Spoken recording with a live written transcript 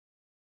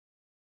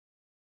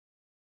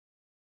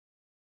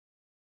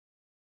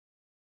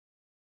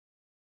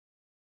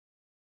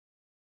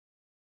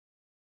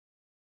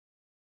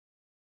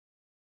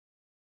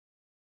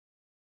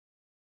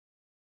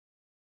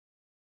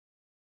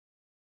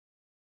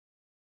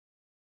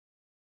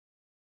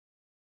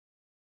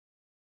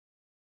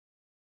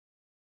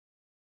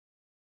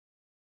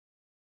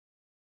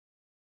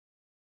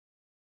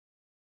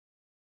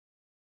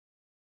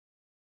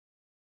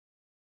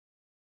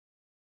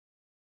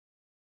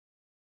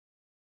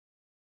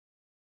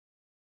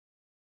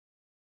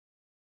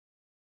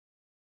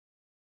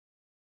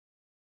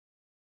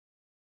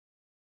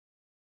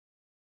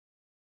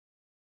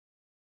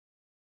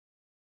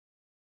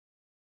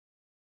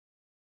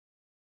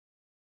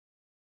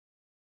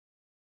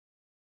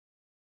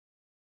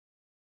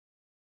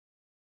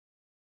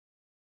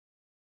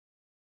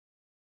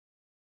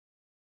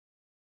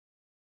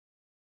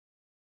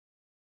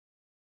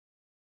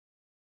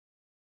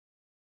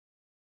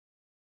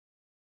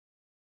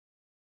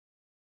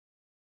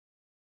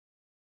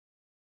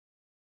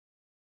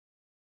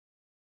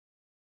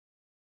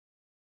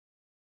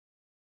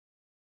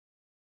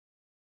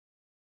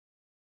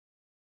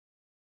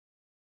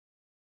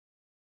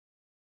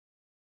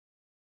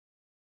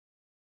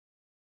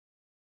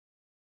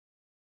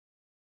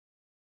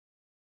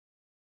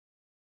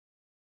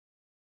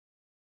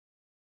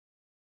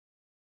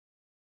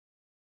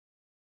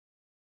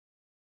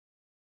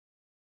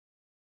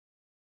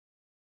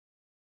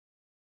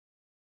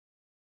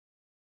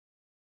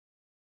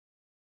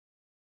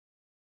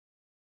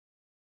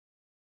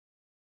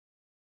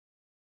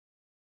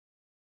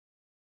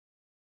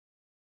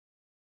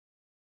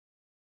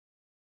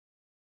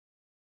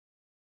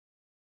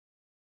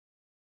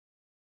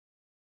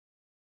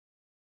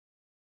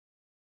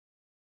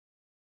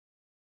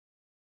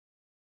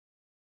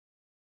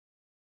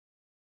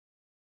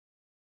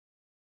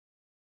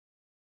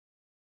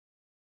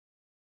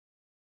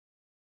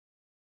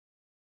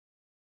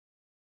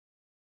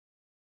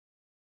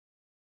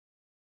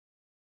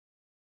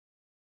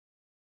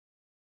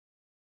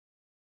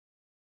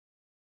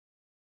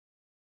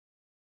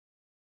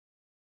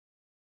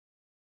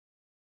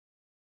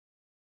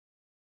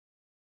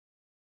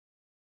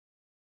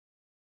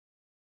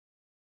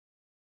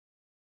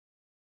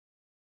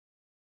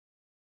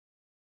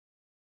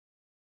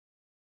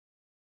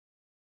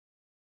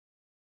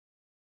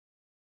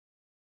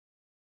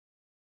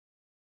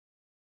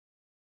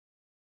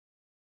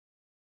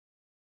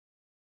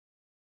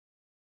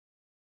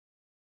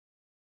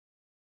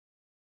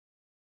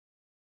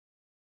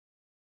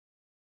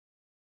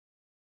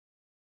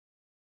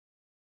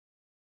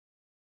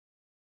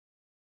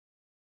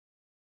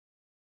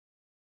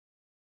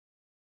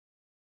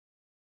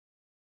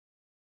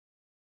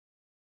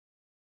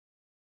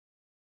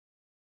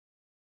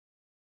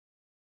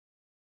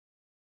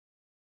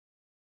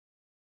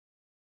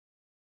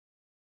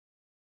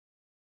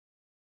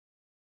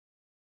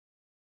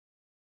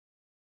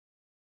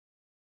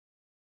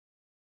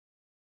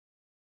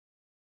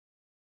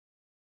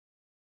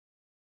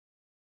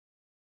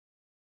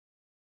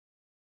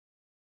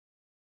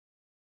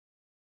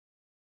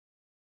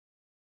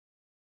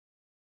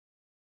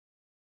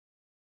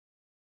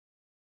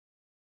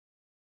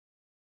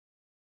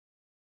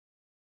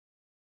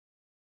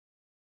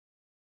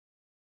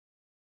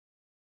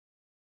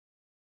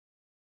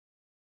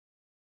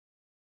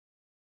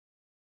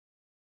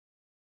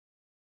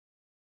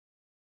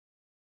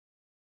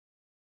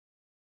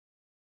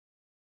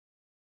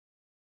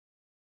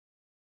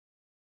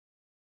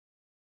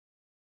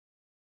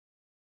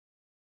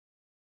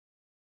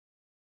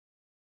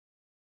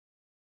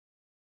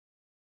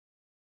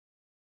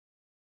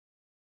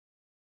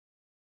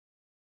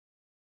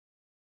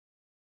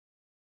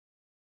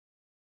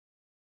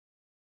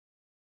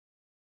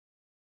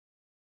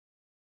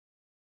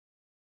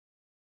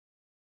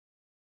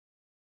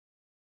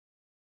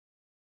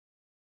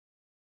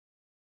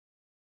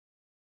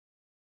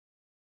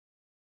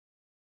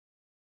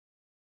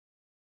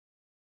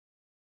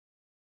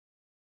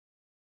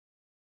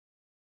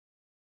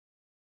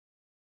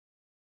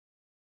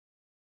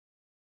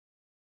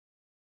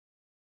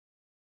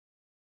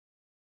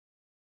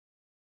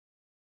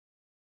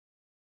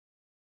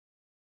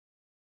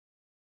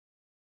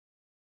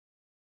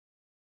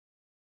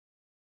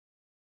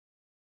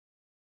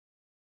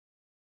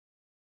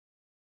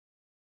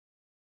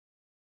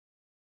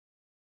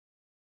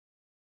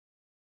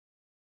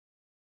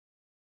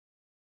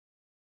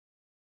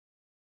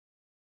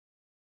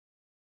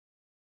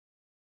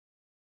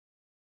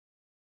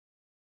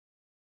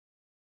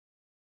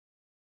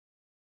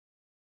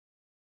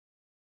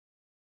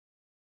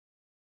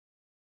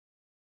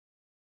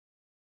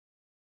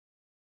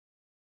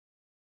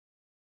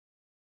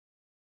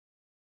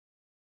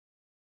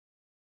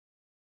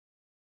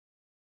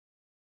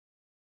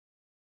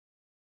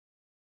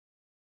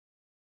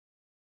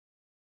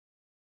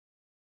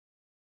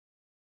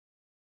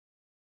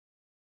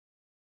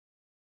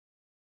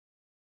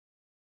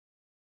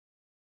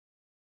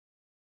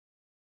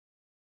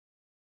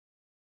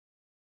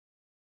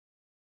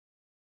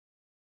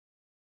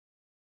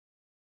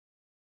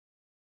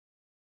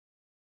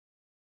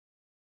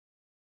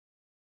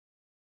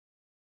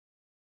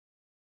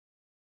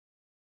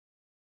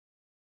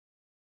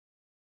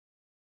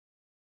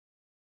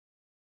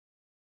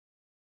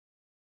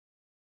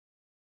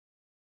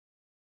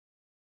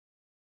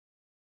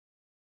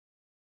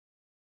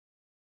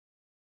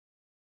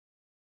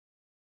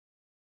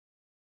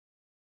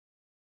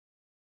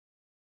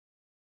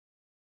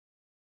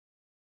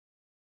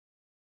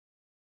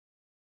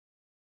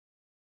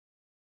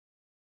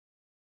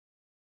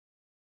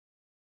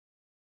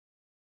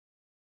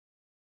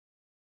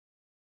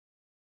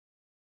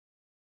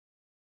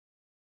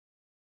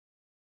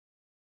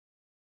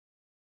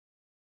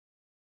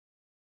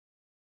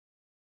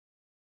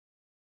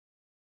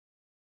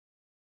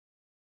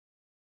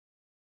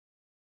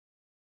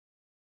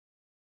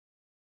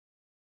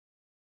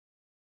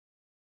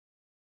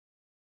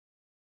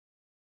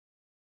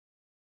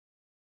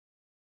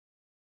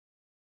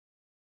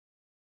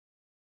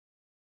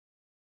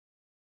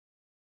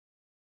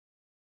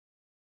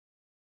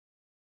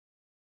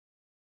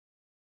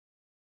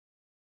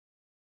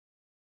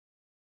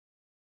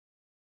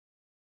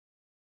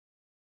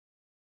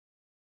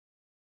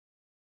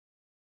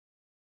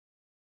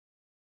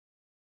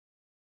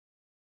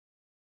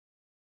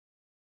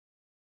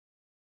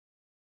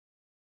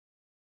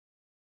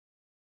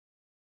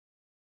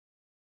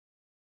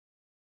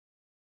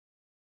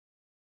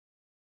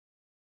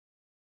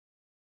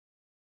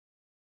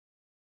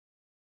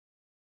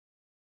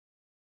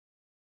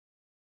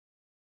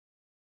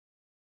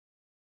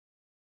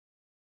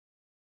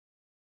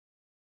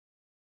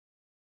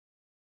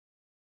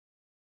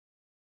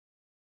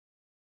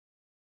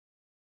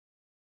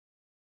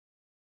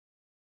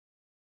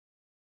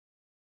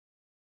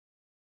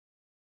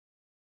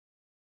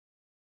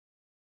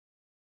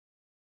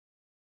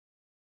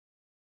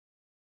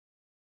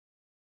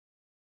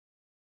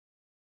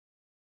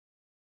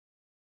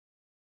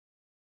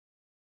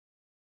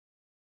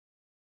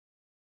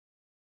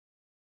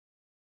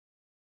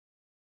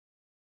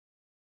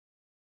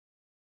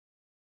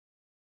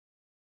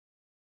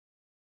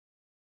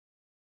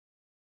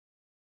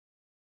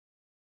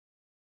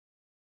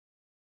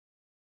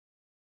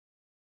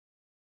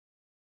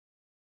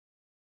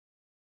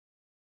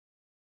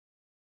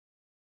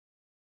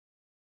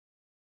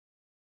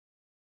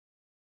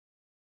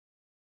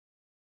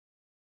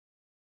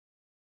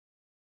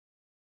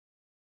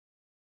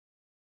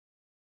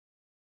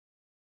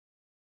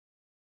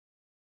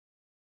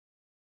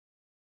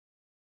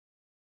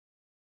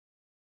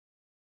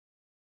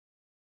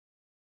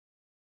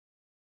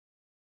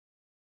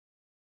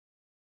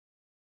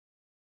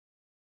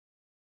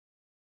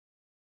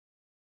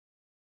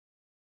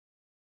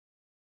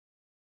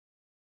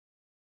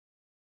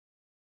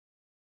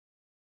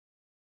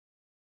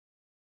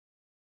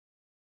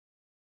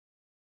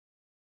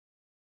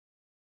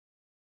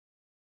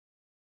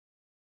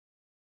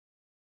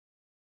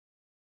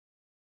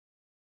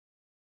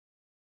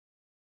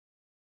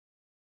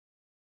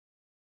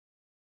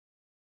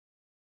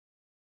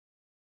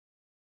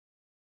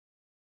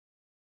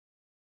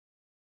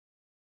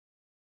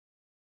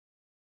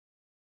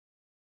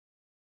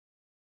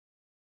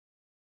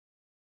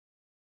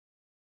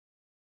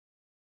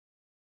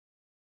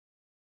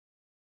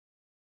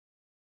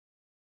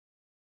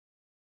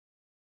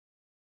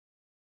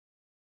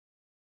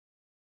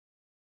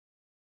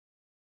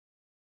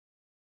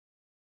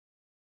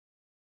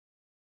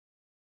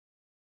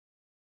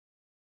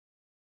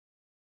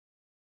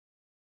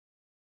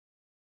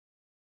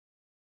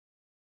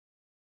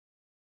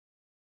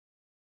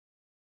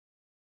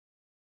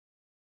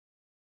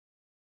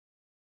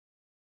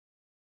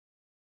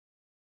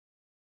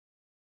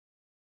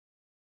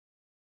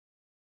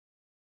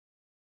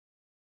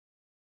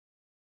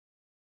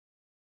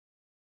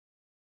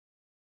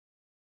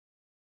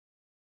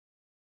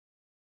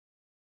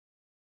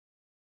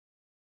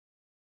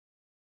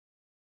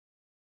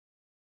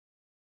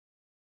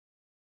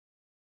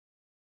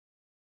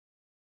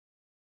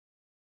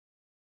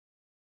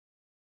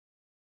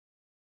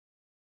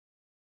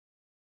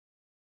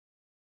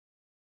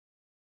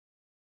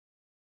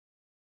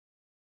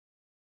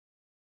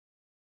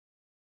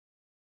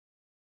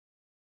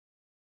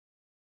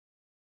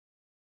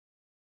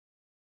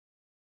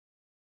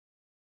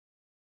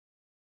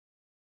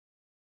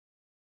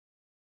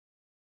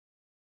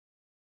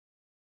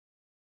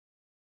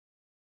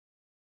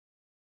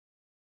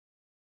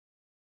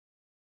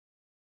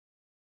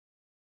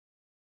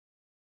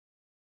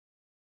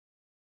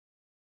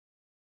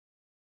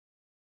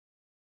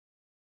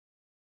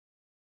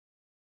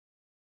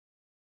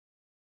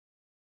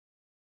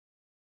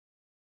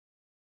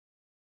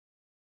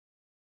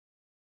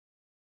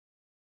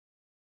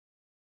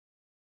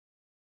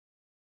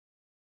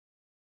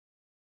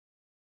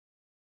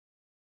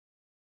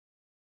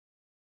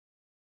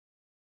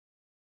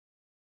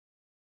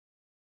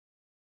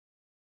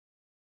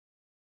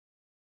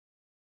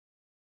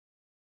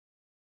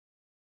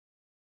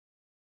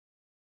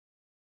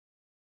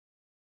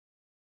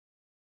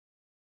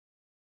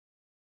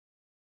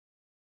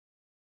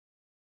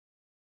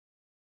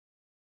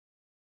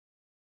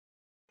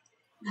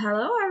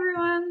Hello,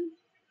 everyone.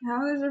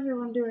 How is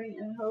everyone doing?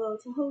 And hello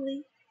to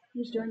Holy,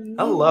 who's joining me.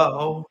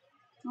 Hello.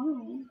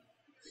 Oh,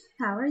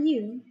 how are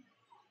you?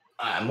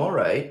 I'm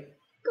alright.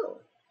 Cool.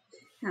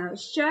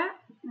 How's chat?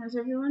 How's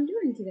everyone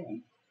doing today?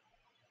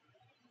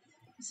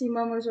 I see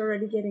Momo's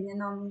already getting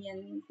an on me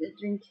and a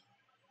drink,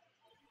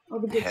 all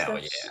the good Hell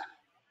stuffs.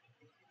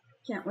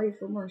 Can't wait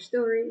for more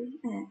story.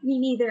 Me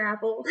neither,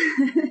 Apple.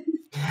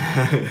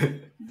 yeah.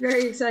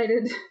 Very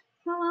excited.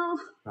 Hello.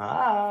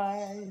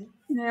 Hi.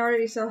 And I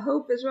already saw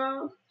Hope as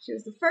well. She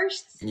was the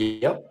first.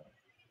 Yep.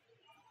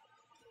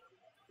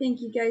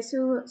 Thank you guys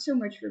so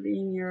much for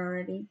being here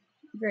already.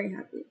 I'm very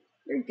happy.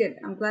 Very good.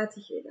 I'm glad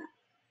to hear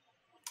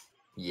that.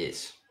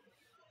 Yes.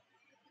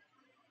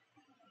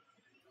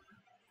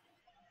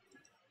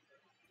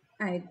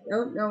 I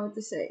don't know what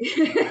to say.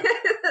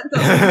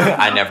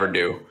 I never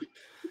do.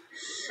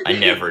 I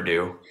never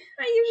do.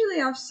 I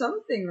usually have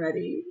something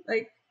ready.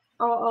 Like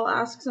I'll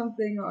ask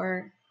something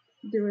or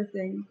do a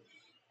thing.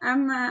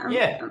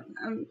 Yeah.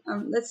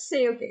 Let's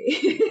say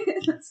okay.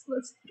 let's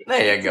There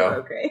get you to go.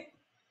 okay.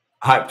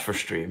 Hyped for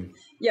stream.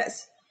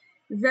 Yes,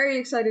 very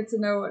excited to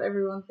know what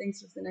everyone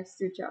thinks of the next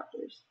two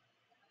chapters.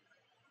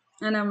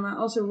 And I'm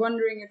also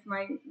wondering if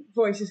my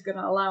voice is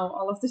gonna allow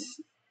all of the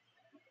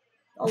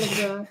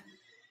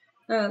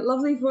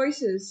lovely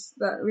voices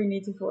that we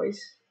need to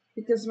voice,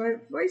 because my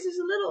voice is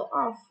a little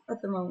off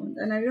at the moment,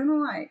 and I don't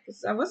know why.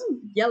 Because I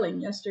wasn't yelling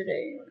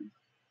yesterday, or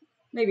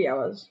maybe I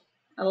was.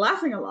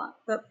 Laughing a lot.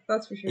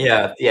 That's for sure.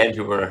 Yeah, at the end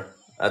you were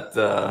at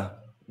the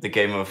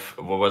game of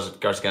what was it,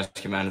 Cards Against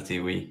Humanity.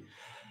 We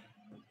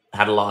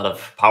had a lot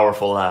of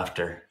powerful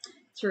laughter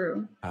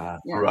True. Yeah,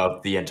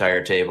 throughout the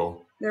entire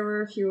table. there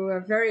were a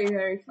few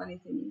very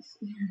funny things.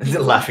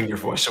 Laughing your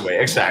voice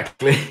away,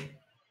 exactly.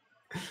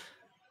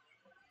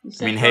 You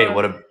I mean, sent hey,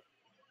 for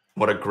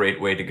what a great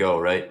way to go,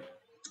 right?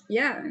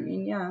 yeah. I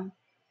mean, yeah.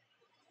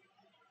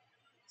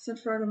 Sent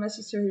for a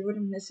message so he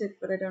wouldn't miss it,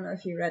 but I don't know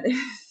if he read it.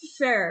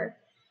 Fair.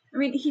 I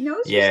mean, he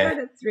knows we Yeah.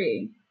 start at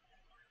 3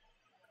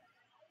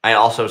 I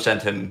also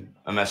sent him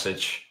a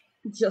message.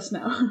 just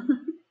now.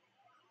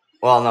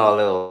 Well, no, a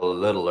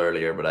little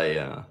earlier, but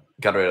I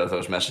got rid of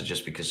those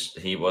messages because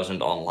he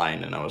wasn't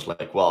online, and I was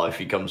like, well, if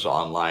he comes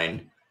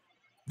online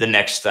the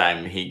next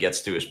time he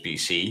gets to his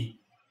PC,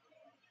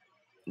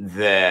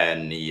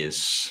 then he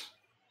is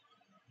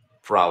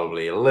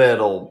probably a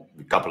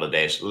couple of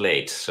days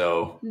late,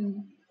 so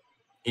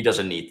he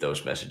doesn't need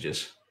those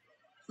messages.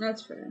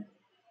 That's fair.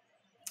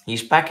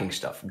 He's packing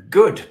stuff.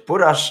 Good.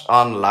 Put us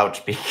on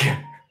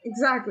loudspeaker.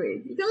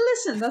 Exactly. You can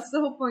listen. That's the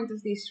whole point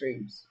of these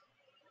streams.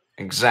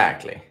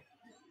 Exactly.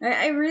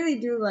 I really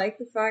do like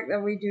the fact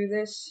that we do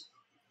this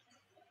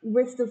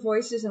with the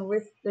voices and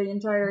with the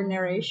entire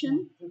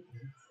narration,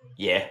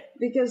 Yeah.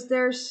 because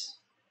there's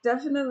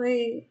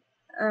definitely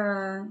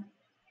an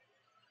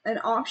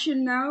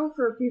option now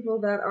for people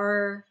that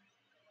are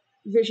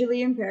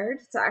visually impaired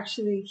to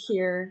actually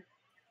hear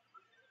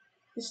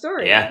the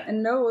story Yeah.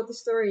 and know what the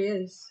story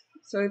is.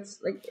 So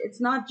it's like it's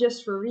not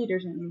just for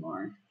readers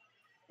anymore.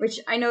 Which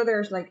I know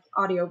there's like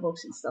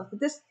audiobooks and stuff, but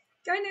this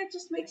kind of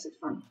just makes it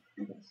fun,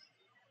 I guess.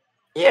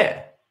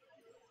 Yeah.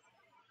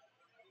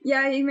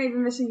 Yeah, you may be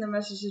missing the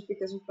messages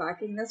because of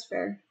packing. That's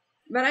fair.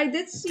 But I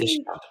did see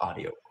Discount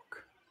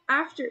audiobook.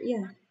 after,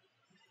 yeah,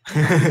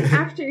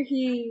 after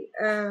he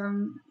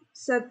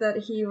said that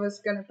he was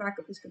gonna pack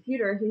up his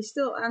computer, he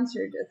still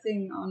answered a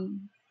thing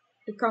on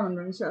the common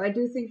room. So I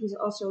do think he's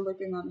also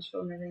looking on his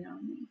phone every now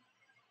and then.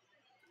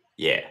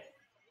 Yeah.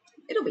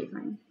 It'll be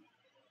fine.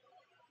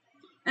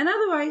 And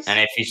otherwise, And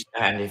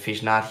if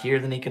he's not here,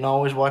 then he can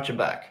always watch it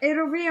back.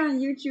 it'll be on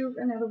YouTube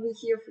and it'll be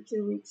here for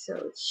 2 weeks, so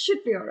it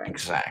should be alright.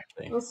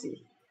 Exactly. We'll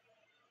see.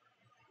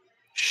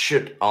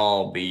 Should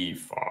all be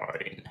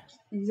fine.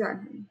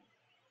 Exactly.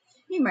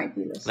 He might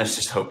be listening. Let's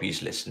just hope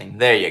he's listening.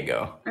 There you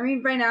go. I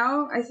mean, by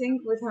now, I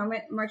think with how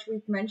much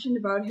we've mentioned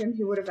about him,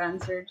 he would have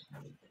answered.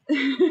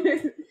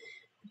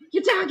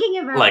 You're talking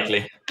about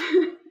Likely.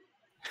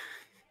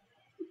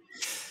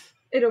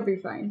 It'll be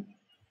fine.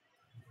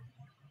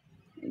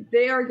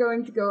 They are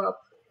going to go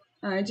up.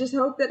 I just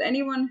hope that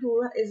anyone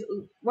who is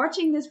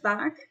watching this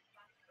back,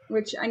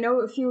 which I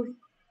know a few of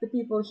the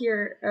people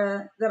here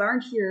that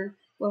aren't here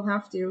will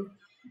have to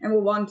and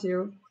will want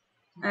to,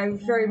 I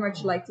very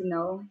much like to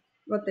know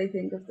what they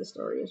think of the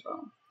story as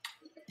well.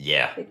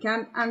 Yeah. They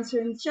can't answer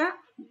in the chat,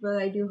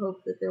 but I do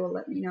hope that they will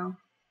let me know.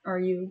 Or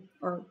you,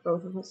 or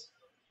both of us.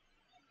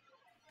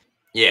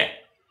 Yeah.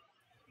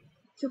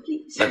 So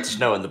please. Let us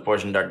know in the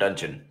Poison Dart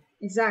Dungeon.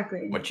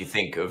 Exactly. What you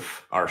think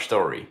of our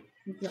story.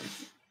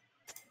 Exactly.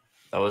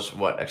 That was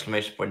what?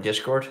 Exclamation point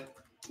Discord?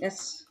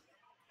 Yes.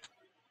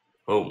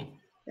 Boom.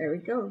 There we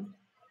go.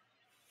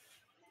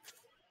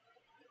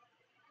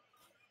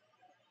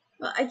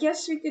 Well, I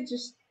guess we could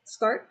just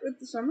start with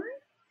the summary.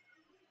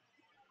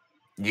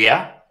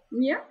 Yeah.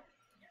 Yeah.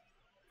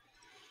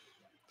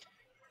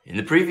 In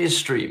the previous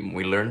stream,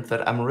 we learned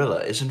that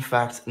Amarilla is in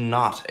fact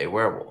not a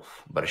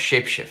werewolf, but a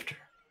shapeshifter.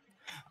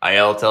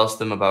 Aiel tells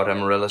them about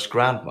Amarilla's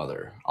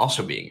grandmother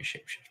also being a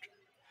shapeshifter.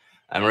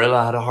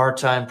 Amarilla had a hard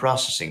time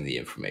processing the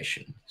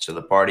information, so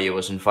the party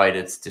was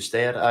invited to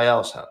stay at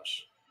Ayal's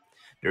house.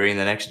 During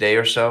the next day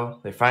or so,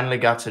 they finally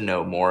got to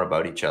know more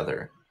about each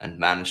other and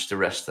managed to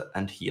rest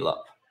and heal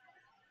up.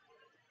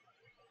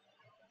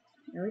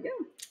 There we go.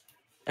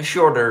 A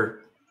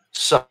shorter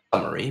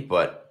summary,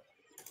 but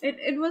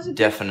It was a good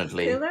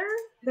definitely. filler.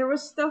 There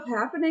was stuff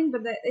happening,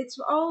 but it's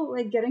all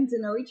like getting to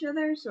know each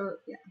other. So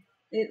yeah,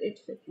 it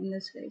fit in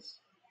this case.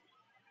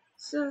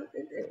 So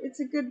it's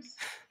a good.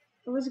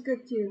 It was a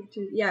good to.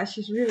 Yeah,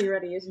 she's really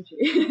ready, isn't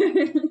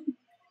she?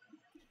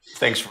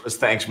 Thanks,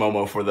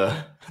 Momo, for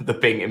the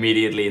ping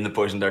immediately in the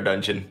Poison Dart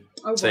dungeon,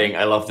 Oh saying boy.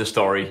 I love the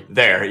story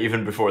there,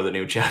 even before the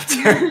new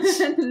chapters.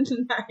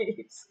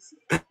 Nice.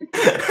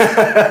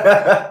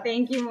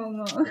 Thank you,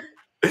 Momo.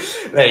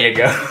 There you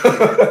go.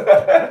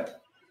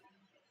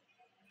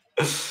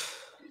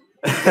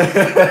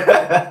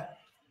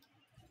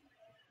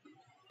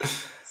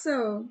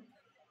 So,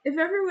 if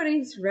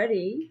everybody's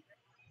ready,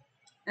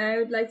 I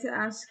would like to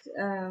ask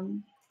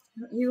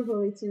you,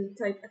 Holly, to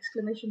type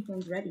exclamation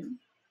point ready.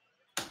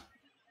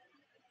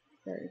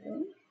 There we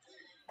go.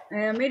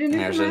 I made a new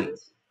There's command.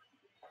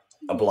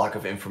 a block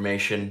of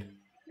information.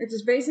 It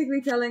is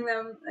basically telling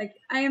them, like,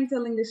 I am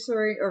telling this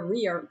story, or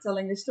we are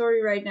telling this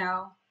story right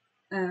now.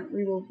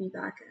 We will be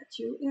back at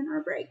you in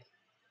our break.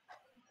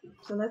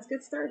 So let's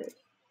get started.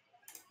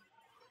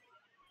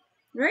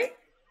 Right?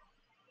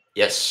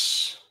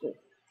 Yes. Cool.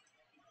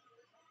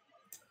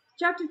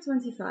 Chapter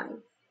 25.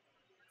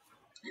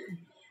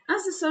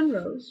 As the sun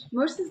rose,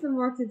 most of them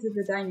walked into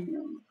the dining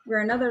room, where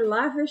another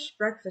lavish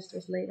breakfast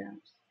was laid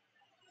out.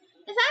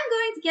 If I'm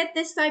going to get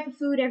this type of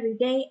food every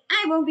day,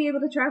 I won't be able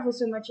to travel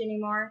so much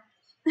anymore.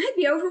 I'd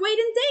be overweight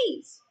in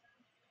days.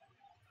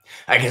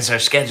 I guess our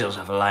schedules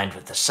have aligned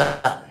with the sun.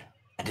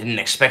 I didn't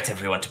expect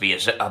everyone to be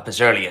up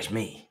as early as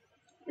me.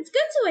 It's good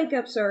to wake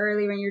up so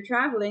early when you're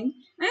traveling.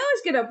 I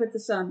always get up with the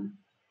sun.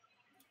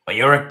 But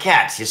you're a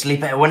cat. You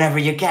sleep whenever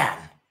you can.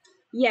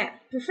 Yeah,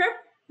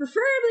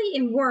 preferably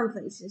in warm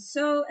places,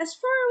 so as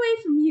far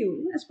away from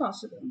you as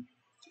possible.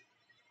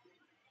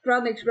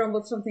 Grodnix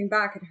grumbled something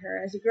back at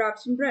her as he grabbed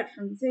some bread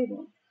from the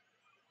table.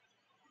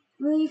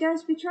 Will you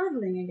guys be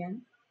traveling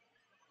again?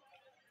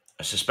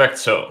 I suspect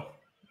so.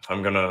 If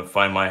I'm gonna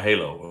find my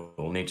halo,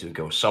 we'll need to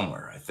go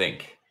somewhere, I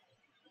think.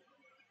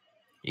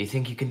 You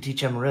think you can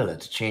teach Amarilla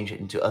to change it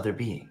into other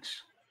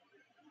beings?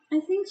 I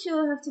think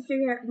she'll have to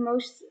figure out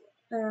most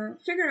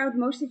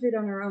of it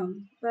on her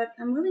own, but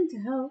I'm willing to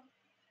help.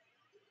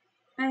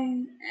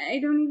 I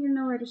don't even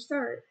know where to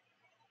start.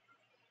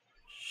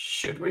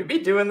 Should we be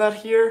doing that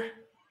here?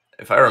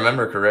 If I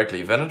remember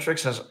correctly,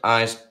 Venatrix has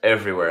eyes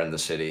everywhere in the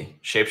city.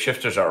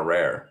 Shapeshifters are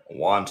rare,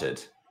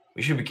 wanted.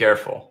 We should be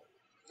careful.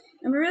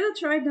 Amarilla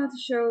tried not to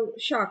show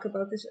shock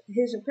about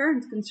his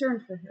apparent concern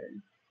for her.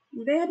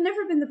 They had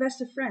never been the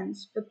best of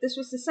friends, but this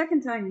was the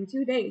second time in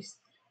 2 days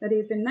that he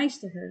had been nice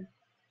to her.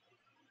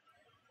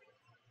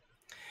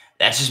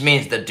 That just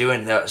means that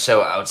doing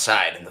so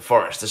outside in the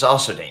forest is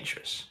also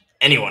dangerous.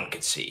 Anyone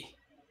could see.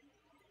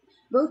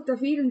 Both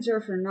David and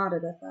Zurfer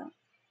nodded at that.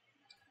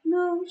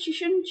 No, she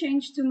shouldn't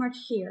change too much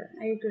here,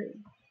 I agree.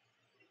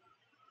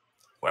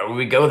 Where will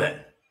we go then?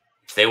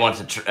 If they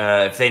want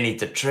to, if they need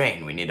to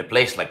train, we need a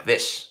place like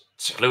this,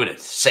 secluded,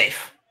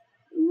 safe.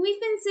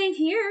 We've been safe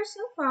here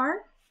so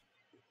far.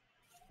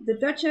 The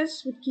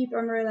Duchess would keep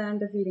Amarilla and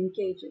David in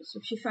cages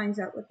if she finds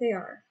out what they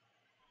are.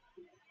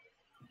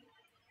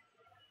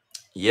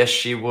 Yes,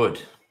 she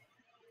would.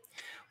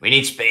 We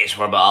need space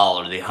where Baal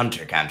or the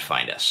hunter can't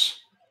find us.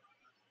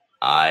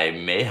 I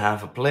may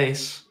have a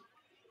place.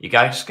 You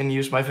guys can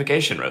use my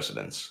vacation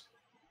residence.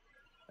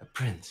 A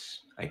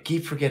prince. I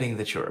keep forgetting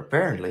that you're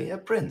apparently a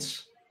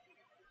prince.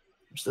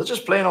 I'm still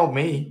just plain old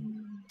me.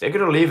 Take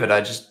it or leave it. I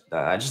just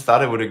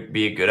thought it would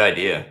be a good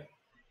idea.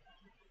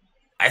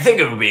 I think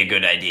it would be a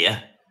good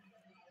idea.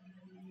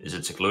 Is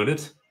it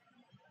secluded?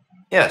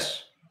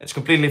 Yes, it's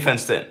completely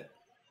fenced in.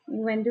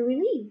 When do we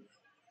leave?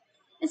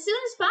 As soon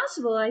as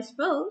possible, I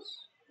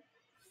suppose.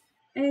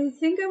 I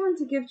think I want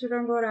to give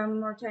Jorangora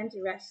more time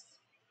to rest.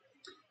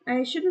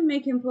 I shouldn't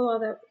make him pull all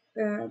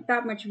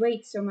that much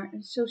weight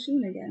so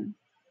soon again.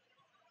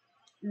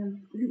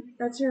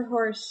 That's your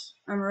horse,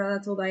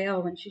 Amarella told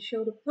Ayel when she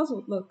showed a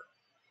puzzled look.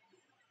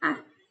 I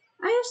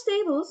have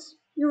stables.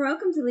 You're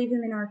welcome to leave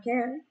him in our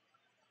care.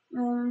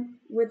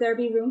 Would there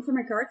be room for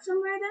my cart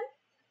somewhere then?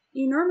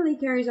 He normally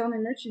carries all my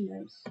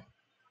merchandise.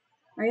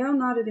 Ayel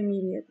nodded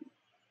immediately.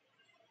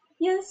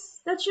 Yes,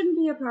 that shouldn't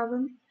be a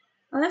problem.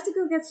 I'll have to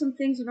go get some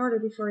things in order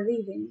before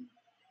leaving.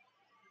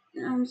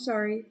 I'm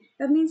sorry.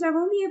 That means I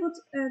won't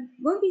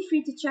be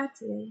free to chat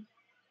today.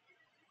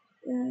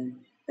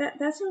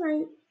 That's all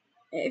right.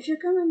 If you're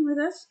coming with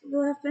us,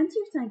 we'll have plenty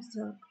of time to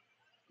talk.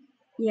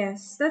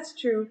 Yes, that's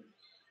true.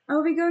 I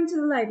will be going to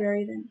the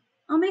library then.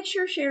 I'll make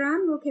sure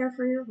Sheran will care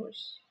for your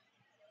horse.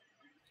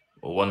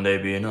 Will one day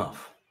be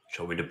enough?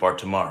 Shall we depart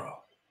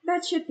tomorrow?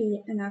 That should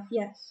be enough,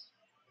 yes.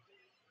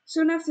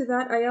 Soon after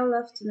that, Ayel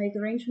left to make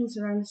arrangements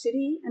around the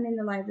city and in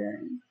the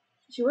library.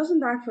 She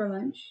wasn't back for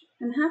lunch,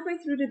 and halfway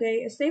through the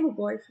day a stable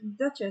boy from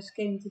the Duchess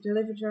came to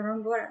deliver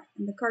Jarangora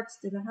and the carts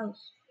to the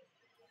house.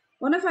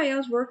 One of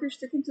Ayel's workers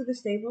took him to the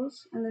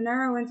stables, and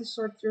Lunara went to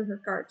sort through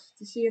her carts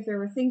to see if there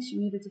were things she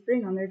needed to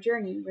bring on their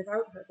journey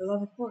without her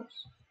beloved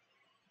horse.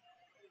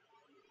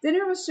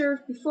 Dinner was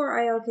served before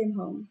Ayel came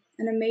home,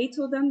 and a maid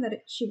told them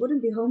that she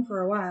wouldn't be home for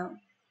a while.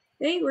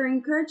 They were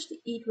encouraged to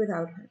eat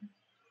without her.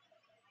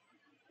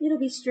 It'll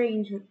be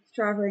strange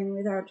traveling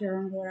without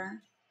Jarangora.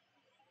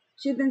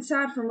 She had been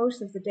sad for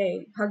most of the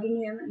day,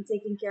 hugging him and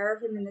taking care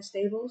of him in the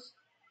stables.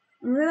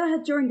 Marilla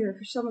had joined her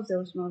for some of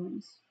those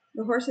moments.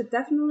 The horse had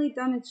definitely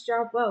done its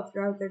job well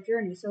throughout their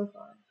journey so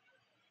far.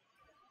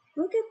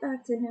 We'll get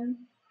back to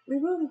him. We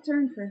will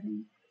return for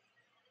him.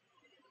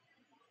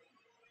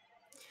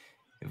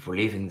 If we're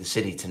leaving the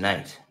city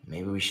tonight,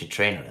 maybe we should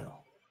train a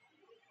little.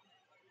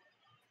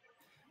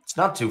 It's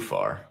not too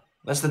far,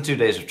 less than 2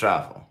 days of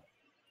travel.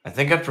 I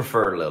think I'd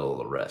prefer a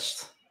little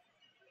rest.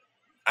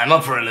 I'm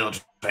up for a little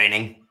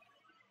training.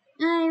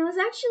 I was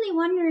actually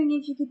wondering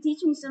if you could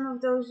teach me some of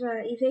those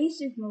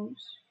evasive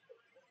moves.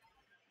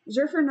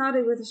 Zurfer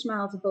nodded with a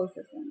smile to both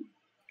of them.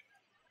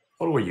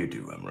 What will you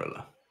do,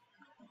 Amarilla?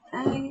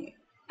 I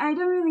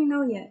don't really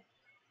know yet.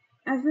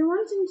 I've been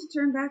wanting to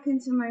turn back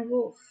into my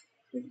wolf.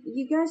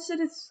 You guys said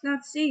it's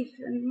not safe,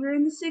 and we're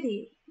in the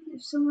city.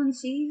 If someone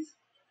sees...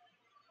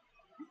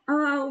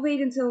 I'll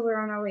wait until we're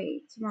on our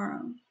way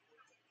tomorrow.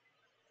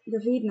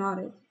 David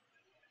nodded.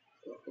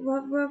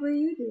 What will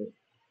you do?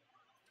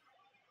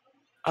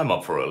 I'm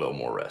up for a little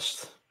more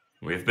rest.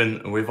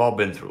 We've all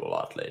been through a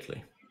lot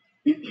lately.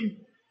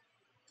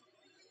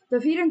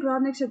 David and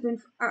Grodnix had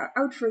been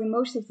out for the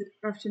most of the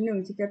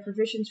afternoon to get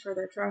provisions for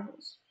their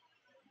travels.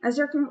 As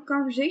their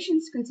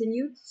conversations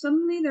continued,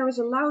 suddenly there was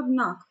a loud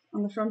knock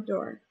on the front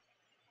door.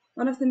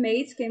 One of the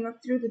maids came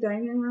up through the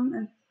dining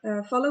room,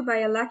 and followed by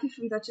a lackey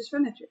from Duchess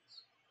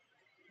Venatrix.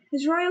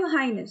 His Royal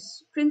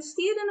Highness, Prince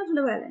Theoden of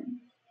Llewellyn.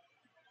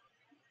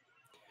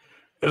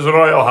 His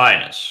Royal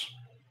Highness,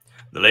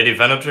 the Lady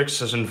Venatrix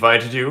has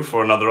invited you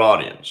for another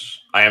audience.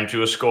 I am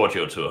to escort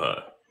you to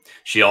her.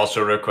 She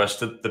also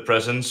requested the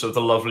presence of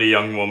the lovely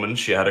young woman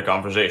she had a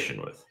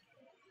conversation with.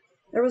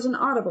 There was an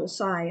audible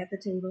sigh at the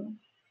table.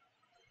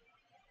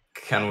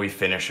 Can we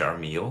finish our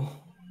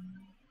meal?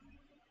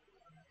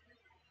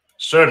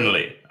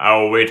 Certainly. I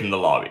will wait in the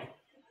lobby.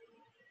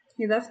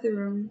 He left the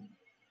room.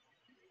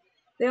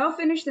 They all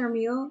finished their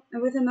meal,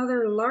 and with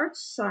another large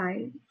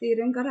sigh,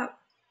 Theoden got up.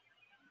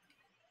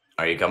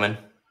 Are you coming?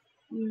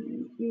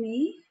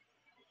 Me?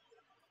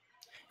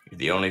 You're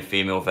the only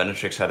female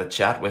Venatrix had a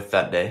chat with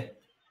that day.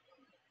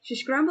 She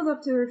scrambled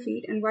up to her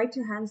feet and wiped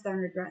her hands down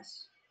her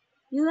dress.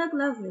 You look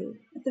lovely.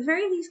 At the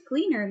very least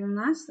cleaner than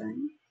last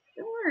time.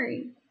 Don't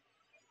worry.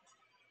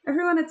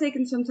 Everyone had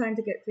taken some time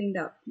to get cleaned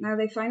up. Now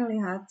they finally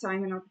had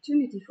time and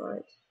opportunity for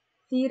it.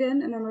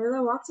 Theoden and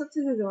Amarilla walked up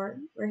to the door,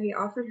 where he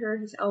offered her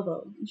his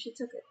elbow, and she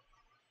took it.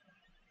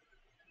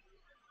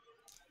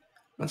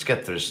 Let's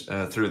get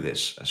through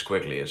this as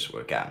quickly as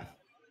we can.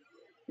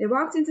 They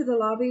walked into the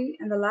lobby,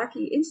 and the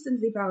lackey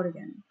instantly bowed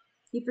again.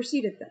 He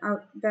preceded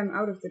them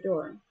out of the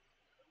door.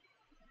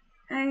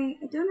 I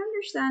don't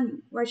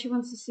understand why she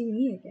wants to see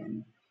me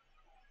again.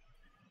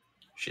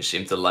 She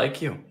seemed to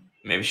like you.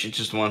 Maybe she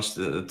just wants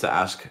to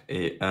ask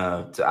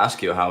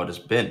you how it has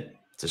been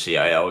to see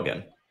Ayel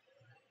again.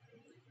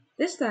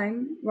 This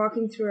time,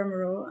 walking through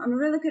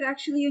Amarilla could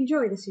actually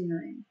enjoy the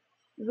scenery.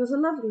 It was a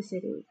lovely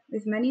city,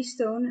 with many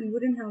stone and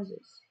wooden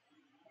houses.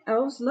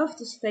 Elves loved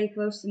to stay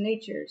close to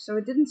nature, so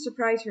it didn't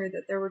surprise her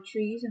that there were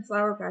trees and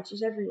flower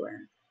patches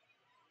everywhere.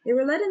 They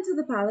were led into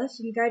the palace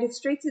and guided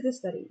straight to the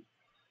study.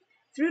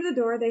 Through the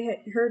door they had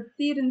heard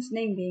Theoden's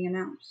name being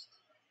announced.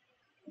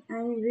 I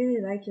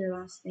really like your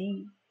last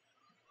name.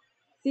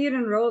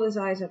 Theoden rolled his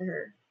eyes at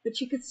her, but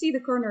she could see the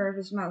corner of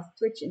his mouth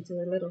twitch into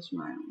a little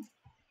smile.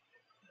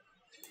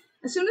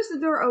 As soon as the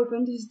door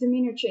opened, his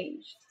demeanor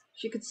changed.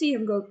 She could see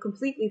him go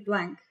completely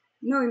blank,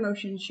 no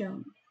emotion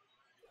shown.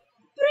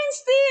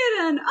 Prince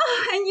Theoden!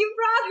 Oh, and you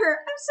brought her!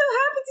 I'm so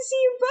happy to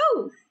see you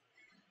both!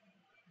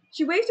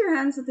 She waved her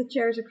hands at the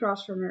chairs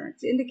across from her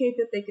to indicate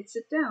that they could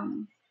sit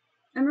down.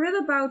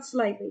 Amarilla bowed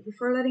slightly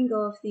before letting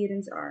go of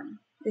Theoden's arm.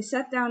 They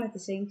sat down at the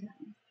same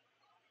time.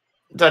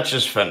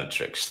 Duchess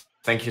Venatrix,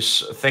 thank you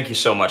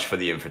so much for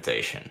the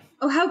invitation.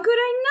 Oh, how could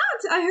I not?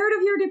 I heard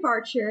of your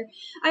departure.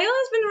 Ayel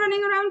has been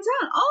running around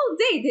town all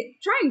day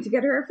trying to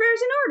get her affairs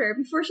in order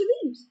before she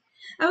leaves.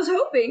 I was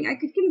hoping I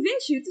could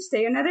convince you to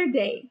stay another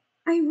day.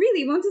 I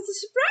really wanted to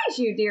surprise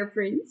you, dear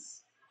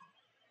prince.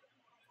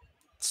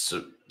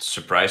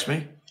 Surprise me?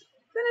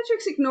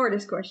 Bellatrix ignored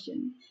his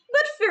question.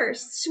 But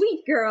first,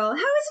 sweet girl, how is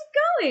it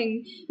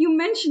going? You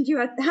mentioned you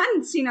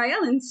hadn't seen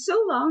Ayel in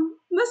so long.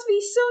 Must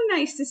be so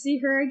nice to see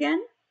her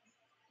again.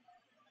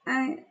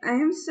 I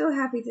am so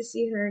happy to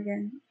see her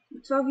again.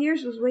 12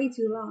 years was way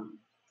too long. And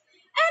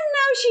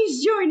now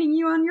she's joining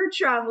you on your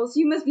travels.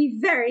 You must be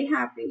very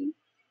happy.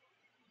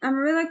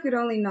 Amarilla could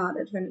only nod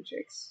at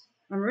Venatrix.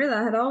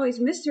 Amarilla had always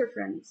missed her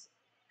friends.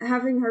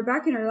 Having her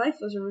back in her life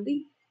was a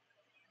relief.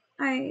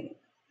 I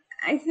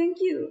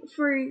thank you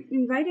for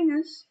inviting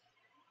us.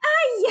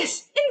 Ah,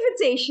 yes,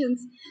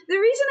 invitations. The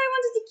reason I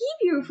wanted to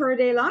keep you for a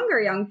day longer,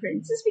 young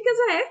prince, is because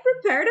I have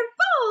prepared a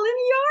ball in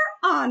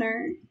your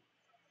honor.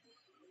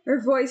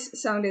 Her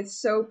voice sounded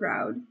so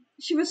proud.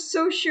 She was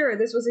so sure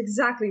this was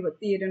exactly what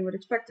Theoden would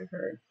expect of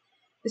her.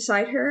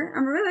 Beside her,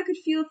 Amarilla could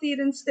feel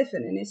Theoden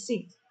stiffen in his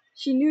seat.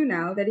 She knew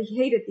now that he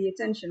hated the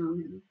attention on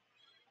him.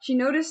 She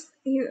noticed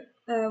he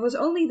was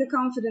only the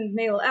confident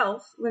male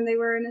elf when they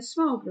were in a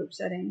small group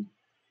setting.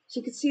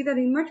 She could see that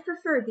he much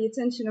preferred the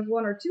attention of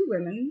one or two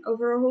women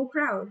over a whole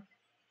crowd.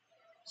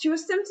 She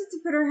was tempted to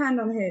put her hand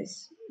on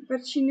his,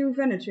 but she knew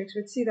Venetrix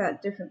would see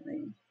that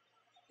differently.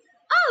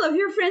 All of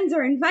your friends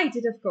are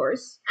invited, of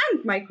course,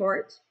 and my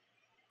court.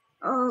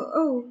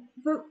 Oh,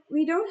 but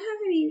we don't have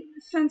any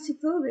fancy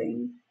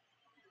clothing.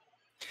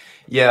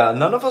 Yeah,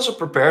 none of us are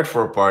prepared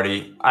for a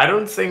party. I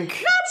don't think.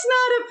 That's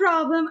not a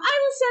problem. I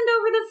will send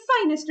over the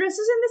finest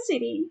dresses in the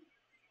city.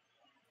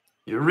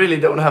 You really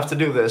don't have to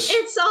do this.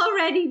 It's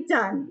already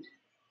done.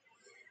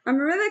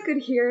 Amarilla could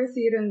hear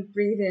Theoden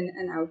breathe in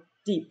and out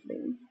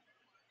deeply.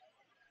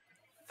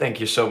 Thank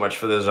you so much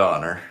for this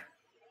honor.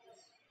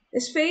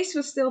 His face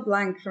was still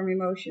blank from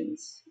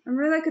emotions.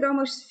 Amarilla could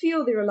almost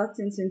feel the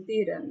reluctance in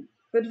Theoden,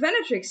 but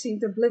Venetrix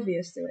seemed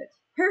oblivious to it.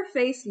 Her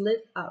face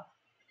lit up.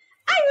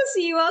 I will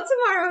see you all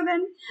tomorrow,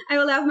 then. I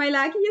will have my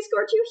lackey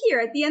escort you here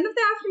at the end of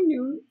the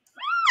afternoon.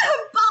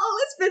 Ball,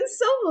 it's been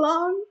so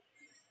long.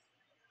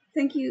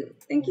 Thank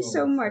you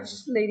so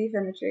much, Lady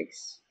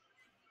Venetrix.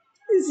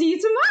 See you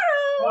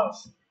tomorrow!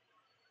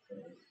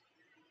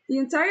 The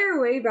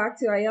entire way back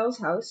to Aiel's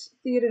house,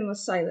 Theoden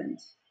was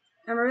silent.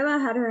 Amarilla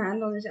had her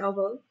hand on his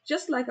elbow,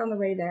 just like on the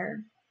way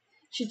there.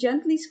 She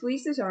gently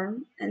squeezed his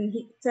arm, and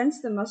he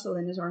tensed the muscle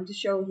in his arm to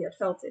show he had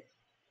felt it.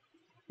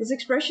 His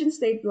expression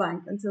stayed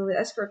blank until the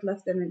escort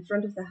left them in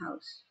front of the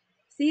house.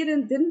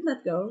 Theoden didn't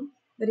let go,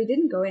 but he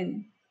didn't go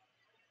in.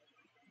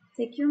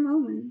 Take your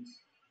moment.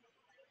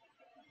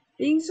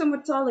 Being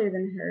somewhat taller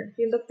than her,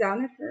 he looked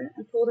down at her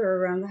and pulled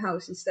her around the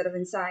house instead of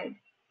inside.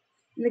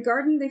 In the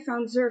garden they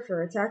found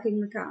Zerfer attacking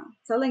Maka,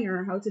 telling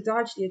her how to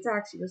dodge the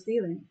attacks he was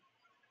dealing.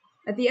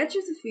 At the edge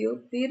of the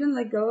field, Theoden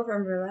let go of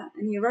Amarilla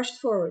and he rushed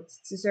forward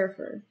to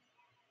Zerfer.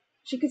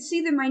 She could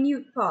see the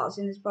minute pause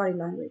in his body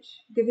language,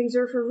 giving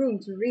Zerfer room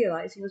to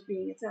realize he was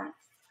being attacked.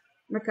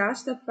 Maka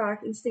stepped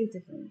back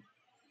instinctively.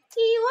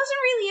 He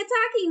wasn't really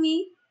attacking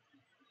me.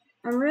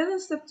 Amarilla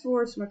stepped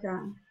towards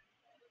Maka.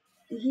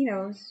 He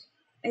knows.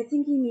 I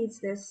think he needs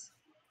this.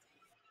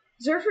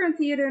 Zerfer and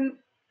Theoden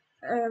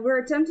were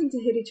attempting to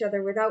hit each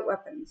other without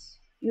weapons.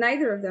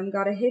 Neither of them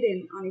got a hit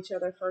in on each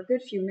other for a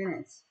good few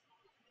minutes.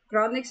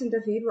 Grodnix and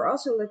David were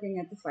also looking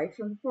at the fight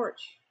from the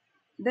porch.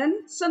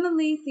 Then,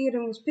 suddenly,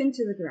 Theoden was pinned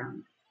to the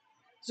ground.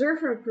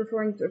 Zerfer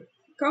performed a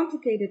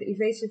complicated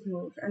evasive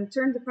move and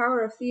turned the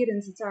power of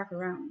Theoden's attack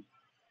around.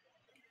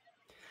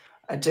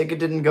 I take it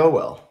didn't go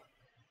well.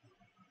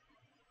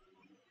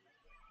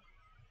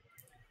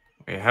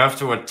 We have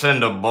to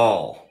attend a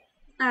ball.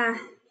 Ah,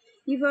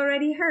 you've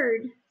already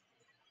heard.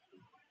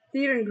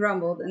 Theoden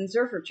grumbled and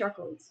Zerfer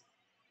chuckled.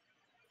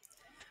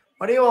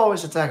 Why do you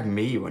always attack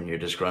me when you're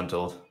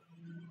disgruntled?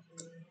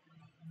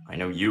 I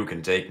know you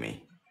can take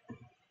me.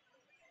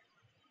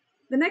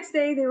 The next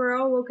day they were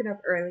all woken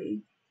up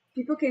early.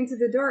 People came to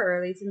the door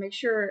early to make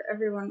sure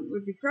everyone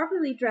would be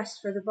properly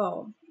dressed for the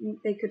ball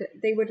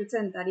they would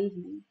attend that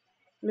evening.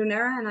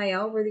 Lunera and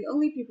Aiel were the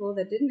only people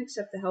that didn't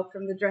accept the help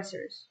from the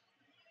dressers.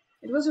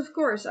 It was of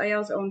course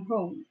Aiel's own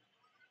home.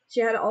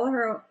 She had all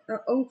her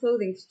own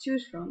clothing to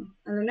choose from,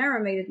 and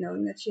Lunera made it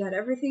known that she had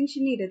everything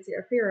she needed to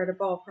appear at a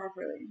ball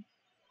properly.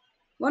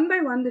 One by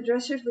one the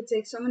dressers would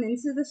take someone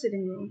into the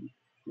sitting room,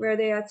 where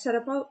they had set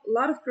up a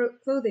lot of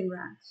clothing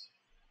racks.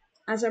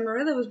 As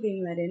Amarilla was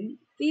being let in,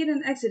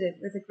 Theoden exited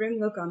with a grim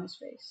look on his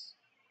face.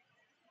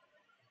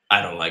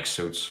 I don't like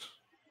suits.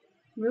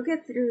 We'll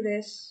get through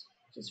this.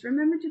 Just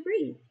remember to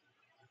breathe.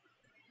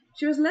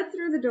 She was led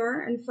through the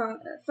door and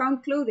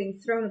found clothing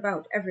thrown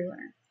about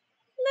everywhere.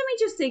 Let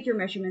me just take your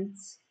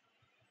measurements.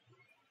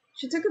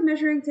 She took a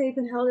measuring tape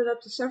and held it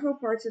up to several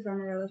parts of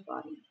Amarilla's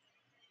body.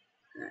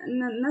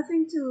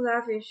 Nothing too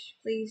lavish,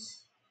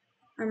 please,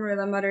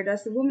 Amarilla muttered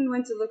as the woman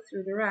went to look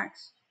through the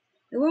racks.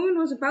 The woman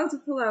was about to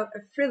pull out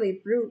a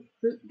frilly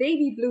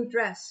baby blue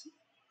dress,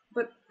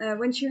 but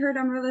when she heard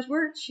Amarilla's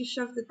words, she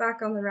shoved it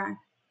back on the rack.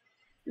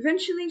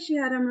 Eventually, she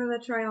had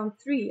Amarilla try on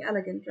 3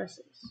 elegant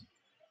dresses.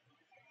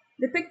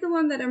 They picked the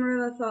one that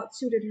Amarilla thought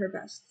suited her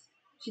best.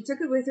 She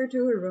took it with her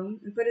to her room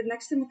and put it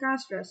next to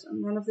Maka's dress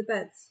on one of the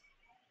beds.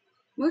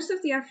 Most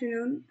of the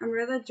afternoon,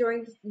 Amarilla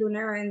joined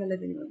Lunera in the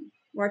living room,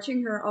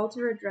 watching her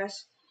alter a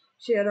dress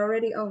she had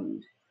already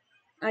owned.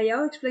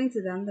 Aiel explained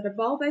to them that a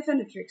ball by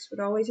Venetrix would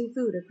always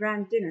include a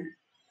grand dinner,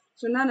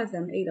 so none of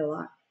them ate a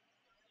lot.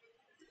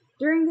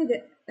 During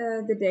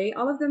the day,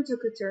 all of them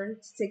took a turn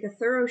to take a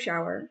thorough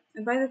shower,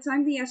 and by the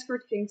time the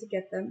escort came to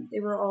get them, they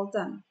were all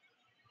done.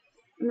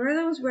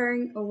 Amarilla was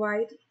wearing a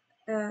wide,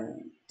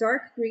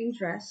 dark green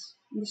dress,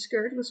 and the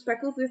skirt was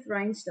speckled with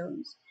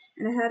rhinestones,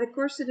 and it had a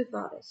corseted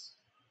bodice.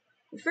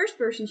 The first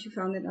person she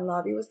found in the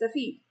lobby was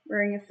David,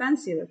 wearing a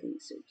fancy-looking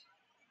suit.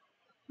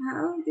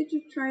 How did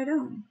you try it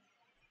on?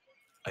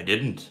 I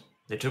didn't.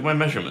 They took my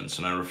measurements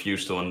and I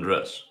refused to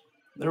undress.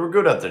 They were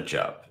good at their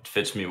job. It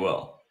fits me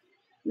well.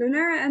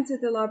 Lunera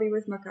entered the lobby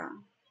with Maka.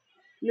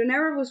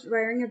 Lunera was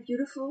wearing a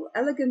beautiful,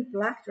 elegant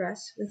black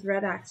dress with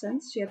red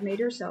accents she had made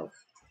herself,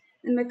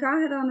 and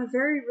Maka had on a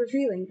very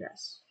revealing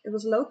dress. It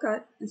was low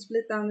cut and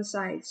split down the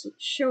sides,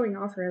 showing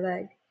off her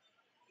leg.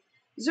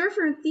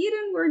 Zurfer and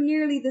Theoden were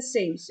nearly the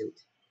same suit.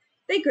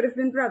 They could have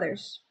been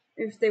brothers,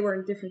 if they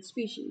weren't different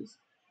species.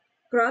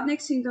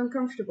 Grodnik seemed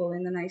uncomfortable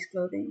in the nice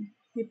clothing.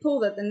 He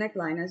pulled at the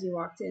neckline as he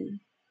walked in.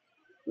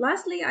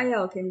 Lastly,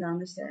 Ayel came down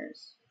the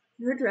stairs.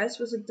 Her dress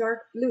was a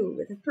dark blue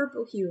with a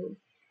purple hue,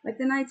 like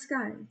the night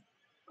sky,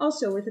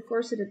 also with a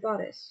corseted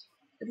bodice.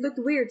 It looked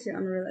weird to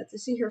Amarilla to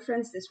see her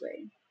friends this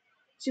way.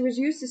 She was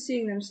used to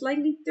seeing them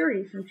slightly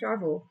dirty from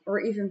travel, or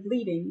even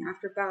bleeding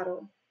after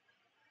battle.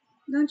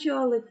 Don't you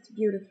all look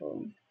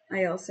beautiful?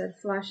 Ayel said,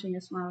 flashing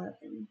a smile at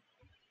them.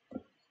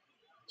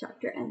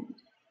 Chapter end.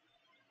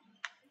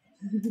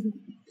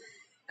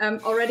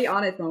 Already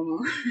on it, Momo.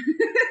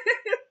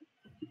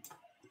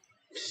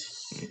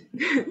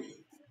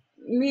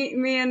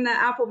 me and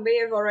Apple may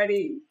have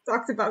already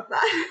talked about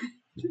that.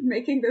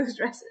 Making those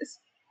dresses.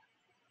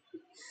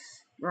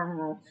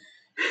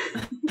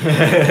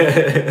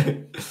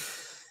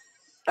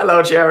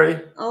 Hello,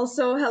 Cherry.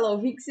 Also, hello,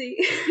 Vixie.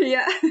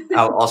 Yeah.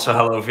 Also,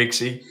 hello,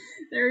 Vixie.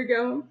 There we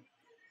go.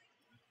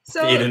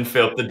 So Theoden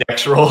filled the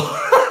dex roll.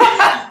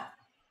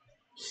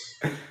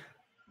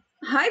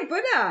 Hi,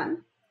 Buddha.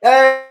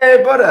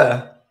 Hey,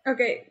 Buddha.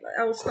 Okay,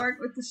 I will start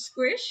with the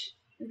squish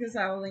because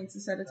I will need to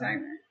set a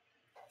timer.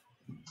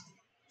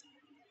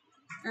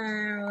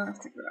 I'll have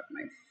to put up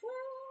my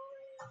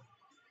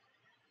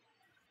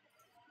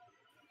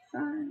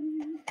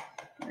phone.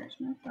 Where's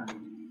my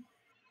phone?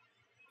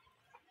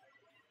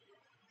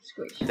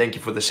 Squish. Thank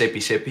you for the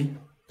sippy.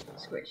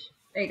 Squish.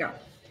 There you go.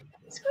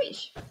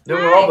 Squish.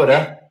 Doing well,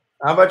 Buddha.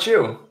 How about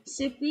you?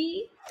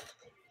 Sippy.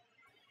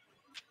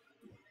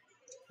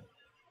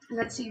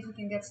 Let's see if we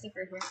can get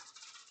sticker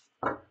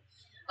here.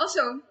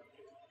 Also,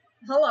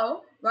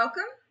 hello,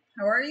 welcome.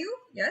 How are you?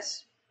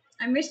 Yes,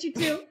 I missed you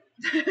too.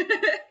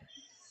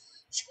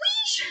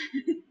 Squish!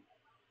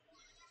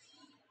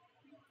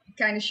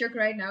 Kind of shook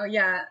right now.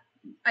 Yeah,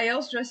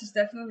 Ayel's dress is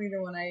definitely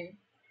the one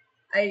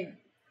I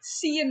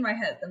see in my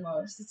head the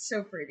most. It's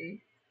so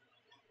pretty.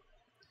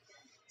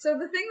 So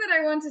the thing that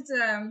I wanted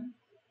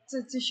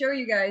to show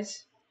you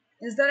guys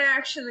is that I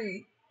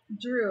actually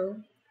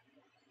drew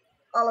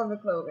all of the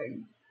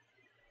clothing.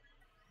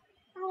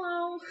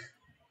 Hello.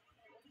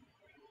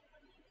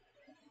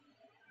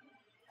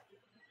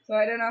 So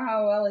I don't know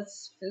how well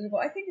it's visible.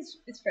 I think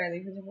it's fairly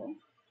visible.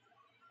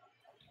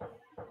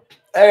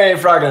 Hey,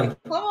 Froggen.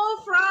 Hello,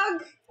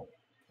 Frog.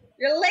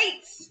 You're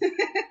late.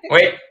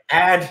 Wait,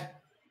 add.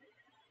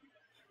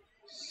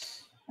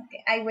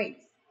 Okay, I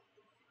wait.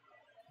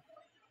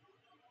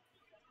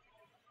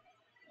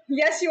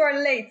 Yes, you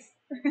are late.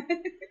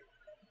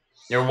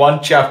 You're one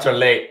chapter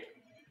late.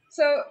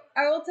 So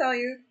I will tell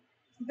you,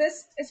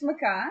 this is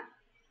Maka.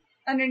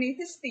 Underneath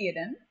is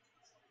Theoden.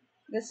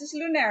 This is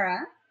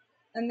Lunera.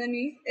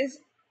 Underneath is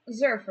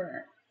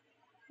Zurfer.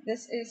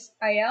 This is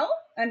Ayel.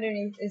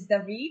 Underneath is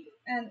David.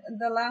 And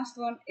the last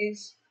one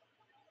is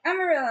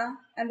Amarilla.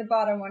 And the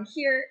bottom one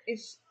here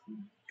is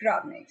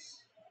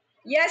Grodnix.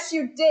 Yes,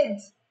 you did.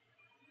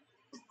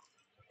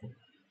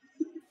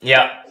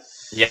 Yep,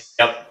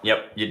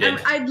 you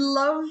did. I'd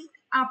love,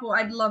 Apple,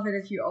 I'd love it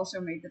if you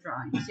also made the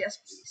drawings. Yes,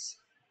 please.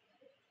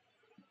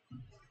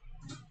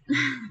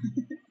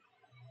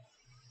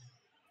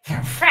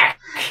 Frack.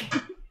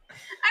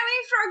 I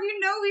mean, Frog, you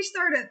know we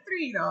start at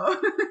 3, though.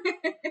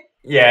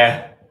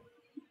 Yeah.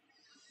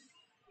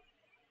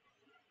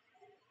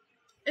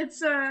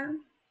 It's,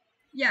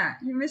 yeah,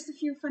 you missed a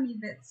few funny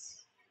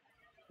bits.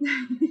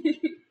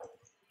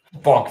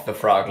 Bonk the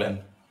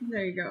Froglin.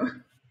 There you go.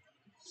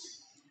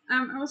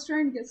 I was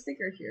trying to get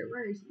sticker here.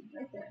 Where is he?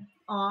 Right there.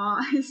 Aw.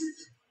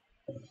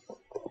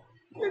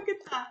 Look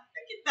at that.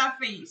 Look at that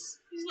face.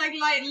 He's like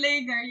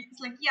laying there. He's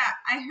like, yeah,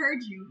 I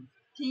heard you.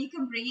 Can you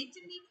come bring it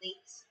to me,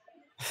 please?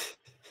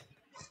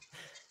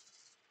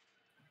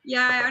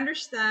 Yeah, I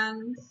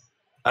understand.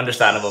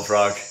 Understandable,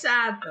 Frog.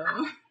 Sad,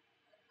 though.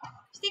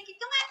 Sticker,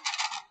 come on.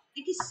 I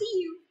can see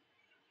you.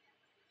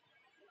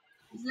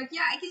 He's like,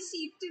 yeah, I can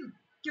see you too.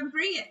 Come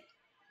bring it.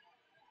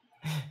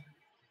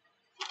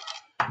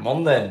 Come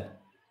on, then.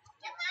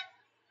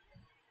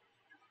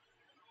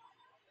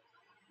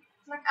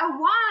 Like, I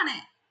want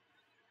it.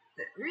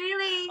 But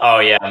really? Oh,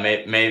 yeah,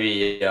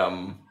 maybe,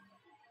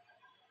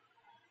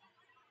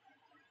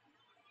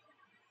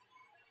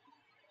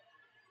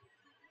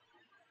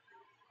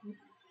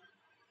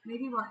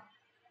 Maybe what?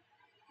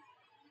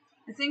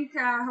 I think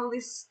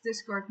Holy's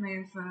Discord may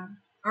have,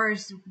 or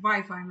his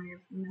Wi-Fi may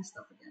have messed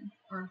up again,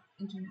 or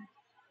internet.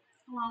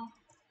 Hello.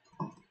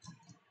 Come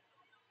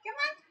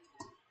on.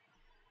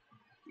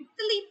 Make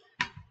the leap.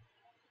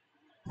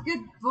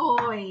 Good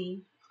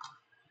boy.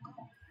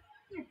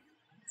 Here.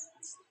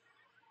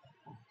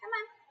 Come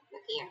on.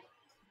 Look here.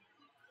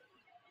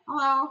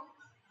 Hello.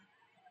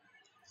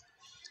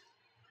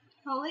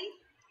 Holy?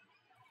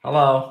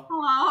 Hello.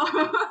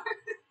 Hello.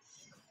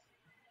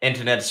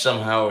 Internet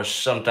somehow is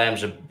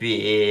sometimes a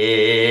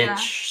bitch, Yeah.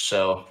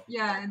 so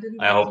Yeah, it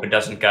didn't I let hope you. it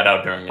doesn't cut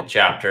out during a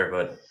chapter,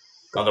 but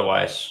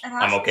otherwise, It I'm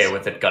hasn't. okay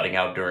with it cutting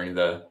out during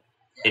the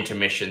Yeah.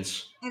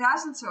 intermissions. It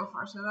hasn't so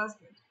far, so that's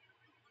good.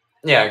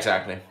 Yeah,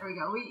 exactly. There we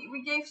go.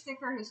 We gave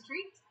Sticker his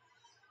treat.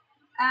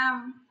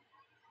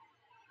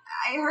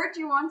 I heard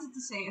you wanted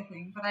to say a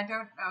thing, but I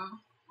don't know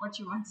what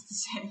you wanted to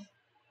say.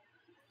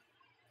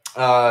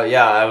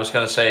 Yeah, I was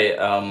gonna say,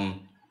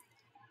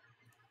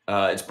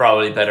 it's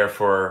probably better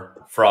for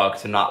Frog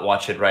to not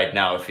watch it right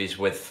now if he's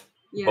with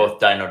both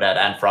Dino Dad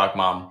and Frog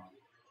Mom.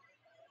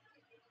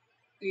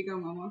 There you go,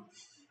 Mama.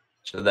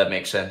 So that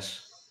makes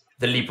sense.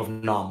 The leap of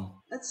Nom.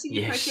 Let's see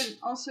Yes. if I can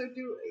also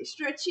do a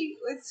stretchy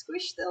with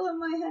Squish still in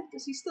my head,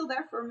 because he's still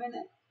there for a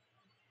minute.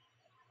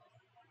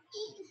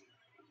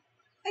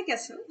 I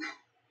guess so.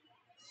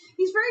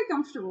 He's very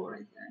comfortable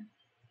right there.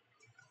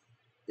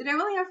 Did I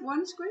only have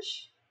one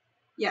Squish?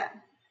 Yeah.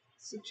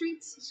 So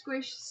treats,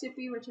 Squish,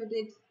 Sippy, which I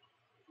did.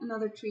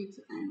 Another treat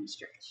and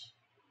stretch.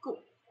 Cool.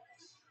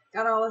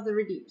 Got all of the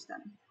redeems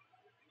done.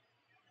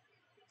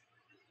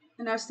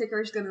 And now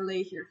Sticker is gonna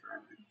lay here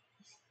forever.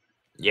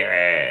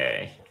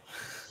 Yay.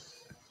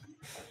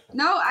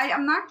 No,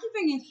 I'm not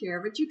keeping it here,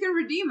 but you can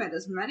redeem it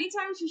as many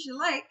times as you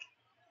like.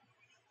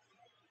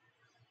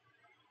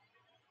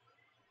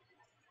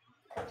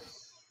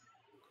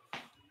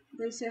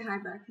 They say hi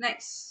back.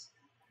 Nice.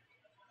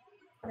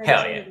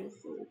 Hell yeah.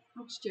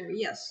 Hugs Cherry,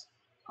 yes.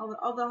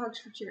 All the hugs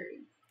for Cherry.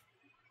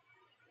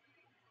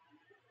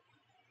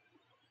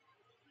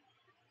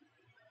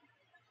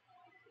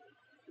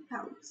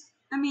 Pouts.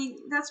 I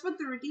mean, that's what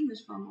the redeem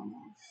is for,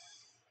 Mama.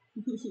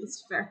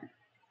 It's fair.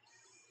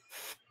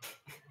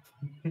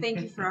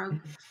 Thank you, Frog.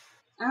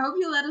 I hope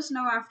you let us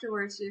know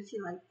afterwards if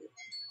you liked it.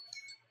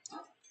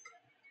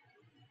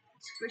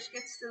 Squish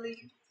gets to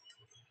leave.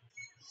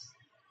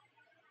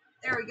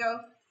 There we go.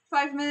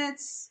 5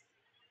 minutes.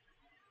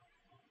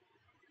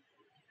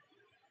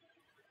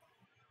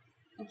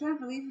 I can't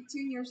believe it. 2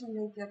 years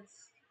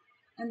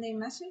and they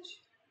message?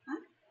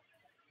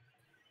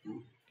 Huh?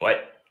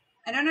 What?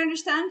 I don't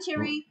understand,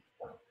 Cherry.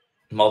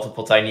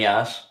 Multiple tiny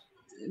ass?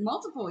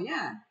 Multiple,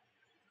 yeah.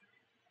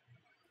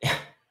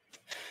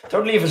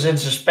 Don't leave us in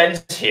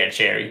suspense here,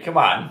 Cherry. Come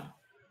on.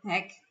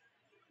 Heck.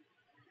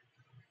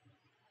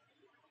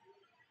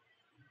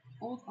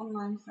 Old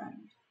online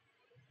friend.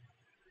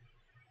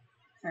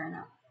 Fair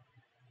enough.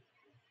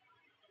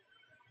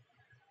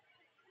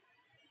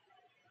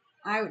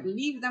 I would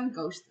leave them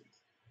ghosted.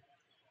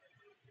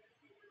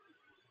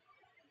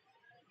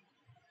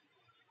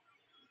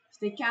 If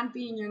they can't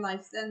be in your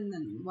life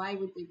then why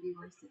would they be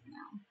worth it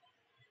now?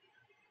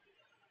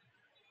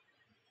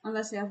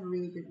 Unless they have a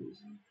really good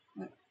reason.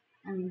 But,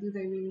 I mean, do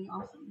they really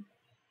often?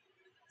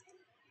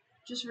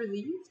 Just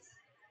relieved?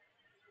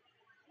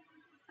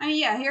 I mean,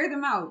 yeah, hear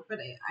them out, but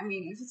I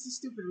mean, if it's a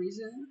stupid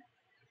reason,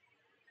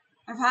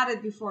 I've had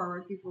it before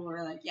where people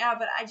were like, yeah,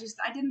 but I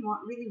didn't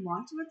really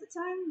want to at the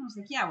time. I was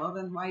like, yeah, well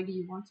then why do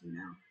you want to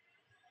now?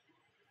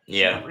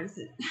 It's not worth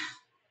it.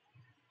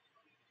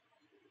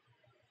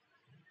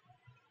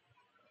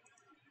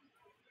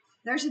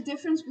 There's a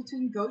difference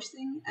between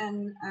ghosting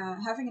and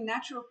having a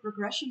natural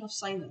progression of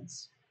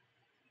silence.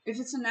 If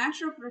it's a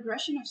natural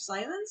progression of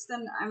silence,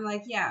 then I'm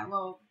like, yeah,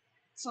 well,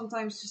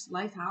 sometimes just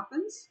life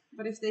happens.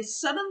 But if they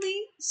suddenly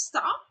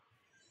stop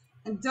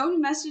and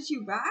don't message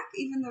you back,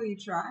 even though you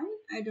try,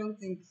 I don't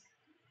think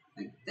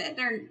like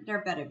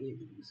there better be a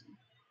good reason.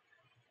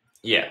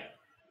 Yeah.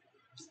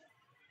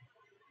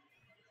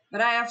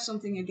 But I have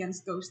something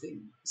against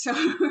ghosting, so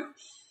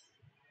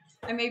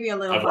I may be a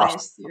little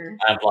biased here.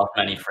 I've lost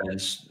many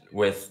friends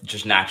with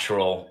just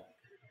natural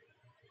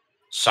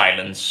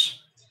silence.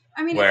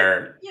 I mean,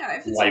 where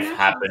if it's life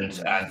happened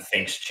thing, and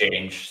things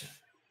changed.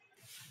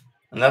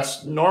 And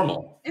that's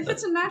normal. If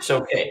it's a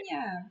natural okay. thing,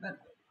 yeah, but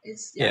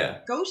it's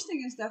Yeah.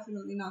 ghosting is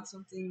definitely not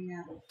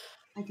something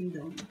I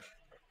condone.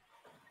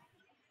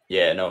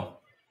 Yeah, no.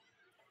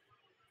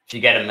 If you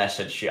get a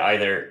message, you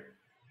either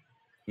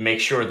make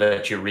sure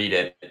that you read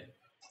it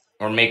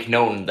or make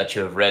known that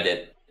you have read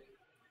it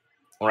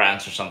or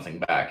answer something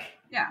back.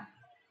 Yeah.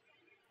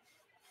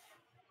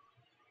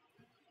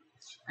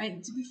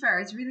 To be fair,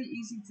 it's really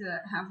easy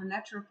to have a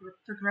natural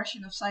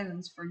progression of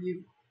silence for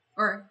you,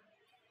 or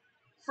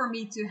for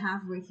me to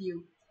have with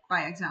you,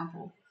 by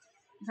example.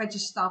 If I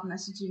just stop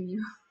messaging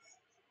you.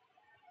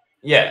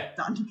 Yeah.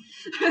 Done.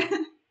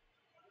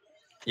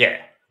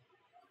 Yeah.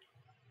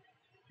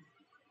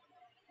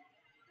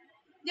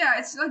 Yeah,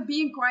 it's like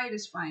being quiet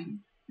is fine.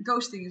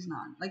 Ghosting is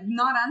not. Like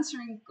not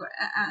answering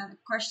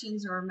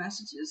questions or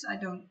messages, I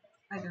don't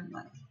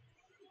like.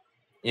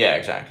 Yeah,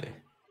 exactly.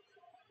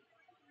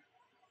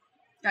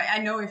 I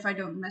know if I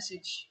don't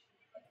message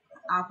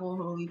Apple,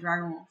 Holy,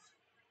 Dragonwolf,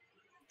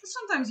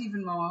 sometimes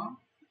even Moa,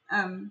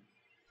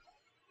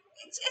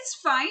 it's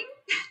fine.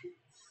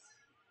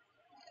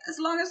 As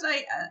long as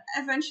I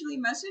eventually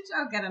message,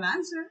 I'll get an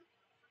answer.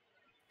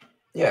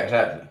 Yeah,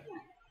 exactly.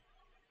 Yeah.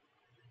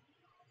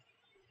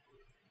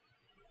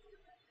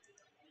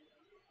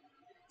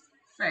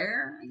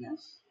 fair, I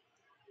guess.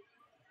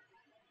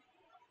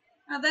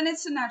 Then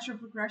it's a natural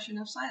progression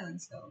of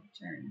silence, though,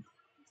 Sharon.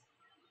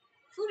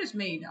 Food is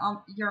made.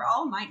 You're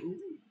all mine.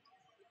 Ooh.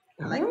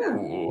 I like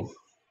that.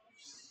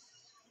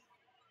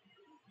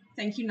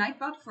 Thank you,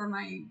 Nightbot, for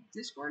my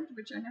Discord,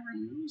 which I never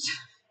use.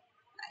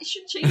 I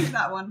should change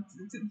that one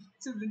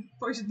to the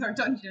Poison Dark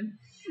Dungeon.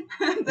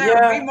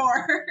 There will be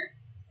more.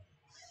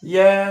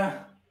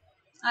 Yeah.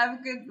 Have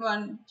a good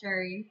one,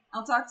 Jerry.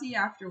 I'll talk to you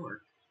after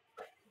work.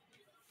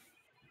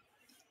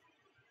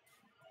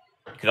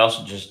 You could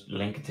also just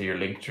link it to your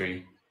link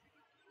tree.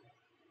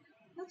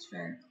 That's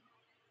fair.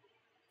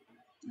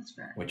 That's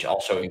fair. Which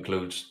also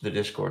includes the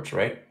Discords,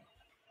 right?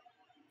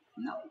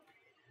 No.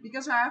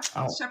 Because I have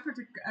separate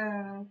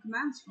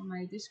commands for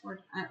my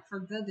Discord, for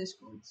the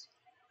Discords.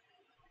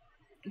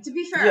 And to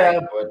be fair,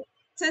 I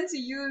tend to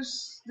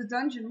use the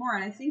dungeon more,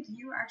 and I think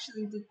you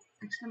actually did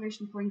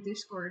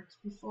 !Discord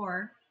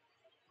before.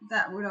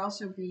 That would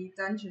also be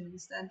dungeon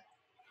instead.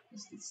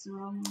 It's the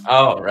wrong one.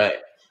 Oh,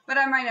 right. But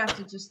I might have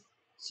to just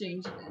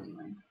change it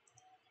anyway.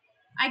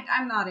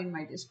 I'm not in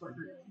my Discord,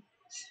 really.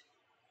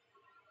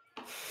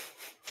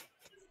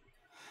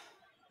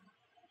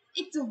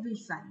 It'll be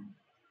fun.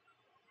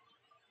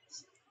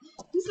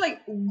 He's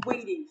like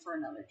waiting for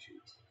another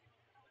treat.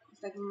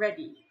 He's like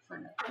ready for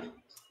another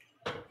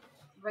treat.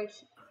 Right.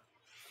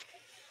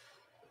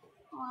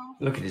 Aww.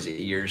 Look at his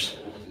ears.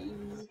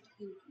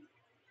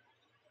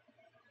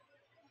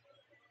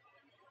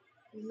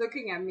 He's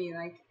looking at me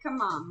like, come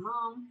on,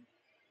 Mom.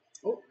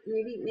 Oh,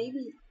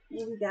 maybe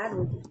Dad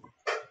will.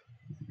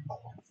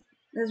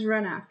 Let's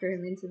run after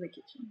him into the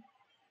kitchen.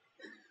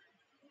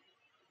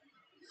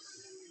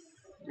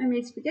 I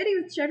made spaghetti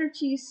with cheddar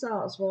cheese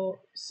sauce.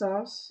 Well,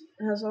 sauce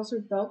has also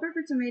bell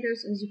pepper,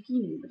 tomatoes, and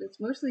zucchini, but it's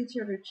mostly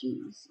cheddar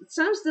cheese. It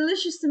sounds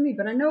delicious to me,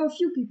 but I know a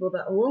few people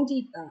that won't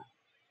eat that.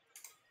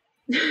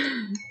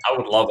 I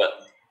would love it.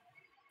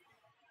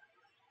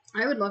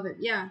 I would love it,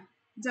 yeah,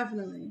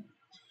 definitely.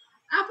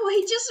 Apple,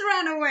 he just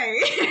ran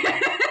away.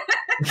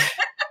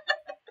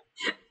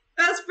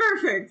 That's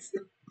perfect.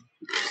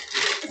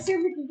 Let's see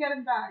if we can get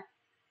him back.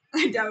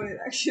 I doubt it,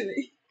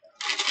 actually.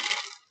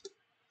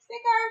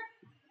 Sticker!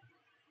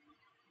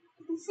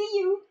 I can see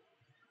you.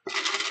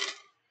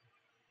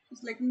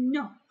 He's like,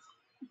 no.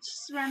 He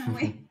just ran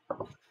away.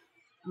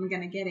 I'm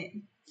gonna get it.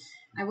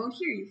 I won't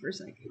hear you for a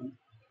second. Come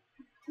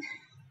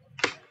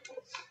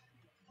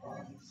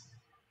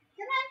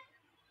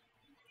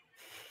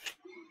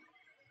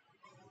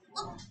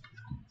on.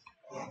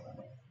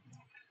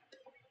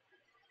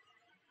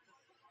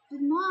 But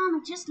Mom, I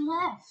just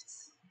left.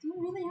 Do you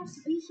really have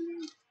to be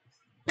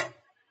here?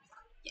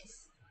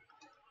 Yes.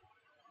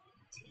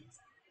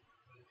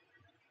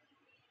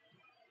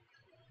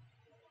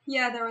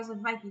 Yeah, there was a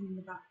Viking in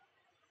the back.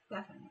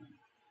 Definitely.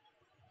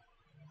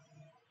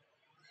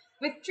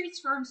 With treats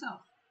for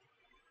himself.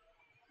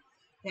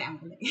 Damn,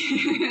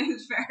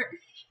 it's fair.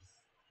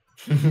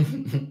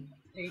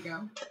 There you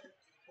go.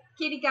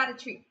 Kitty got a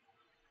treat.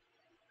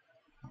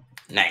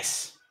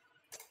 Nice.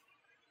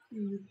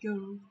 There you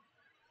go.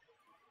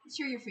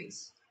 Show your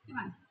face. Come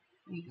on.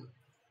 There you go.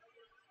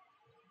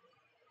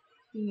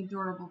 Being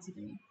adorable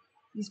today.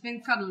 He's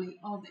been cuddly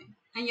all day.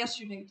 And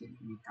yesterday too.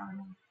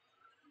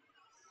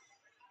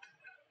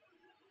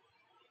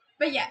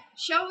 But yeah,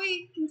 shall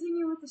we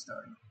continue with the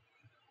story?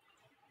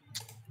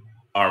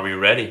 Are we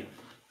ready?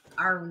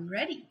 Are we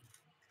ready?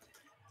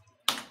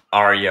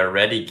 Are you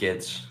ready,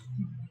 kids?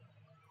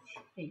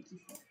 Thank you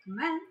for the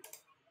command.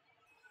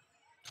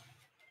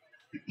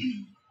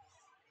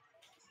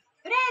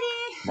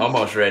 Ready!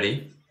 Momo's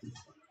ready.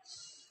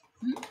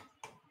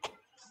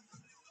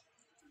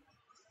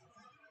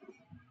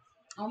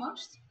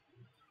 Almost?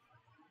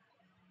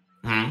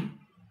 And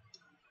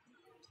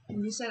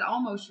you said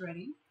almost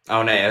ready.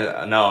 Oh,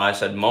 no, I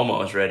said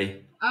Momo is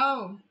ready.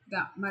 Oh,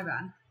 no, my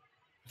bad.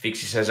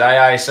 Fixie says,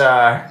 aye,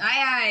 sir.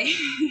 Aye.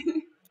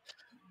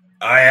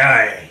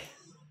 Aye.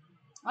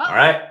 Well, all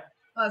right.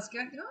 Let's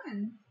get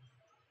going.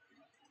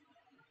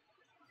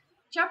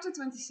 Chapter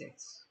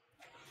 26.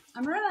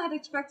 Amarilla had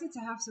expected to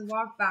have to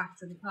walk back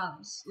to the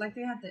palace, like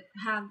they had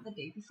the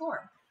day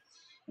before.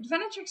 But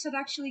Venetrix had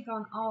actually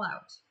gone all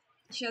out.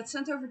 She had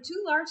sent over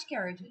 2 large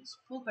carriages,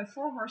 pulled by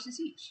 4 horses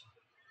each.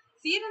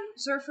 Theoden,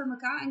 Zurfer,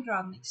 Maka, and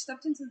Gradnik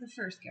stepped into the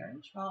first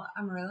carriage, while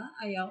Amarilla,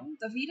 Aiel,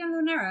 David, and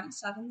Lunera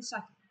sat in the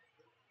second.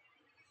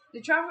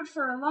 They traveled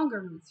for a longer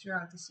route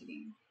throughout the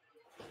city.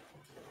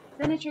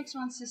 Venetrix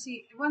wants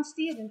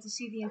Theoden to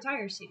see the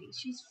entire city.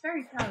 She's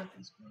very proud of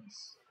this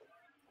place.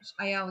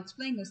 Aiel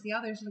explained as the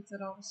others looked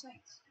at all the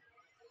sights.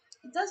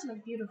 It does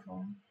look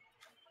beautiful.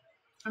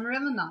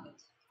 Amarilla nodded.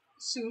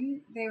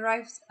 Soon they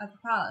arrived at the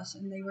palace,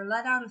 and they were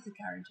led out of the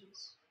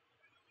carriages.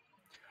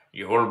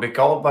 You will be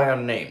called by your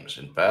names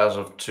in pairs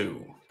of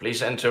 2.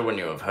 Please enter when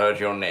you have heard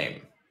your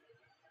name.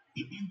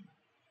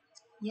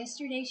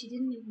 Yesterday she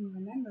didn't even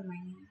remember my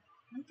name.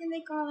 How can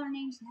they call our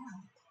names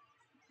now?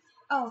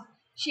 Oh,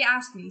 she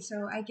asked me,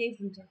 so I gave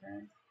them to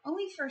her.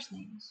 Only first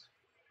names.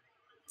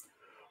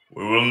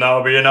 We will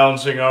now be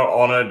announcing our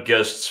honored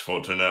guests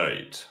for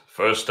tonight.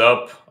 First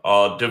up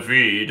are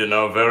David and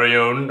our very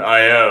own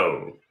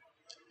IL.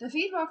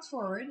 David walked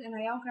forward and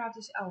Ayel grabbed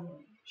his elbow,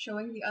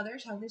 showing the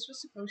others how this was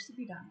supposed to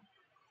be done.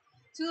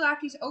 Two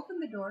lackeys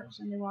opened the doors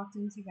and they walked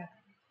in together.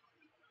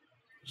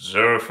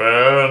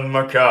 Zerfer and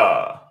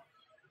Makar.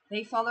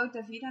 They followed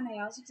David and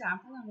Ayel's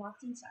example and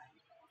walked inside.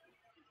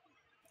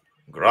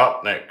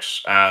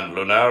 Grotnix and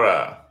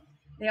Lunara.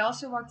 They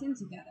also walked in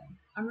together.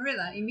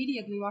 Amarilla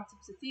immediately walked up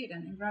to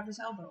Theoden and grabbed his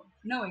elbow,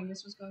 knowing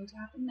this was going to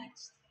happen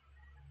next.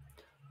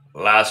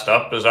 Last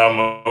up is our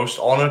most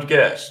honored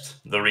guest.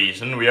 The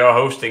reason we are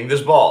hosting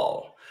this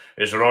ball.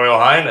 His Royal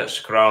Highness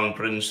Crown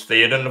Prince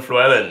Theoden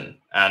Llewellyn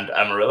and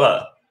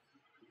Amarilla.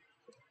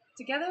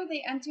 Together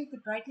they entered the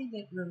brightly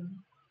lit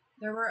room.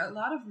 There were a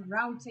lot of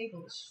round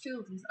tables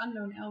filled with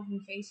unknown elven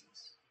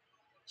faces.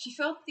 She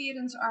felt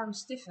Theoden's arm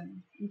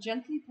stiffen and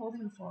gently pulled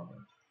him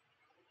forward.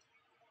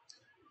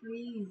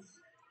 Breathe.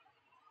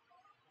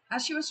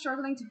 As she was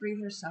struggling to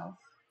breathe herself,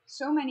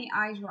 so many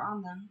eyes were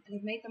on them, and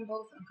it made them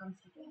both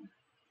uncomfortable.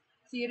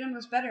 Theoden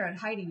was better at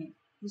hiding it.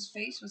 His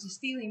face was a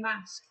steely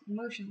mask,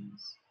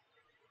 emotionless.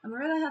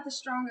 Amarilla had the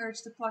strong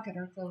urge to pluck at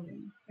her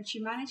clothing, but she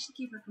managed to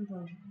keep her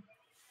composure.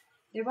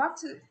 They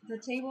walked to the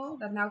table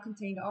that now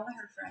contained all of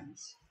her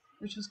friends,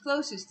 which was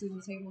closest to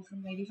the table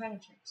from Lady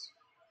Venetrix.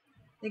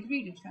 They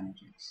greeted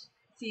Venetrix,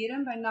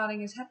 Theoden by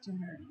nodding his head to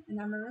her, and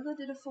Amarilla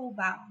did a full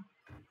bow.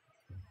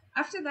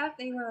 After that,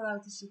 they were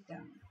allowed to sit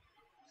down.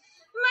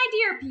 My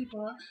dear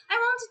people, I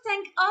want to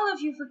thank all of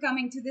you for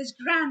coming to this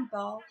grand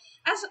ball.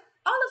 As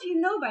all of you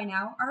know by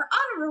now, our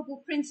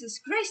honorable princess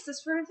graced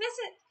us for a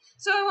visit,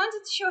 so I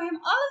wanted to show him all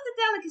of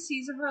the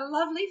delicacies of our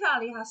lovely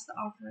valley has to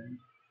offer.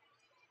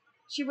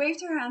 She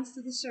waved her hands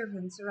to the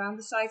servants around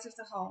the sides of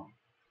the hall.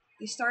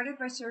 They started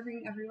by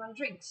serving everyone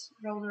drinks,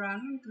 rolled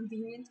around in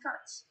convenient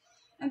carts,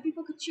 and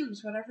people could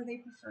choose whatever they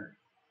preferred.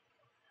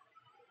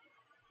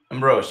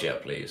 Ambrosia,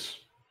 please.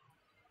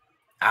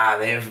 Ah,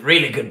 they have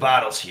really good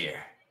bottles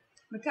here.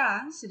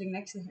 Maka, sitting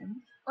next to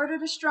him,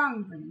 ordered a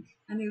strong drink,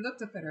 and he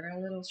looked up at her a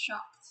little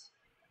shocked.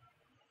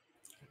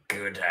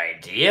 Good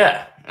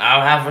idea.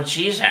 I'll have what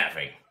she's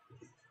having.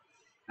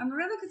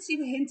 Amarilla could see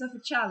the hint of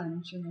a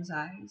challenge in his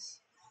eyes.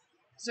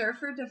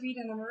 Zerfer, David,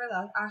 and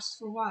Amarilla asked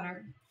for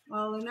water,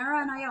 while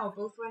Lunara and Ayel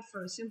both went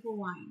for a simple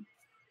wine.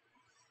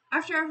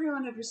 After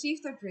everyone had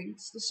received their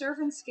drinks, the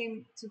servants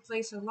came to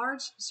place a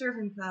large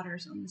serving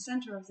platters on the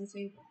center of the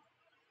table.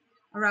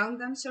 Around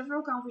them,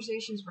 several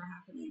conversations were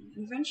happening,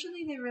 and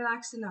eventually they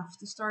relaxed enough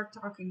to start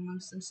talking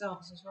amongst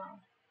themselves as well.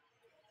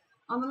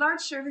 On the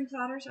large serving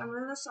platters,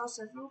 Amarilla saw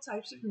several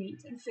types of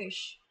meat and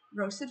fish,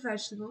 roasted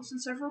vegetables,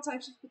 and several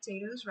types of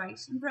potatoes,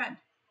 rice, and bread.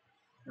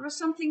 There was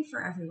something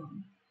for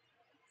everyone.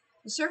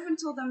 The servant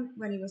told them,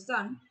 when he was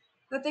done,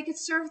 that they could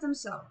serve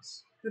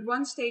themselves, but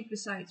one stayed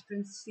beside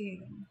Prince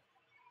Theoden.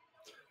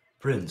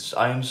 Prince,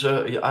 I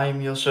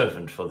am your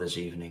servant for this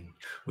evening.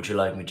 Would you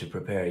like me to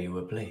prepare you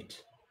a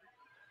plate?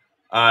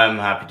 I'm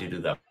happy to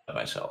do that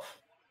myself.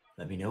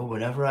 Let me know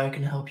whenever I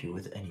can help you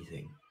with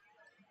anything.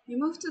 He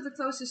moved to the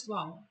closest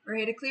wall, where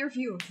he had a clear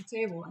view of the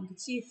table and could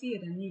see if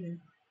Theoden needed.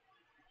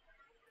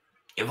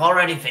 You've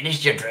already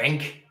finished your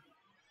drink?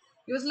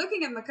 He was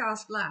looking at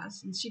Maka's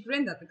glass, and she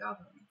grinned at the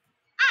goblin.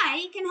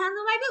 I can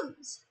handle my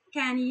booze.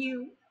 Can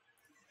you?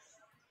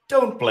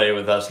 Don't play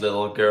with us,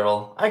 little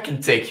girl. I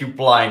can take you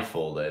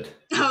blindfolded.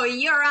 Oh,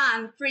 you're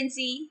on,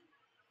 Princey.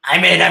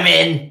 I'm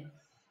in.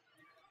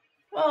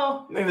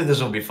 Well, maybe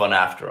this will be fun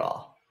after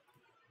all.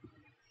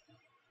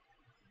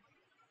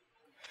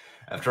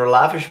 After a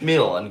lavish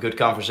meal and good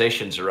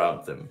conversations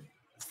around them,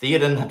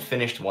 Theoden had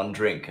finished one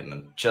drink and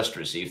had just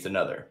received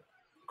another.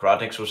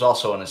 Grotnix was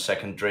also on his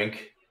second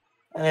drink,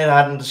 and it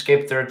hadn't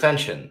escaped their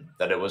attention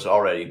that it was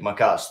already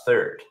Maka's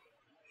third.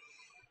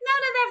 Now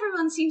that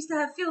everyone seems to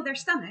have filled their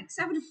stomachs,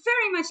 I would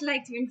very much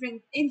like to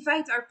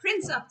invite our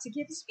prince up to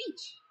give a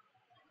speech.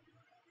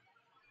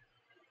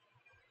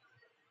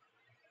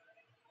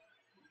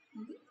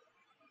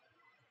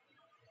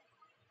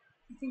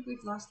 I think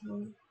we've lost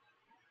Holy.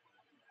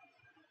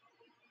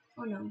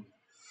 Oh no.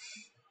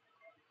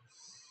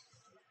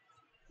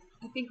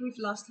 I think we've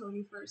lost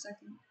Holy for a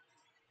second.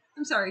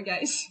 I'm sorry,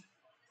 guys.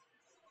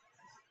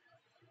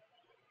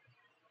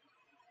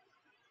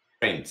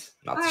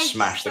 Not to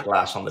smash the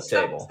glass on the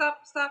table.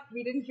 Stop.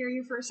 We didn't hear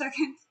you for a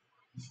second.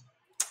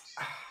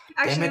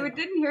 Actually, we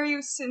didn't hear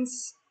you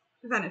since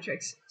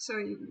Venetrix.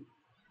 So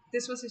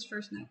this was his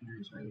first nightmare,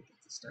 is where you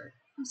get to start.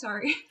 I'm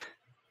sorry.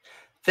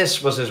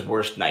 This was his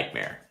worst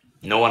nightmare.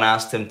 No one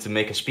asked him to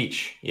make a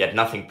speech. He had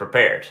nothing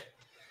prepared.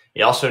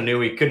 He also knew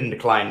he couldn't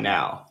decline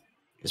now.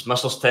 His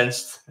muscles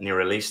tensed, and he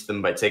released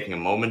them by taking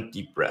a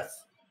deep breath.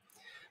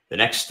 The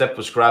next step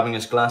was grabbing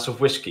his glass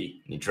of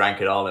whiskey, and he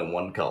drank it all in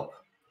one gulp.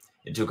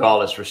 It took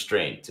all his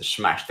restraint to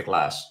smash the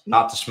glass,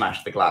 not to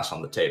smash the glass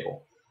on the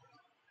table.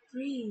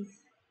 Breathe.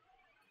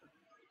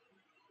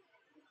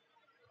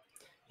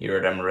 He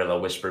heard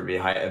Amarilla whisper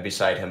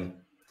beside him.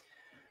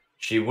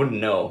 She wouldn't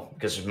know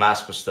because his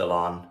mask was still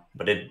on,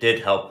 but it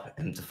did help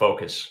him to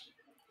focus.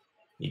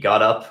 He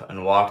got up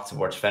and walked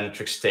towards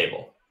Venetrix's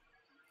table.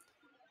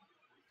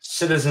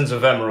 Citizens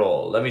of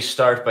Emerald, let me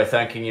start by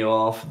thanking you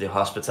all for the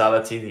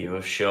hospitality that you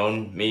have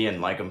shown me and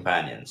my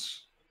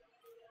companions.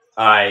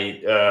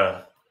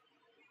 Giving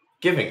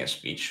a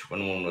speech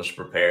when one was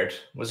prepared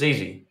was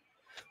easy,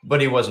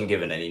 but he wasn't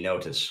given any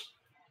notice.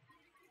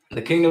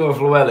 The kingdom of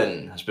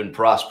Llewellyn has been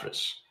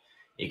prosperous.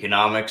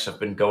 Economics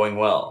have been going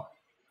well.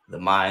 The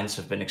mines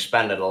have been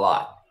expanded a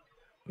lot.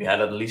 We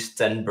had at least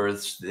 10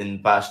 births in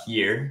the past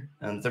year,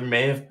 and there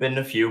may have been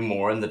a few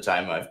more in the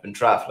time I've been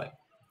traveling.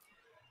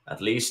 At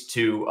least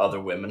two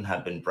other women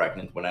had been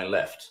pregnant when I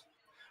left.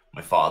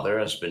 My father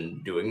has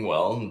been doing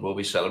well and will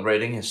be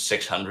celebrating his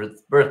 600th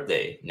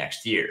birthday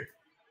next year.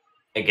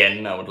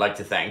 Again, I would like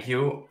to thank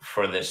you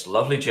for this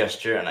lovely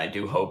gesture, and I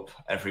do hope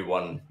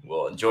everyone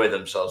will enjoy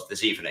themselves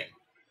this evening.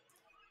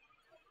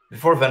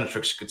 Before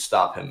Venetrix could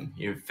stop him,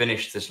 he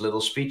finished his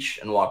little speech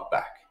and walked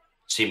back,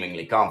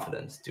 seemingly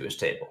confident, to his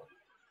table.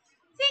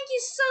 Thank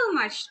you so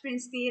much,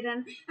 Prince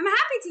Theoden. I'm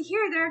happy to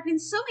hear there have been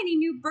so many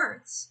new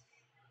births.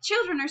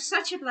 Children are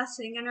such a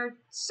blessing and are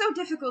so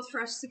difficult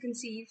for us to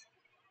conceive.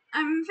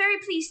 I'm very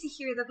pleased to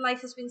hear that life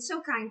has been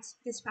so kind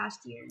this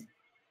past year.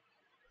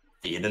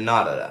 Theoden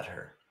nodded at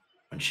her.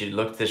 When she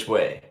looked this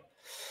way,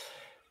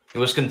 he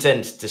was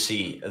content to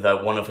see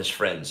that one of his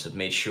friends had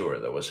made sure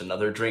there was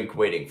another drink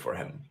waiting for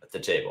him at the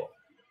table.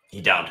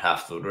 He downed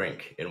half the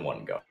drink in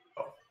one go.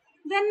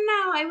 Then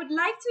now I would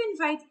like to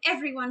invite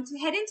everyone to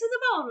head into the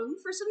ballroom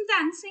for some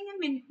dancing and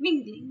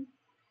mingling.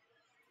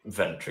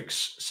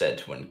 Venetrix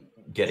said when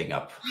getting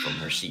up from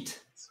her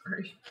seat.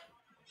 Sorry.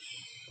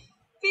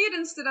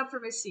 Theoden stood up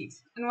from his seat,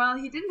 and while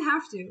he didn't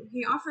have to,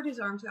 he offered his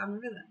arm to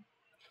Amarilla.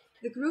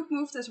 The group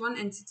moved as one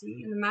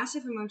entity in the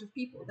massive amount of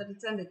people that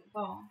attended the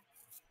ball.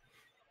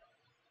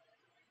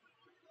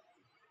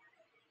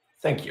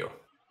 Thank you.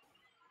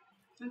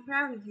 I'm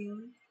proud of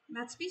you.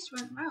 That speech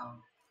went well.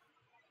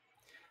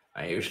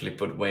 I usually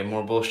put way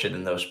more bullshit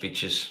in those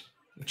speeches,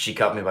 but she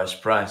caught me by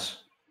surprise.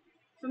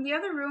 From the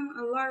other room,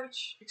 a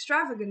large,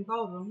 extravagant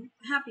ballroom,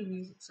 happy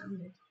music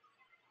sounded.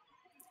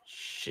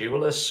 She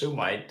will assume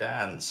I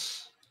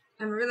dance.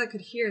 Amarilla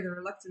could hear the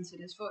reluctance in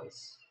his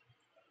voice.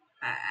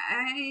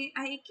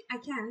 I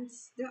can't.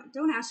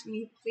 Don't ask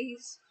me,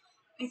 please.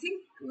 I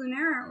think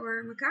Lunera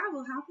or Macaw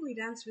will happily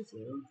dance with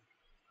you.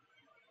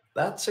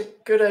 That's a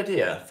good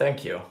idea,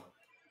 thank you.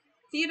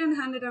 Theoden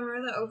handed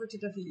Amarilla over to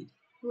David,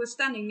 who was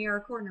standing near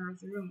a corner of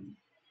the room.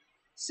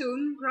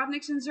 Soon,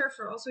 Grodnix and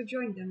Zurfer also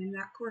joined them in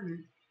that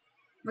corner.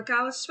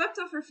 Macaw was swept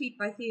off her feet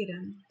by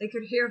Theoden. They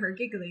could hear her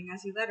giggling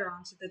as he led her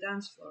onto the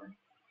dance floor.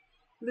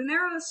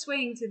 Lunera was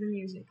swaying to the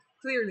music,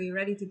 clearly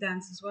ready to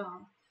dance as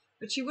well,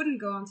 but she wouldn't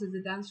go onto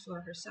the dance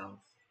floor herself.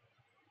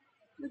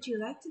 Would you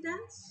like to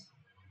dance?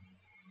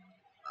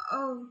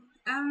 Oh,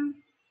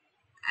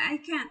 I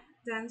can't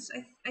dance.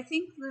 I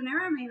think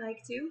Lunera may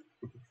like to.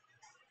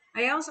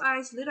 Ayel's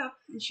eyes lit up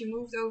and she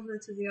moved over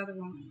to the other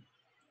woman.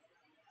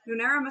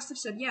 Lunera must have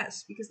said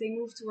yes, because they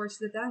moved towards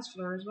the dance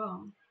floor as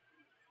well.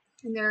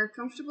 In their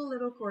comfortable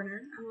little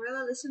corner,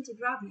 Amarilla listened to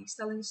Grodnix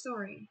telling a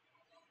story.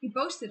 He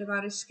boasted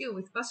about his skill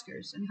with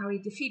buskers and how he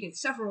defeated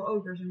several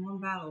ogres in one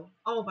battle,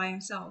 all by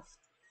himself.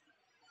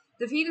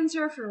 David and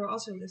Zurfer were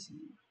also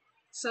listening.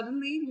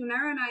 Suddenly,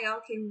 Lunera and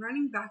Ayel came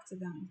running back to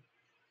them.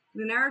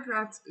 Lunera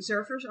grabbed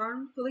Zurfer's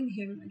arm, pulling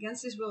him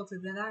against his will to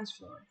the dance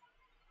floor.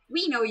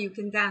 We know you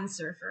can dance,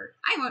 Zurfer.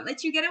 I won't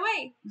let you get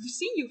away. We've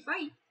seen you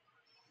fight.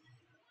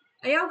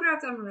 Ayel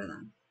grabbed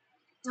Amarilla.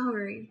 Don't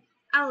worry,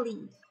 I'll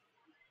lead.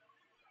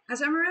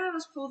 As Amarilla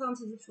was pulled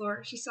onto the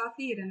floor, she saw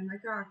Theoden and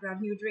Macaw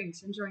grab new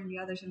drinks and join the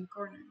others in the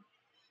corner.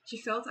 She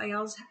felt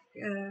Ayel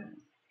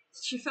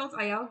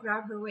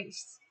grab her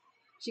waist.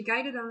 She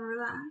guided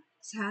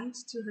Amarilla's hand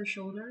to her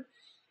shoulder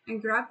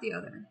and grabbed the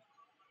other.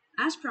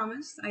 As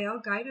promised,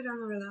 Ayel guided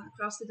Amarilla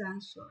across the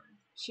dance floor.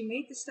 She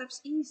made the steps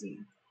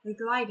easy. They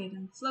glided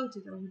and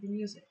floated over the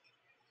music.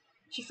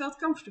 She felt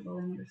comfortable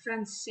in her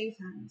friend's safe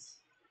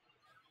hands.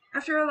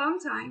 After a long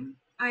time,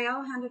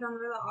 Ayel handed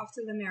Amarilla off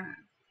to Lunera,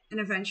 and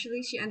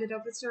eventually she ended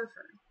up with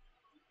Zurfer.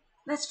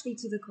 Let's flee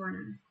to the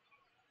corner.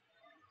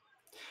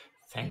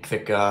 Thank the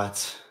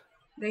gods.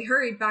 They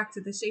hurried back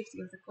to the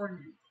safety of the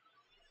corner.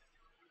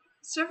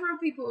 Several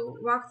people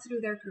walked through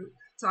their group,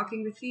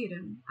 talking with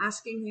Theoden,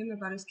 asking him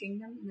about his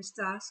kingdom and his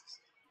tasks.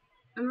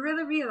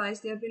 Amarilla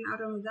realized they had been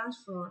out on the dance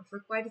floor for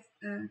quite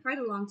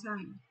a long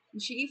time,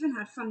 and she even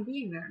had fun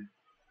being there.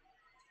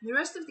 The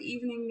rest of the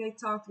evening they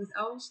talked with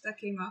elves that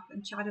came up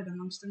and chatted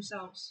amongst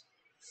themselves.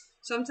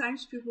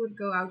 Sometimes people would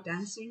go out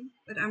dancing,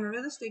 but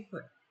Amarilla stayed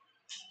put.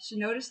 She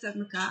noticed that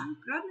Macaw,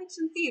 Grodnix,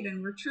 and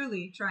Theoden were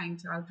truly trying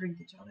to outdrink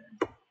each other.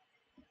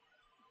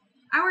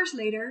 Hours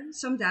later,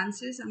 some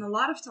dances and a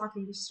lot of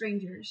talking with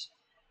strangers,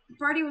 the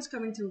party was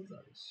coming to a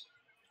close.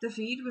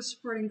 David was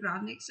supporting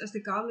Grodnix as the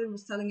goblin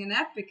was telling an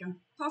epic and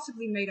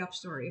possibly made-up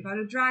story about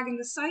a dragon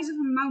the size of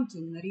a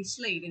mountain that he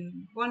slayed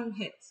in one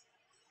hit.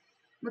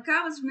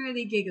 Macaw was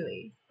merely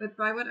giggly, but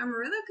by what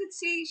Amarilla could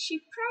see, she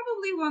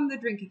probably won the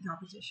drinking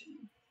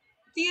competition.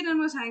 Theoden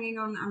was hanging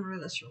on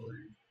Amarilla's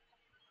shoulder.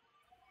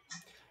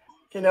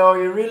 You know,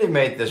 you really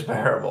made this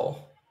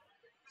bearable.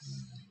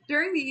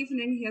 During the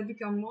evening, he had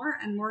become more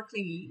and more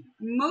clingy,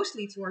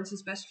 mostly towards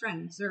his best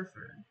friend,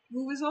 Zurfer,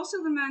 who was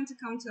also the man to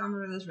come to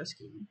Amarilla's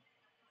rescue.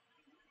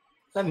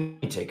 Let me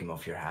take him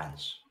off your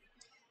hands.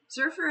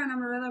 Zurfer and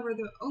Amarilla were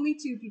the only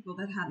two people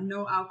that had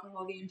no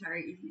alcohol the entire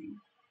evening.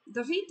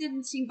 David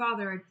didn't seem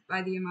bothered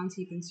by the amount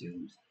he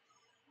consumed.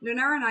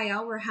 Lunar and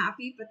Ayel were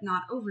happy but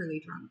not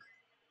overly drunk.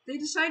 They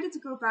decided to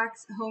go back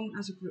home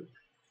as a group.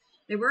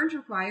 They weren't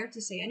required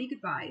to say any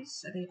goodbyes,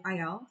 said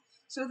Ayel,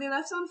 so they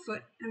left on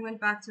foot and went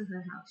back to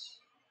her house.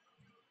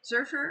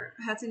 Zurfer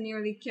had to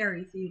nearly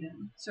carry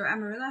Theoden, so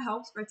Amarilla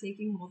helped by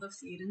taking hold of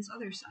Theoden's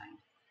other side.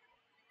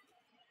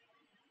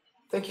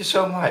 Thank you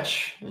so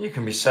much. You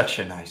can be such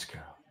a nice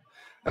girl.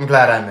 I'm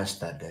glad I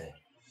missed that day.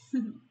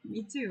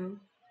 Me too.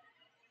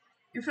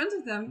 In front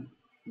of them,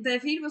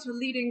 David was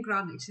leading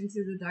Grodnix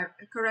into the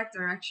correct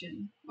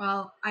direction,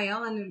 while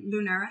Ayel and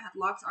Lunara had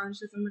locked arms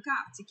with the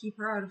macaque to keep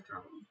her out of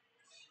trouble.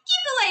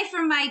 Keep away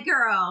from my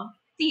girl,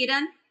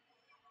 Theoden.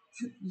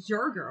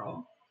 Your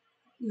girl?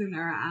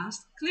 Lunara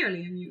asked,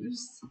 clearly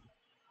amused.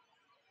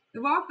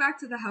 The walk back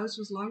to the house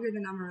was longer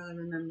than Amarilla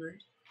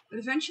remembered, but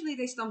eventually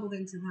they stumbled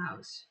into the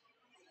house.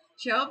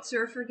 She helped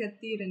Zurfer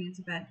get Theoden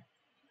into bed.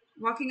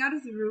 Walking out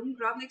of the room,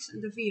 Grodnix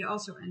and David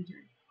also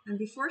entered, and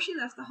before she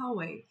left the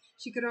hallway,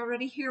 she could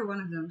already hear one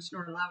of them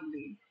snore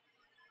loudly.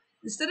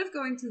 Instead of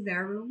going to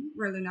their room,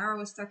 where Lunara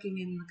was tucking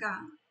in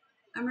macaque,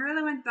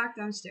 Amarilla went back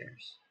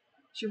downstairs.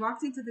 She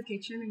walked into the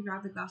kitchen and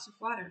grabbed a glass of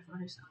water for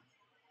herself.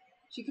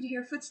 She could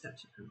hear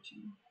footsteps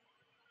approaching.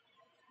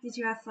 Did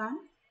you have fun?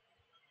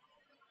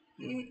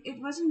 It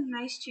wasn't a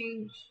nice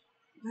change,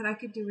 but I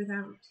could do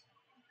without.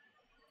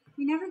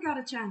 We never got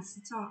a chance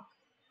to talk.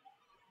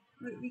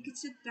 We could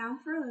sit down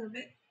for a little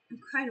bit. I'm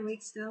quite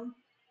awake still.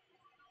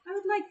 I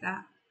would like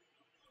that.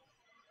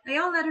 They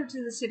all led her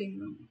to the sitting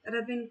room that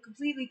had been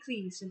completely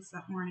cleaned since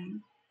that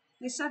morning.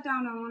 They sat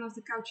down on one of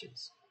the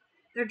couches.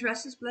 Their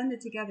dresses blended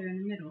together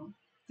in the middle.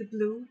 The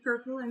blue,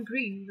 purple, and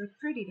green looked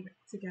pretty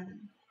together.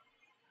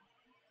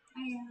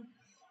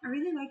 I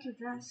really like your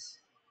dress.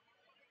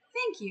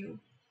 Thank you.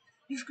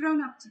 You've grown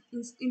up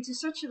into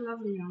such a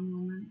lovely young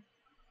woman.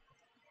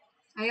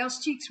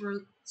 Ayel's cheeks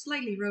were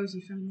slightly rosy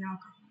from the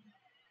alcohol.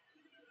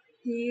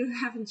 You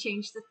haven't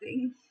changed a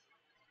thing.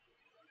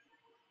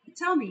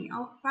 Tell me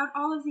about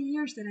all of the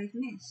years that I've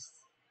missed.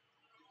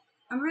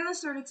 Amarilla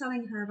started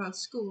telling her about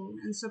school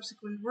and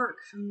subsequent work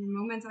from the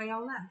moment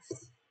Ayel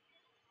left.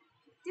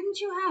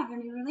 Didn't you have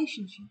any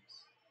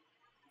relationships?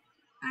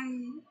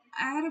 I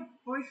had a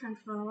boyfriend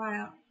for a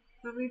while,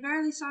 but we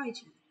barely saw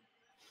each other.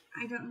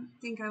 I don't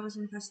think I was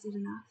invested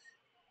enough.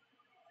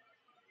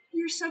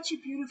 You're such a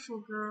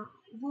beautiful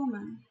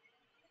woman.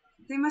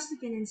 They must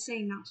have been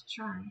insane not to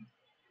try.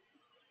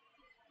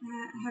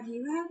 Have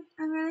you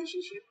had a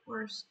relationship,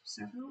 or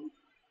several?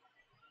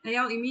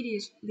 Ayel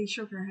immediately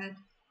shook her head.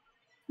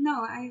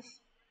 No,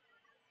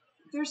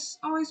 there's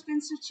always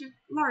been such a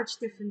large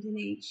difference in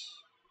age.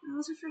 I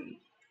was afraid.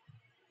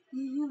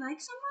 You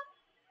like someone?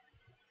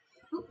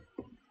 Oh,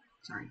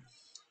 sorry.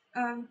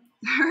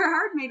 Her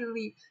heart made a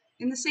leap.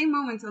 In the same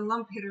moment, a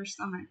lump hit her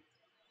stomach.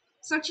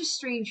 Such a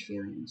strange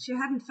feeling she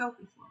hadn't felt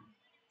before.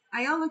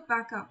 Ayel looked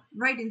back up,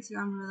 right into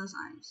Amarilla's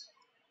eyes.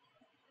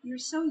 You're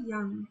so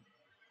young.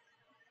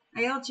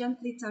 Ayel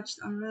gently touched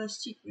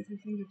Amarilla's cheek with her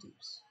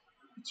fingertips.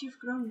 But you've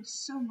grown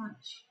so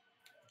much.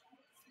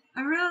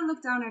 Amarilla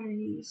looked down at her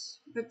knees,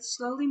 but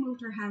slowly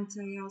moved her hand to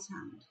Ayel's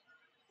hand.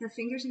 Their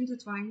fingers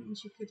intertwined, and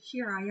she could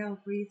hear Ayel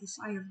breathe a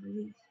sigh of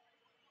relief.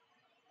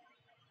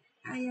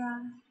 I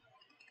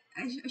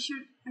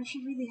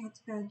should really head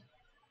to bed.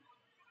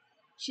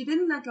 She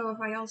didn't let go of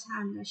Ayel's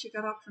hand as she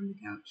got up from the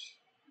couch,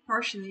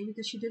 partially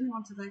because she didn't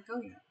want to let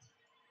go yet.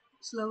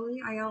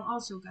 Slowly, Ayel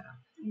also got up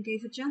and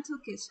gave a gentle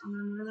kiss on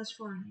Amarilla's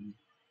forehead.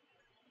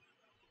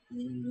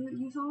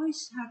 You've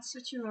always had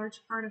such a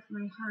large part of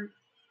my heart.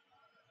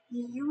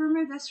 You were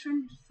my best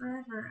friend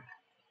forever.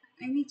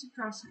 I need to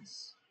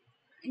process.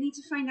 I need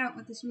to find out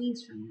what this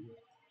means for me.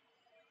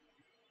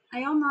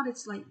 Ayel nodded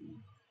slightly.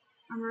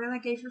 Amarilla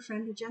gave her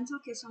friend a gentle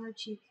kiss on her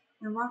cheek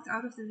and walked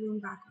out of the room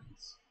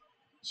backwards.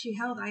 She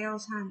held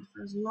Ayel's hand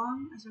for as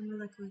long as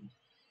Amarilla could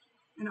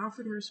and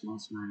offered her a small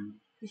smile,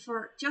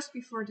 just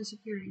before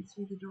disappearing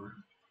through the door.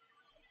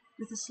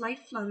 With a slight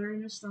flutter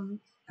in her stomach,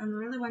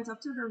 Amarilla went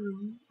up to her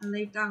room and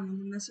laid down on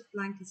the mess of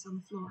blankets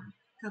on the floor,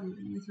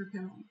 cuddling with her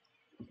pillow.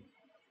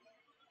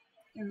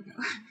 There we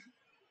go.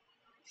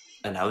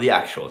 And now the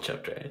actual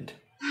chapter end.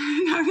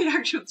 Now the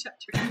actual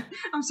chapter.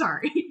 I'm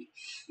sorry.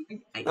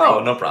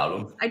 No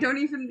problem. I don't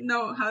even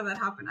know how that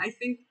happened. I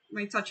think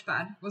my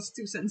touchpad was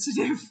too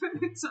sensitive,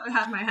 so I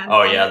had my hand.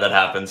 Oh yeah, that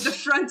happens. The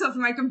front of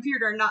my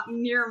computer, not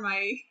near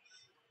my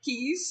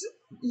keys.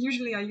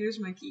 Usually, I use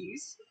my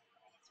keys.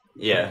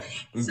 Yeah,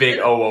 big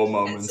OO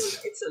moments.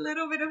 It's a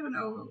little bit of an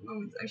OO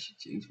moment. I should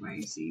change my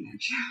scene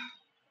actually.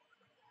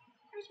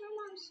 Where's my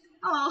mouse?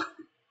 Oh,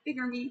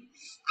 bigger me.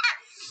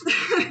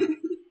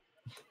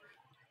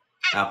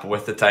 Apple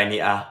with the tiny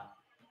A.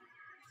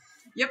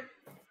 Yep.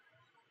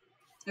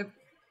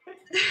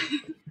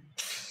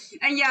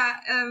 And yeah,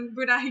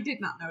 Buddha, he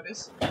did not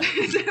notice.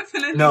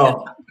 Definitely No.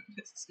 did not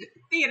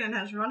Theoden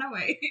has run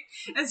away.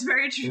 That's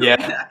very true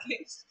Yeah. in that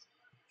case.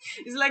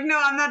 He's like, no,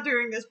 I'm not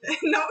doing this bit.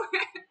 No.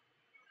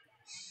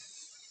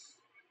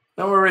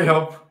 Don't worry,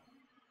 Hope.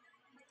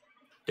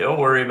 Don't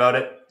worry about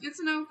it. It's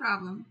no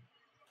problem.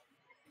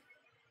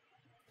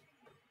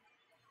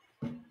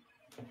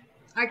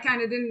 I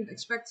kind of didn't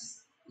expect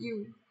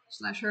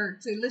you/her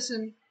to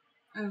listen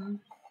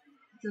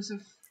because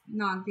of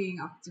not being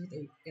up to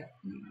date yet.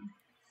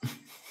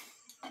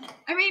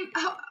 I mean,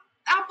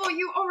 Apple,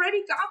 you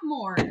already got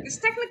more. Because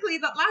technically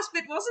that last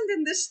bit wasn't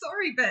in this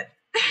story bit.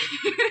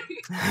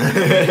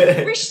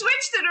 We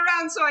switched it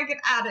around so I could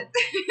add it.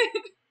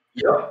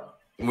 Yep.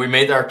 We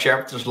made our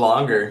chapters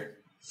longer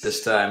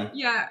this time.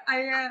 Yeah,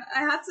 I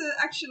had to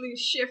actually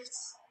shift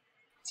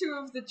 2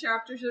 of the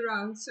chapters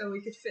around so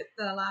we could fit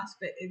the last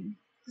bit in.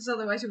 Because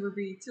otherwise it would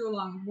be too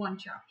long, 1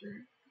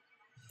 chapter.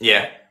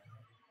 Yeah.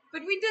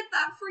 But we did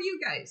that for you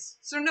guys.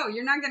 So no,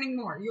 you're not getting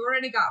more. You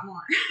already got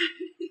more.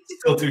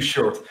 Still too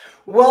short.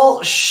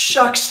 Well,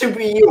 shucks to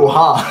be you,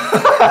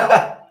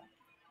 huh?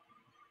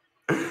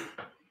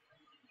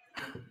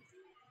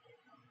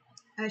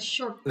 A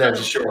short. There's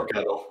a short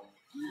kettle.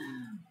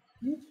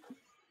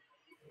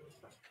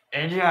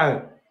 And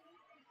yeah.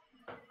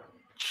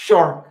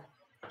 Shark.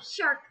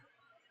 Shark.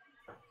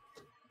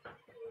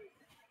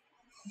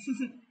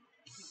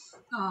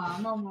 Aw,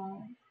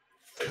 Momo.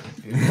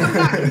 Come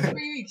back in 3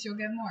 weeks, you'll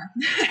get more.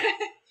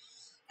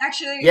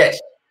 Actually, Yes.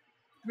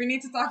 we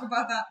need to talk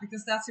about that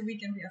because that's the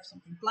weekend we have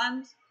something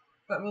planned.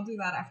 But we'll do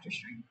that after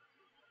stream.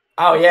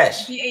 Oh,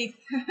 yes. The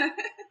 8th.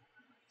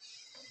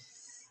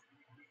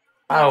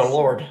 Oh,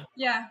 Lord.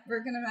 Yeah,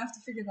 we're gonna have to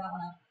figure that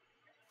one out.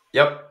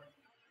 Yep.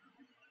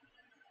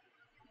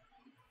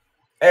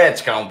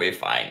 It's gonna be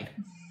fine.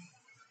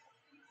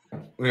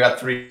 We got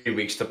 3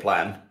 weeks to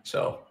plan,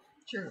 so.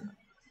 True.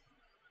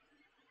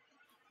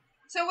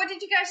 So what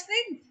did you guys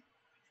think?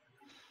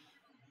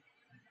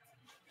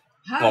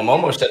 Well,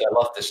 Momo said I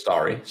love this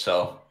story,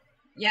 so.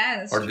 Yeah,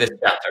 that's Or true. this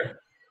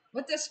chapter.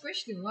 What does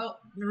Squish do? Well,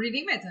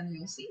 redeem it and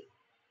you'll see.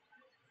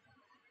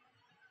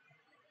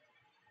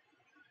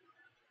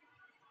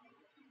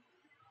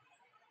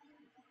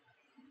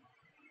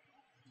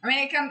 I mean,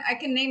 I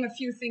can name a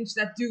few things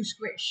that do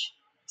Squish,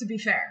 to be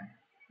fair.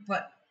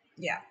 But,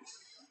 yeah.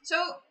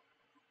 So,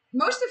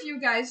 most of you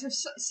guys have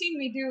seen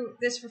me do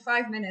this for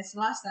 5 minutes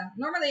last time.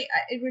 Normally,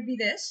 it would be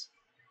this.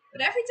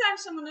 But every time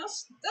someone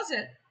else does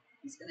it,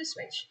 he's gonna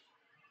switch.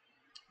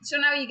 So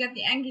now you get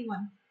the Angie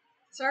one.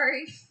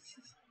 Sorry.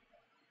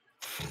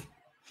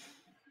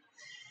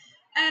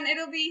 And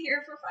it'll be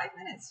here for 5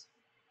 minutes.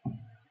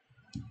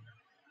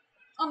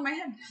 On my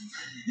head.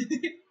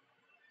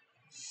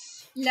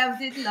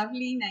 Loved it,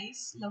 lovely,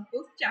 nice. Love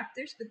both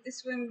chapters, but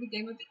this one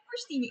became a bit more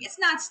steamy. It's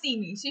not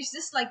steamy, she's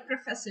just like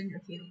professing her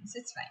feelings.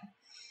 It's fine.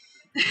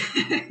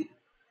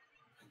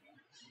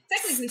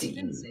 Technically, she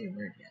didn't say a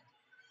word yet.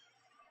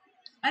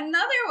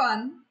 Another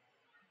one.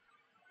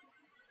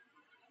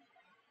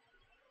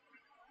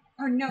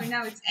 Oh no,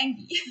 now it's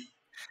Angie.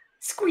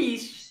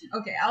 Squeeze.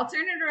 Okay, I'll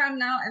turn it around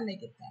now and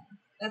make it 10.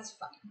 That's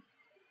fine.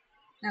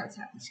 Now it's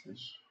happy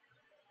squish.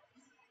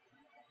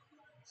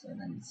 So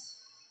then it's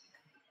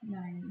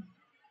 9.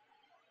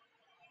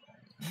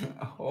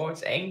 Oh,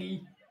 it's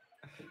Angie.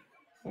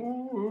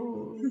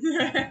 Ooh.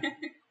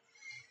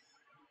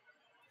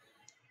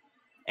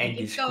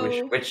 Angie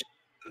Squish, which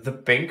the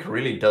pink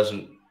really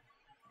doesn't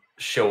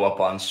show up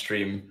on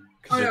stream.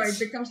 Oh no, it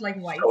becomes like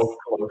white. So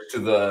close to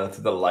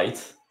the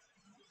light.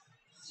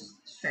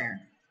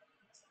 Fair.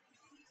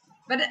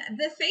 But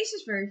the face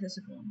is very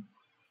visible.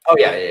 Oh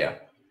yeah.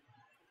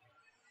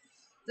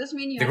 Does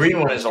mean you the have green to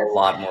one be is a here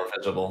lot more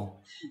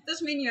visible.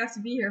 Does mean you have to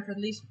be here for at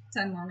least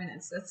 10 more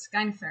minutes. That's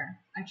kind of fair,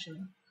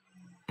 actually.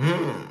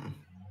 Hmm.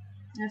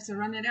 I have to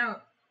run it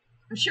out.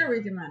 I'm sure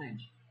we can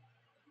manage.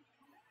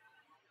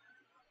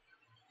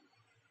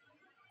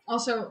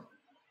 Also,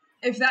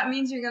 if that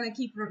means you're gonna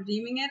keep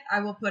redeeming it, I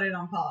will put it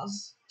on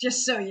pause.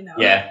 Just so you know.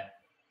 Yeah.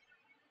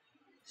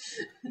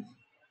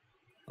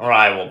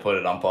 Alright, we'll put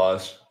it on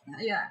pause.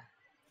 Yeah.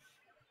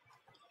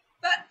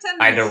 But 10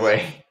 minutes. Either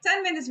way.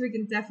 10 minutes we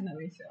can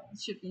definitely fill. It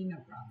should be no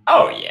problem.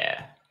 Oh,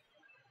 yeah.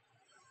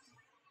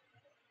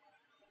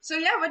 So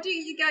yeah, what do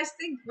you guys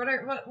think?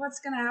 What's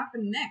gonna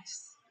happen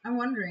next? I'm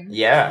wondering.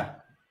 Yeah.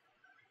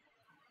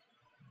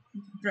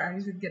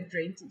 Brownies would get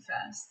drained too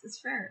fast. It's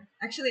fair.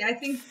 Actually, I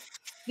think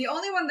the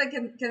only one that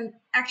can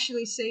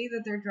actually say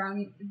that their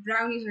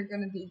brownies are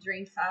gonna be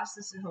drained fast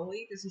is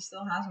TheHoly, because he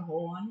still has a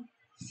whole one.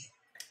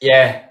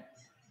 Yeah.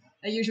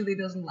 That usually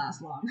doesn't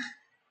last long.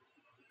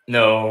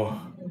 No.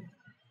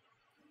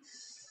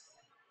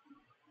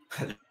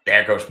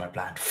 There goes my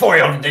plan.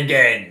 Foiled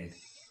again.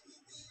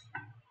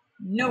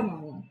 No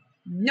Momo.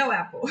 No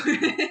Apple.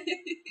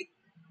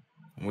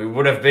 We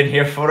would have been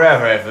here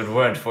forever if it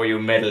weren't for you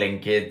meddling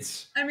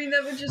kids. I mean,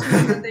 that would just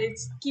mean that they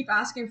keep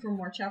asking for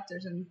more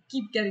chapters and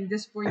keep getting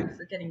disappointed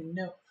for getting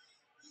no.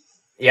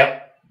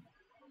 Yep.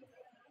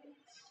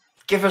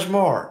 Give us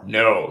more.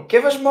 No.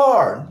 Give us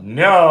more.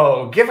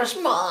 No. Give us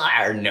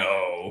more.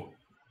 No.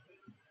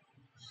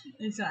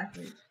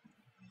 Exactly.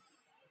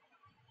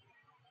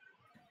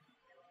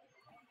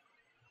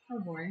 Oh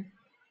boy.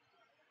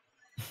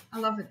 I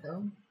love it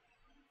though.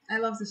 I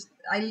love this.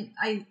 I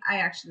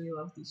actually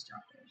love these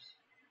chapters.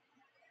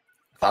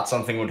 Thought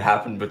something would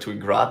happen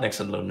between Grodnix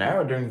and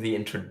Lunara during the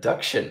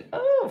introduction.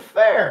 Oh,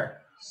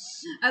 fair.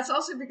 That's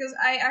also because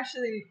I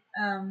actually,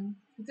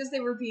 because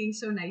they were being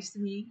so nice to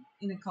me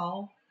in a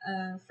call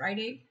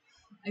Friday,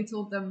 I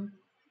told them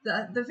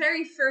the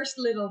very first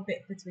little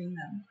bit between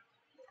them.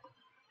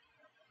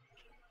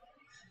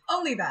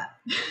 Only that.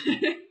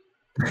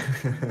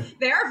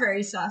 They are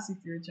very sassy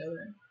to each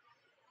other.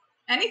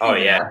 Anything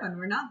can happen.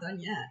 We're not done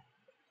yet.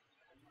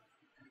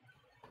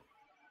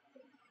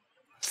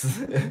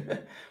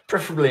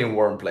 Preferably in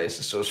warm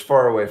places, so as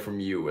far away from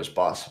you as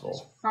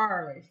possible. As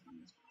far away from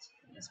you as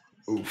possible. Yes,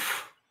 please.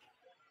 Oof.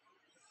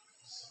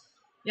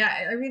 Yeah,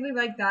 I really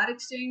like that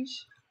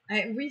exchange.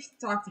 We've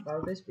talked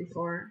about this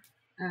before.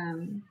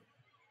 In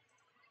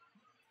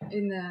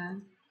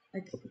the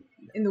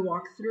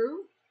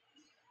walkthrough.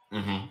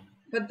 Mm-hmm.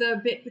 But the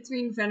bit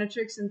between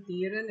Venatrix and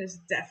Theoden is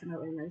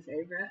definitely my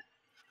favorite.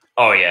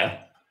 Oh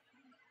yeah.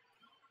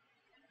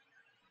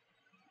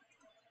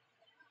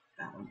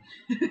 That one.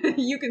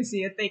 You can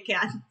see it, they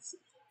can't.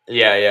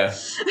 Yeah.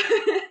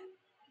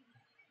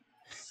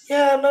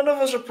 Yeah, none of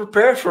us are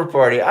prepared for a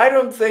party. I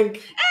don't think...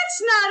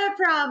 It's not a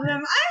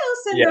problem. I will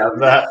send over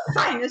the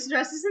finest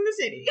dresses in the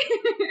city.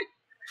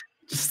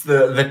 Just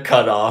the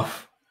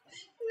cutoff.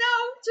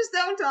 No, just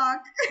don't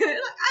talk. I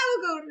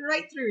will go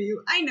right through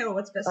you. I know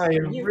what's best for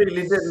you. I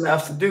really didn't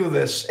have to do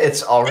this.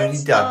 It's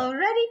already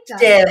done.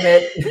 Damn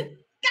it.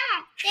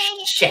 God dang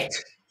it. Shit.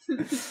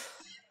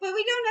 But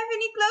we don't have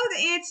any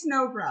clothing. It's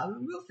no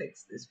problem. We'll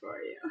fix this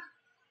for you.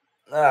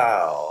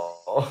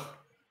 Oh.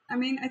 I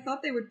mean, I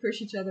thought they would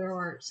push each other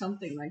or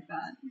something like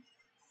that.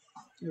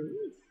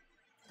 Ooh.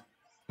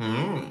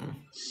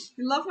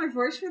 You love my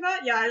voice for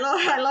that? Yeah, I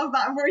love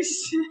that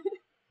voice.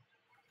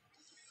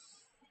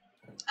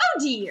 Oh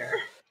dear.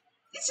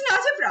 It's not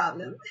a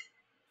problem.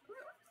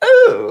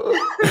 Oh.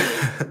 A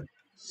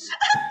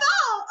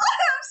ball! Oh,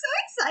 I'm so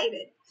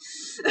excited.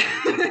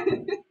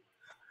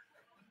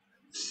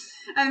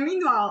 And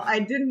meanwhile, I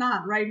did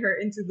not write her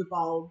into the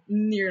ball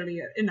nearly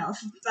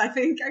enough. I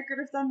think I could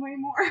have done way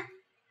more.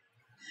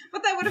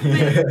 But that would have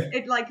made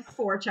it like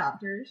 4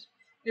 chapters.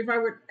 If I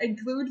would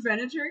include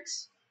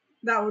Venatrix,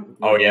 that would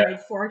have made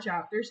 4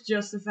 chapters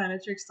just of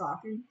Venatrix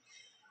talking.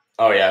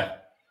 Oh yeah.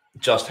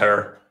 Just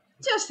her.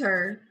 Just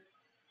her.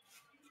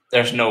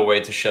 There's no way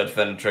to shut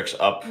Venatrix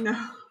up. No.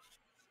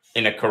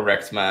 In a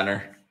correct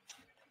manner.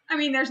 I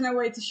mean, there's no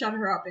way to shut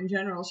her up in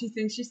general. She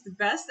thinks she's the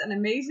best and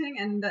amazing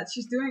and that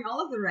she's doing all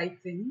of the right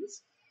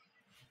things.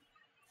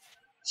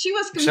 She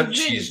was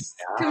convinced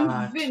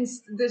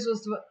this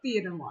was what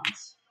Theoden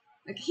wants.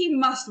 Like, he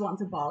must want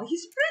a ball.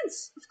 He's a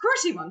prince. Of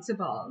course he wants a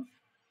ball.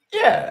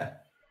 Yeah.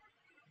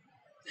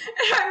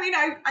 I mean,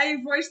 I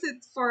voiced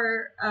it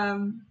for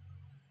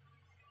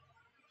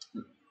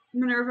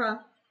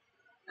Minerva.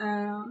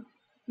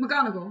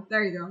 McGonagall.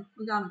 There you go.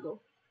 McGonagall.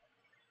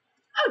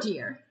 Oh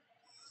dear.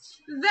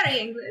 Very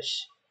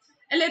English.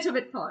 A little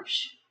bit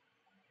posh.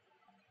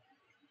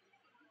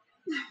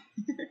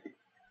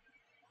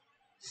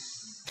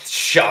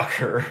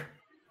 Shocker.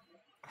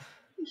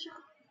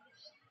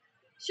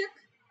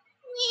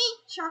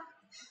 Shock.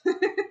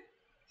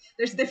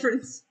 There's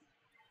difference.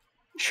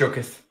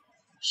 Shooketh.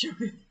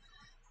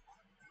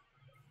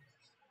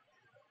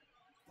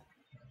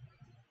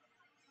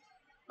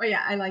 Oh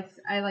yeah, I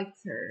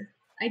liked her.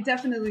 I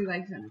definitely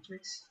like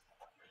Venatrix.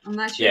 I'm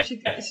not sure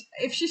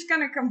if she's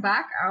gonna come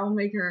back, I'll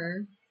make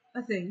her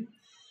a thing.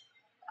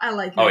 I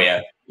like her. Oh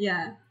yeah.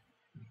 Yeah.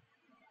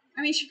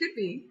 I mean, she could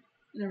be.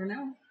 You never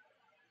know.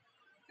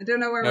 I don't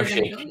know where we're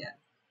gonna go yet.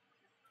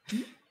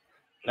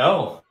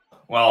 No.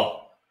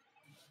 Well.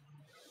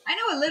 I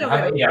know a little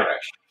bit.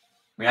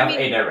 We have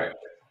a direction.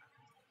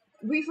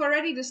 We've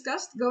already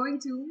discussed going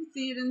to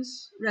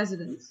Theoden's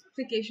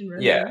vacation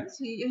residence.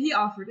 Yeah. He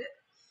offered it.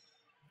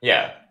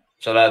 Yeah.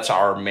 So that's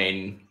our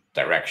main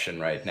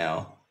direction right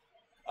now.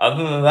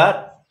 Other than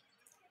that,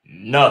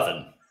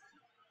 nothing.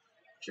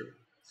 True.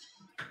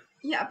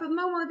 Yeah, but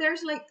Momo,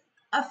 there's like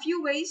a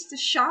few ways to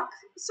shock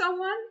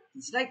someone.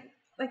 It's like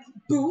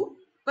boo,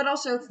 but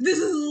also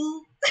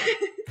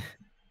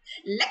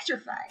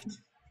electrified.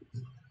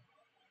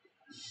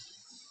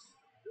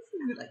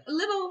 Like a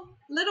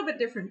little bit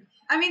different.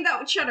 I mean, that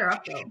would shut her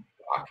up though.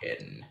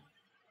 Shocking.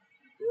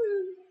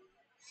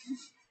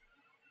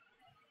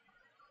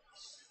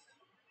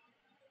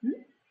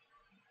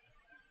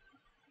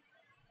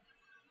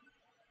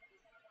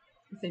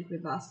 I think we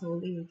lost the whole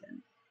thing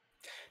again.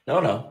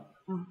 No.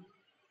 Oh.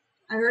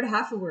 I heard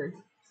half a word.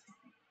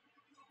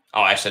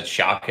 Oh, I said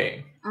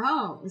shocking.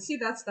 Oh, see,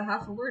 that's the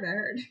half a word I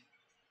heard.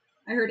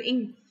 I heard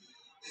ing.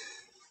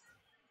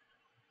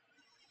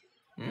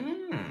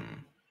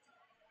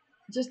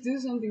 Just do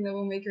something that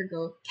will make her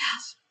go,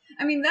 gasp.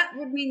 I mean, that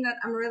would mean that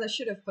Amarilla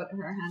should have put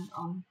her hand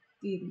on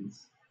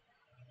Theoden's.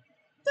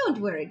 Don't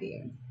worry,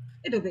 dear.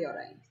 It'll be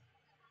alright.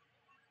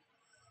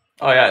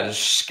 Oh yeah,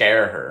 just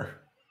scare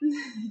her.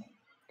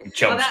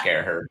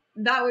 Scare her.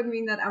 That would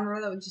mean that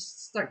Amarilla would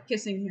just start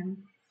kissing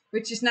him,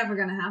 which is never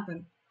gonna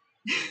happen.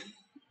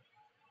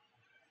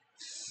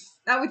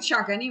 That would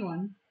shock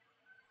anyone.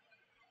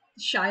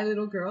 Shy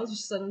little girl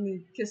just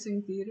suddenly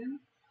kissing Theoden.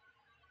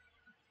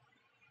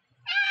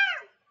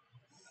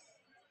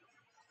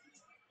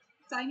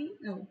 Tiny?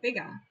 No,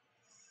 bigger.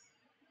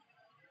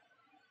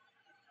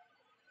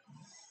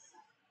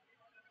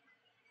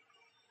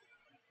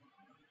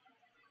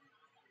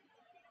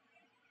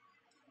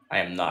 I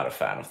am not a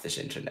fan of this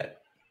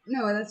internet.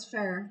 No, that's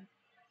fair.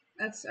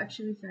 That's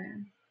actually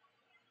fair.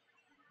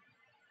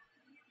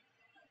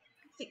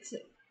 Fix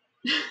it.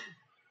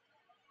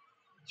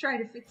 Try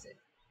to fix it.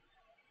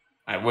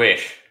 I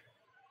wish.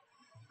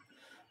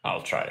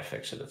 I'll try to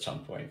fix it at some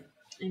point.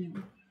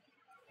 Anyway.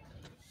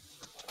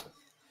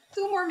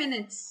 2 more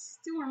minutes.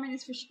 2 more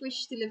minutes for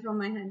Squish to live on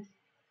my head.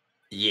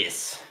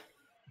 Yes.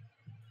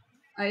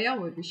 Ayel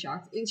would be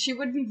shocked. And she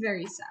would be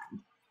very sad.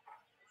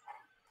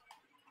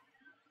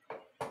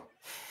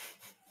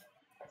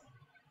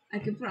 I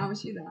can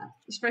promise you that.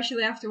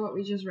 Especially after what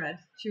we just read.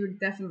 She would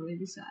definitely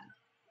be sad.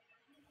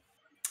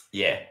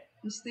 Yeah.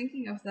 I was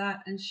thinking of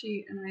that, and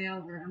she and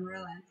Ayel or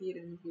Amarella and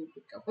Theoden would be a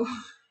good couple.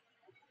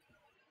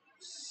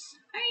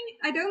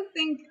 I don't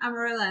think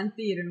Amarella and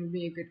Theoden would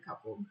be a good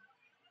couple.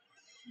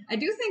 I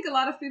do think a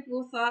lot of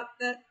people thought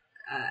that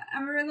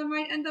Amarella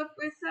might end up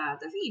with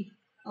David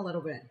a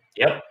little bit.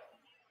 Yep.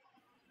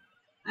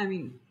 I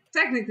mean,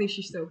 technically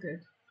she still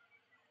could.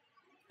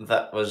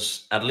 That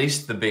was at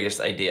least the biggest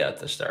idea at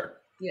the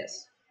start.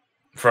 Yes.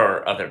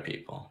 For other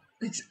people.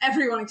 It's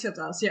everyone except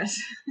us, yes.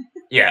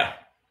 Yeah.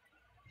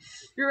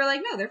 We were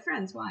like, no, they're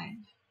friends, why?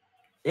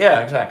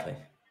 Yeah, exactly.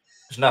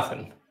 There's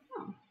nothing.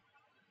 Oh.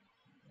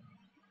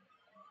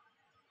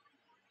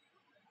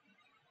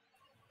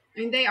 I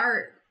mean, they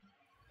are,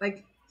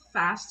 like,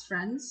 fast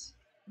friends,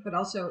 but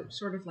also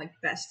sort of like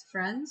best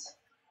friends.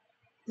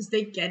 Because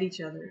they get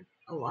each other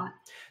a lot.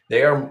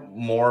 They are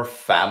more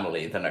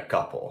family than a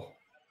couple.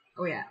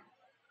 Oh, yeah.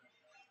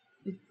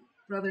 Like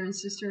brother and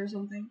sister or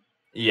something.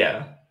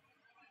 Yeah.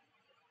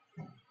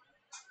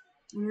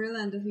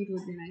 Marilla and David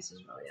would be nice as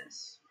well,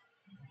 yes.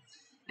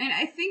 And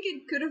I think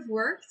it could have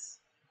worked,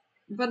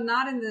 but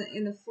not in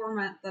the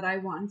format that I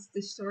want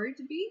the story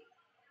to be.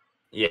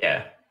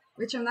 Yeah.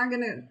 Which I'm not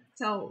gonna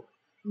tell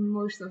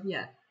most of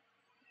yet.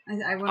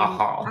 I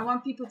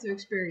want people to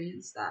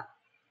experience that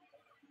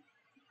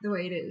the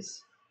way it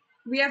is.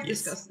 We have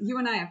discussed. You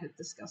and I have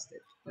discussed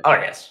it. But Oh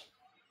yes.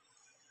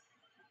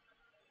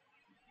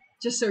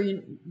 just so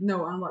you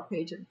know on what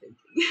page I'm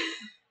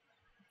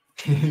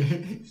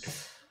thinking.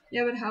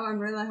 Yeah, but how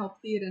Amarilla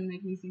helped Theoden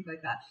make me think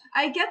like that.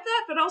 I get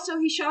that, but also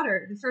he shot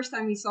her the first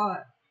time he saw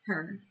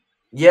her.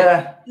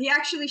 Yeah. He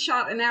actually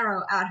shot an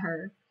arrow at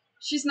her.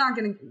 She's not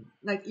gonna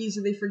like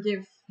easily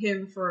forgive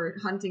him for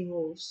hunting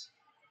wolves.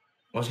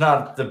 Was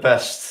not the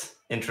best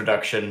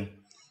introduction.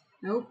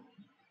 Nope.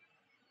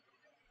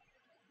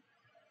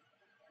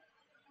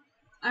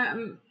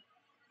 Oh.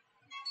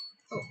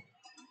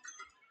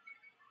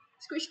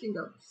 Squish can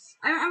go.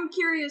 I'm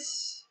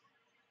curious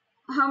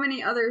how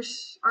many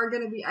others are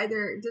going to be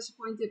either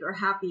disappointed or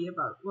happy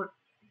about what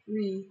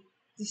we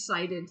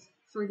decided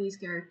for these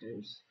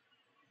characters.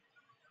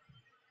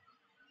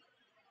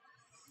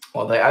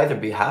 Well, they either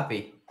be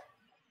happy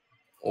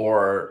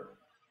or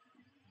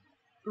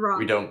Wrong.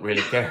 we don't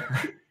really care.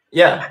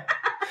 Yeah.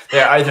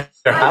 They're either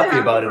happy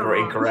about it or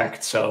wrong.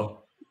 incorrect, so.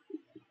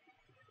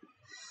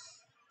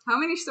 How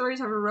many stories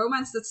have a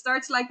romance that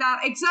starts like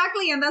that?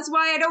 Exactly, and that's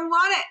why I don't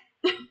want it.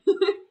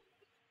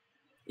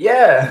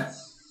 Yeah.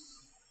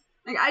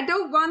 Like, I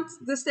don't want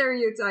the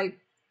stereotype.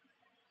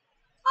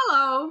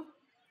 Hello.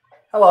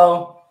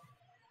 Hello.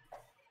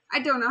 I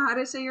don't know how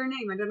to say your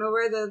name. I don't know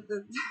where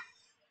the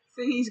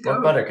thingies go.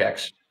 What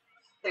buttercakes?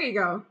 There you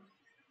go.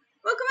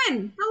 Welcome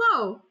in.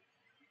 Hello.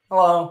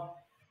 Hello.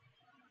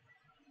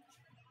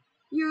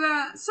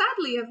 You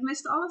sadly have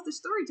missed all of the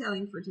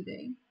storytelling for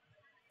today.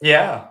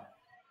 Yeah.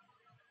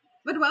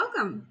 But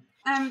welcome.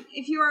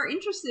 If you are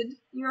interested,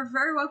 you are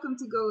very welcome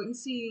to go and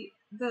see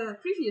the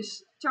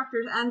previous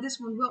chapters, and this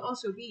one will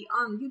also be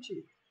on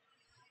YouTube.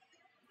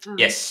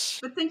 Yes.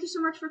 But thank you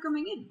so much for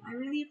coming in. I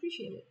really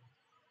appreciate it.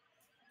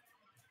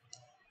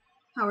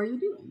 How are you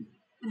doing?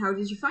 And how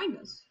did you find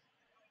us?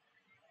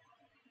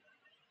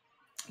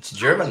 It's a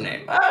German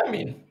name. I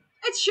mean,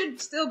 it should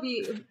still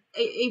be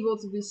able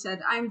to be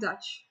said. I'm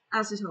Dutch,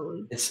 as is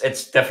Holy.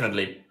 It's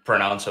definitely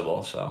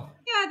pronounceable, so.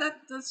 Yeah,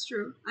 that's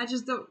true. I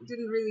just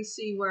didn't really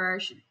see where I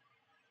should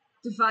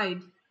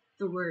divide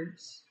the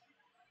words.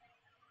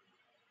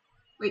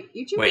 Wait,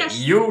 YouTube? Wait,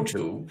 yes.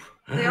 YouTube?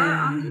 They are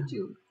on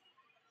YouTube.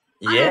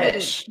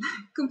 Yes.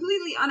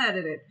 Completely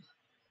unedited.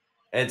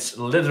 It's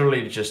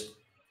literally just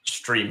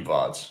stream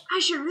VODs. I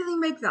should really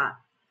make that.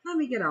 Let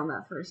me get on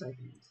that for a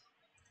second.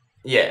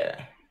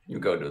 Yeah, you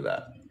go do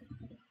that.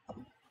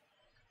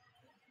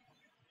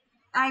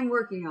 I'm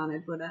working on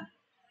it, but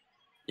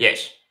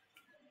Yes.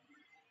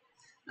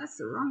 that's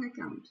the wrong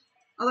account.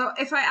 Although,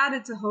 if I add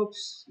it to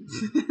Hope's,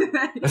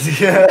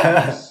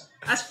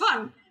 that's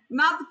fun.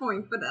 Not the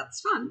point, but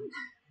that's fun.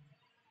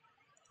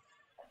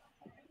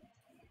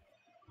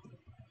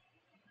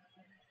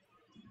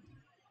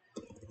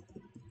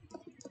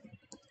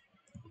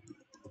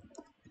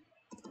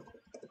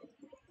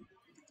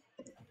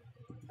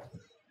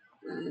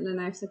 And then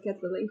I have to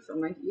get the link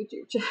from my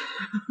YouTube channel.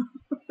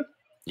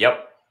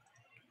 Yep.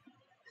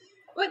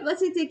 What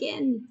was it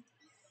again?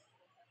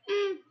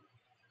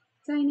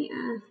 Tiny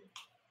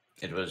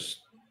It was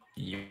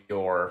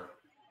your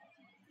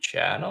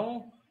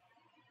channel?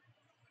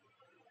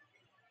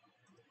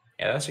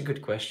 Yeah, that's a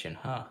good question,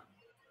 huh?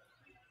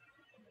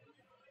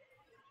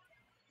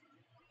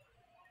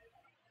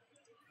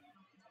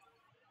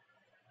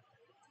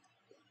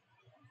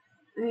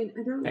 I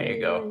don't There you really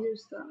go. want to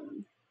use that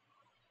one.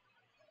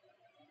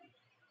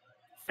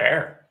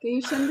 Fair. Can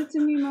you send it to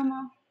me,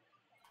 Mama?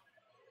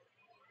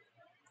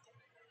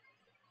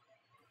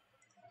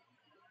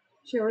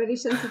 She already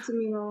sent it to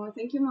me, Mama.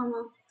 Thank you,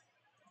 Mama.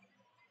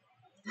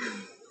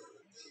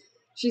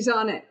 She's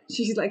on it.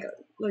 She's like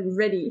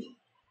ready.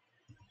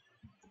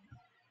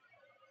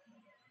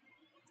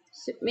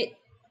 Submit.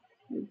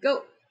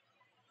 Go.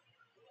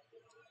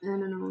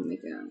 And then I'll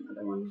make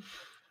another one.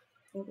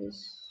 That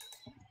is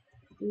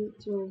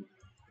YouTube.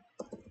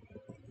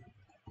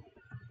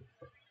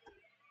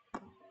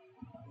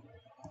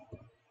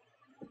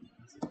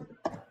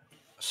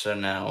 So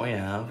now we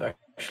have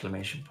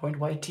exclamation point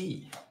YT.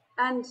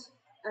 And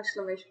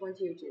exclamation point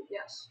YouTube,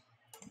 yes.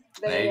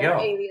 There They you are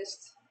go.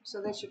 aliased,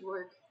 so they should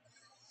work.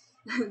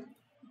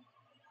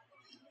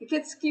 The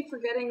kids keep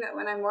forgetting that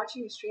when I'm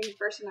watching the stream, the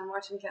person I'm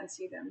watching can't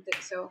see them.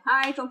 So,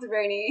 hi, Tante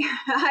Bernie.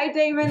 Hi,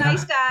 Damon. Hi,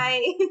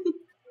 Sky.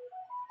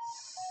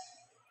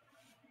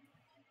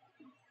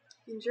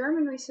 In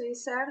German, we say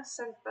sehr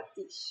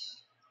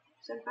sympathisch.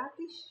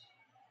 Sympathisch?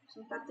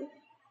 Sympathisch?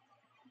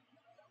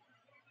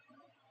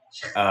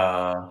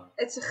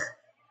 It's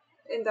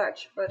in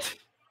Dutch, but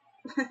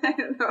I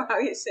don't know how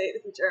you say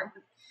it in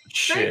German.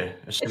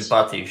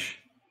 Sympathisch.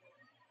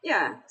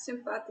 Yeah,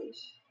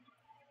 sympathisch.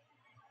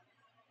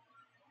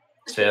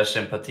 Sehr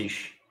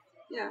sympathisch.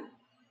 Yeah.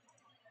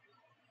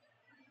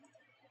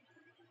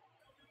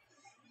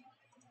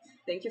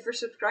 Thank you for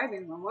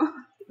subscribing,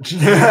 Mama.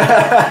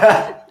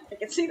 I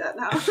can see that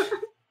now.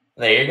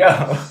 There you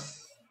go.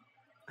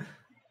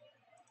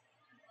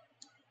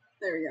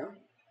 There we go.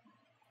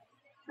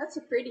 That's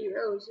a pretty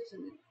rose,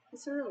 isn't it?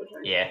 It's a rose,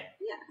 right? Yeah.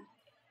 Yeah.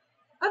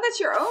 Oh, that's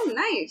your own.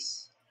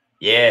 Nice.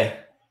 Yeah.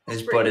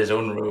 He's put his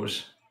own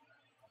rose.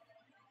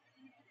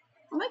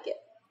 I like it.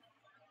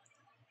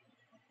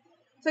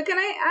 So can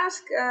I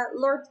ask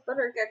Lord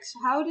Buttergex,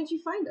 how did you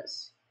find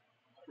us?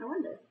 I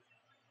wonder.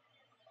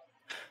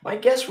 My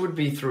guess would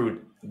be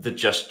through the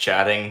just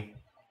chatting.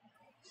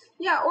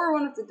 Yeah, or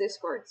one of the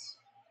Discords.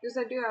 Because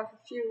I do have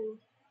a few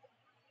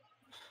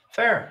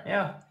Fair,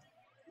 yeah.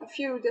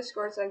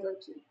 Discords I go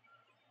to.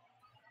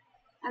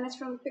 And it's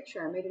from a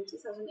picture I made in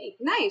 2008.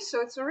 Nice,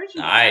 so it's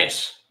original.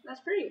 Nice.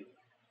 That's pretty.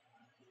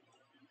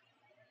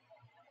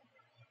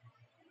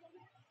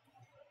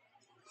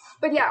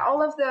 But yeah,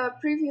 all of the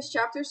previous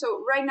chapters,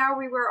 so right now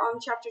we were on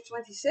chapter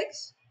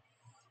 26.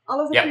 All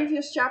of the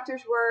previous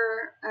chapters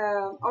were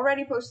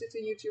already posted to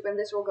YouTube, and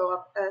this will go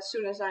up as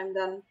soon as I'm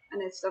done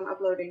and it's done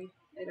uploading.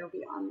 It'll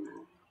be on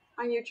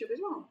YouTube as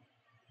well.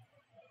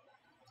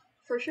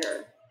 For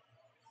sure.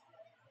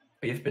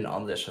 We've been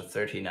on this for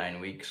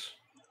 39 weeks.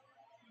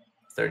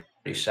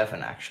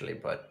 37 actually,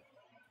 but...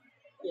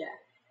 Yeah.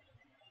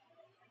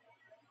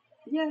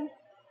 Yeah.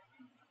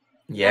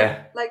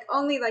 Yeah. Like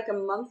only like a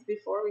month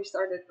before we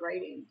started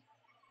writing.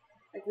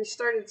 Like we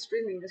started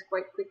streaming this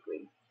quite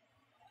quickly.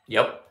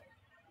 Yep.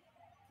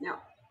 No.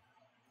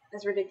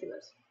 That's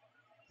ridiculous.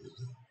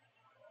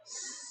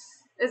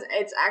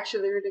 It's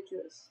actually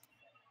ridiculous.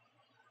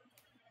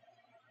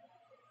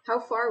 How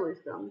far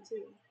we've gone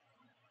too.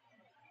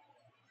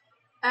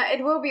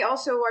 It will be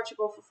also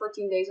watchable for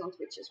 14 days on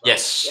Twitch as well.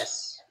 Yes.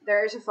 Yes.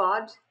 There is a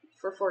VOD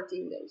for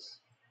 14 days.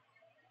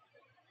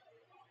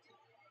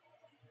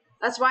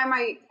 That's why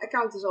my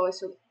account is always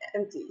so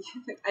empty.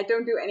 I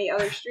don't do any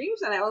other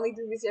streams, and I only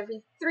do this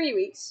every 3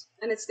 weeks,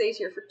 and it stays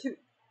here for 2.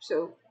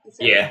 So it's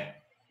empty. Yeah.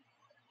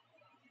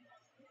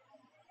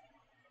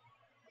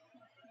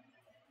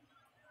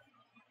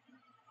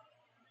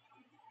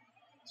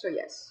 So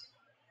yes.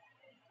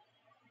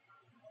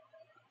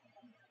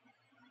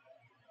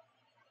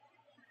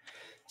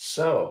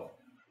 So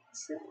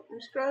I'm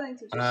scrolling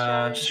to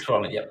just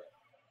scrolling, yep.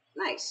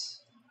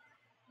 Nice.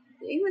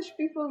 The English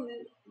people,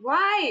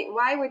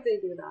 why would they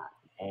do that?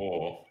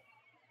 Oh.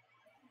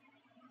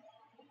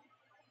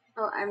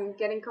 Oh, I'm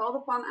getting called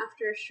upon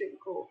after a stream.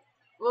 Cool.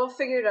 We'll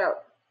figure it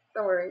out.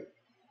 Don't worry.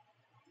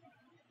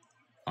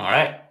 All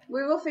right.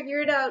 We will figure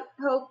it out.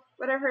 Hope,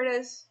 whatever it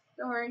is.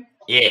 Don't worry.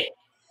 Yeah.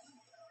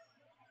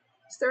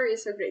 Story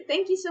is so great.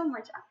 Thank you so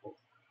much, Apple.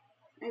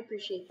 I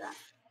appreciate that.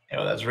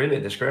 Yo, that's really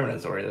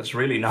discriminatory. That's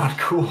really not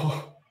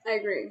cool. I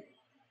agree.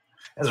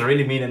 That's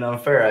really mean and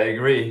unfair. I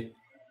agree.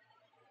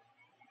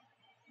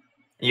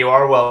 You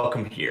are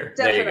welcome here.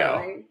 Definitely.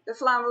 There you go. The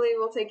family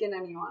will take in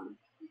anyone.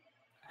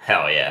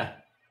 Hell yeah.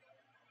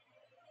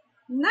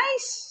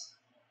 Nice.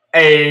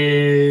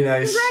 Hey,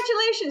 nice.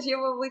 Congratulations.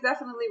 We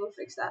definitely will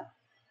fix that.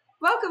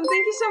 Welcome.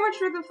 Thank you so much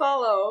for the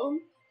follow.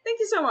 Thank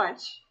you so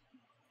much.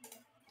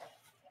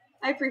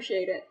 I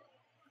appreciate it.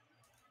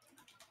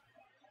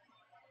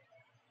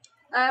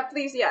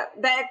 Please, yeah.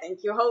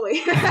 Thank you,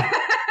 Holy.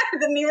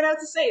 Didn't even have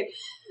to say it.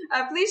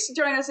 Please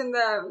join us in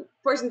the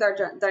Poison Dart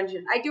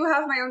Dungeon. I do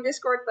have my own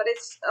Discord, but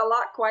it's a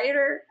lot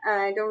quieter.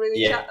 I don't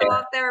really chat a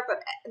lot there,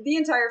 but the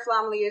entire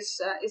family is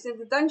in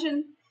the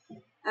dungeon.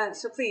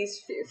 So please,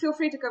 feel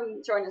free to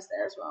come join us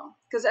there as well.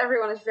 Because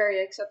everyone is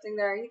very accepting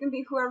there. You can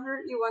be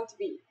whoever you want to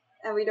be.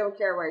 And we don't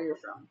care where you're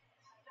from.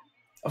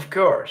 Of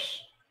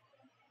course.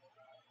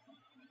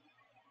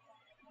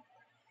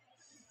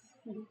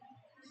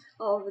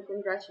 All of the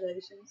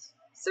congratulations.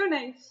 So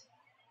nice.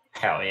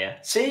 Hell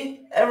yeah.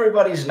 See?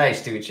 Everybody's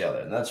nice to each other.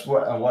 And that's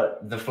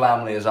what the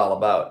family is all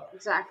about.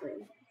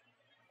 Exactly.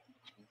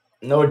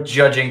 No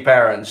judging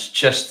parents,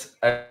 just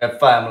a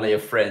family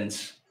of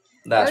friends.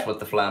 That's what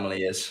the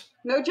family is.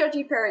 No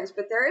judgy parents,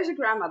 but there is a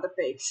grandma that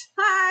bakes.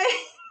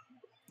 Hi!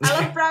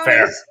 I love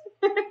brownies.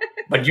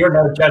 But you're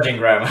no judging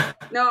grandma.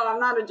 No, I'm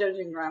not a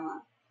judging grandma.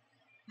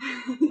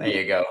 There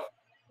you go.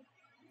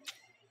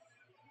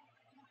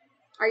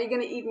 Are you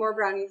going to eat more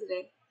brownie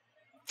today?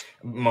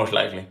 Most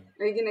likely.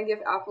 Are you going to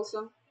give Apple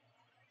some?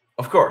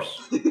 Of course.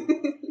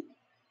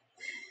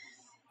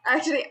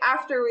 Actually,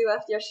 after we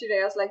left yesterday,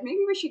 I was like,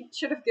 maybe we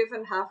should have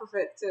given half of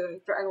it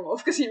to Dragon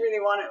Wolf because he really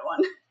wanted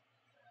one.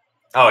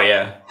 Oh,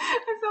 yeah.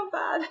 I felt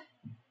bad.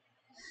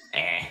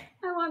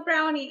 I want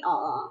brownie.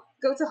 Aw.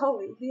 Go to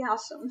Holy. He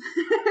has some.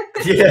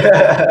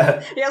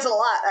 Yeah. He has a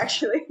lot,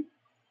 actually.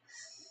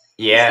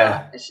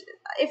 Yeah.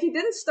 If he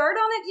didn't start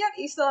on it yet,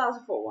 he still has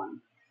a full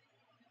one.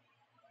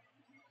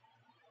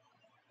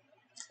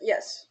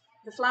 Yes.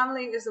 The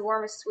Flamling is the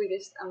warmest,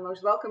 sweetest, and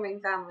most welcoming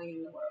family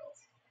in the world.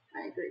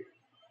 I agree.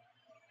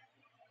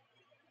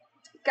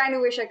 Kind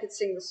of wish I could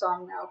sing the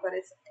song now, but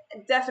it's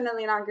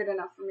definitely not good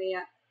enough for me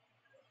yet.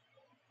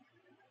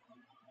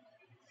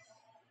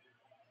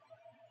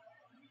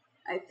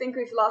 I think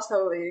we've lost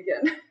Holy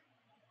again.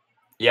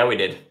 Yeah, we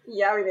did.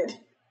 Yeah, we did.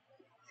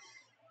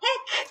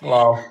 Heck!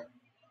 Hello.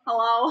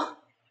 Hello.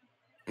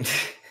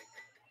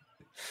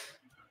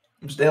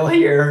 I'm still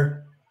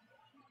here.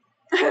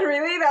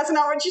 Really? That's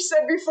not what you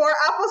said before?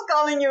 Apple's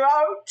calling you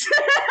out.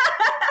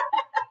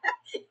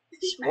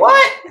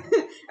 What?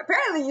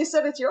 Apparently you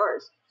said it's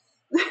yours.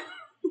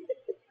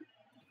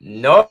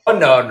 No.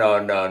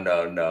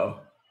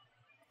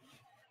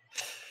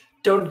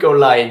 Don't go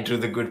lying to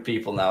the good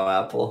people now,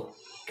 Apple.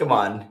 Come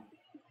on.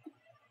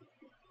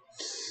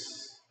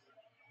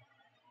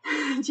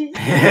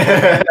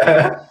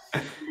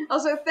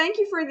 Also, thank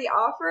you for the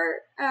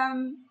offer.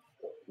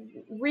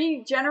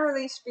 We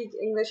generally speak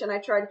English, and I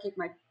try to keep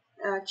my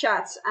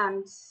chats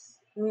and,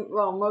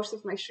 well, most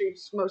of my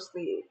streams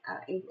mostly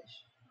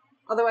English.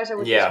 Otherwise, I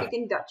would be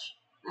speaking Dutch,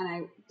 and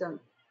I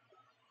don't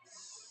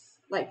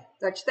like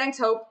Dutch. Thanks,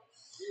 Hope.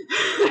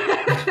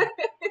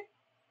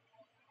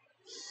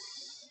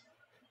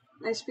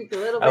 I speak a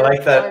little bit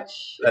of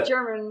Dutch,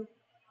 German,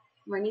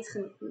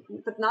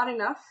 but not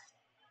enough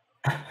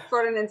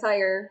for an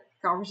entire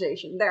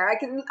conversation. There, I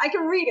can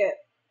read it.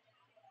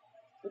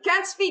 I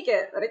can't speak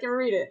it, but I can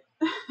read it.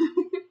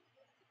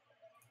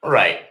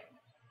 Right.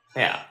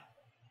 Yeah.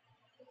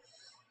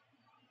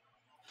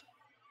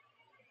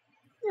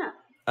 Yeah.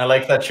 I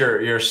like that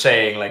you're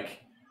saying like,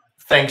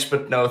 thanks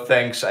but no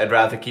thanks. I'd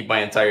rather keep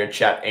my entire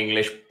chat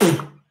English.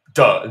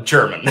 Duh,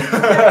 German.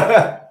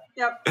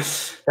 Yep.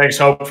 Thanks,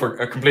 Hope,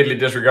 for completely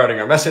disregarding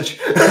our message.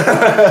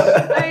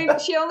 I mean,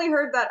 she only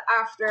heard that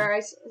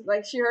after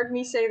she heard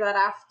me say that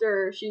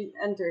after she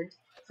entered,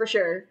 for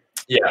sure.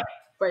 Yeah.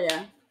 But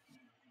yeah.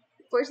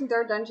 Poison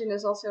Dart Dungeon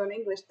is also an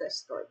English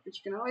Discord, but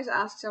you can always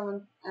ask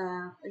someone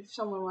if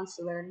someone wants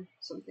to learn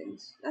some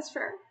things. That's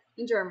fair.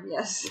 In German,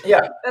 yes.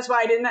 Yeah. That's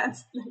why I didn't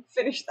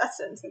finish that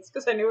sentence,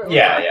 because I knew it was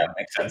Yeah,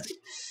 makes sense.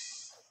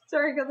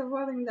 Sorry, I got the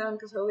volume down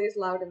because Holy is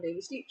loud and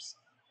baby sleeps.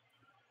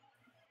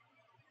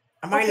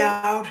 Am I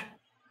loud?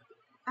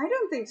 I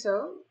don't think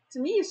so. To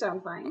me, you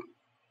sound fine.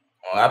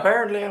 Well,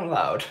 apparently I'm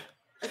loud.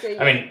 Okay.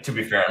 I mean, to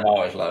be fair, I'm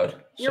always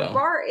loud. Your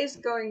bar is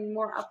going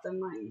more up than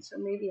mine, so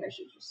maybe I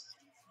should just...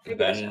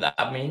 Then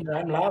that means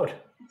I'm loud.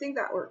 I think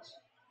that works.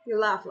 You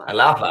laugh loud. I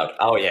laugh loud.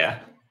 Oh, yeah.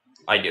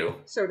 I do.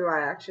 So do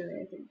I,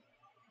 actually, I think.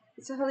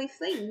 It's a holy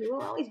flame. You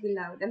will always be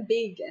loud and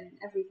big and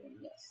everything,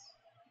 yes.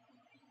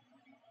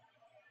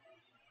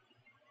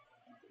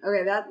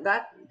 Okay, that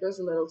goes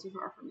a little too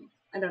far for me.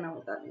 I don't know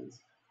what that means.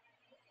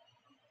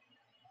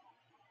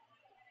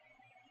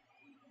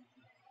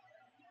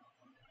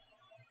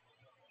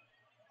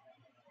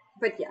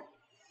 But yeah,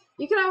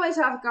 you can always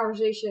have a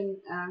conversation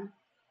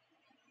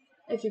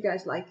if you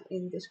guys like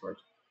in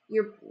Discord.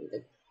 You're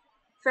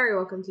very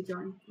welcome to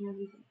join and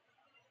everything.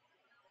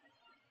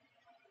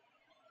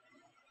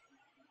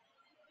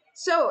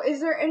 So,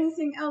 is there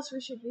anything else we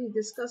should be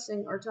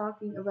discussing or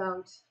talking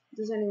about?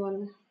 Does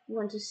anyone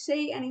want to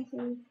say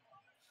anything?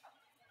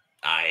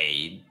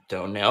 I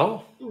don't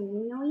know. I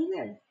don't know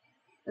either.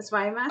 That's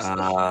why I'm asking.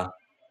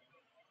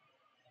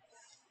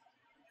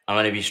 I'm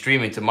going to be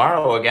streaming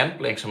tomorrow again,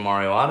 playing some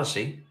Mario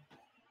Odyssey.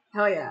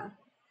 Hell yeah.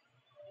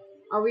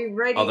 Are we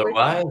ready?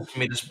 Otherwise,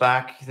 meet us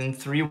back in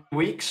 3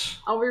 weeks.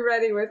 I'll be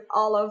ready with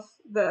all of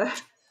the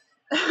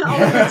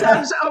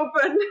tabs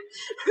open,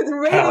 with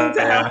waiting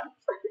tab.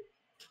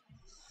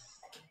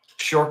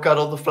 Sure,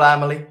 cuddle the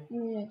family.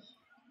 Yes.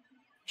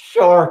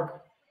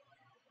 Sure.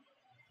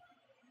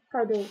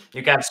 Cuddle.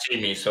 You can't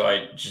see me, so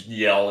I just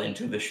yell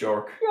into the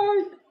shark.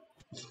 Shark.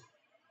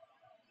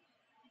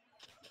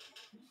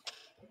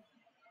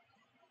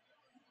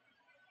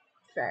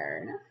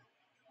 Fair enough.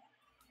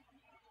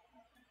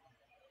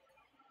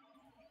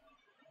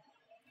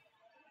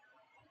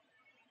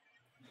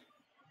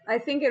 I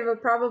think it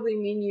would probably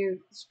mean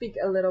you speak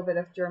a little bit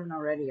of German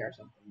already or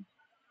something.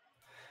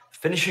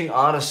 Finishing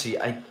Odyssey.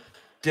 I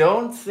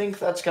don't think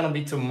that's gonna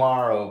be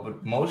tomorrow,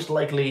 but most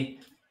likely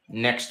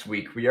next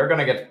week. We are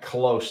gonna get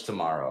close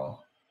tomorrow.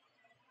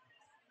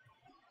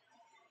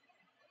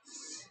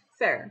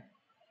 Fair.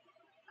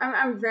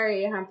 I'm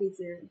very happy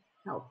to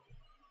help.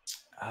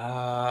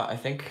 I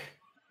think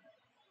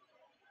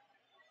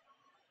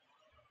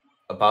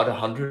about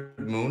 100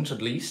 moons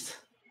at least.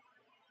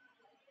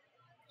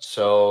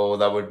 So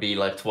that would be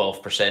like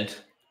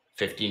 12%,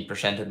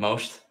 15% at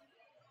most.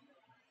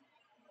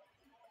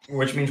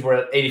 Which means we're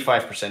at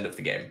 85% of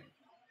the game.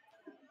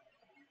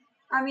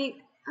 I mean,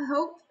 I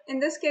hope in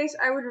this case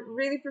I would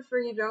really prefer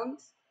you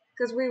don't,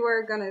 because we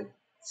were gonna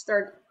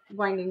start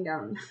winding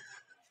down.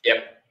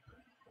 Yep.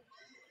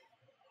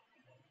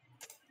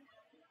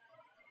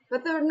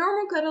 But the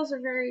normal cuddles are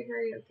very,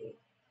 very okay.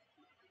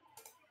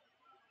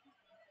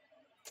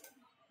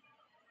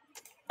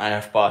 I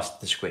have paused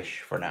the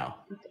squish for now.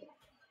 Okay.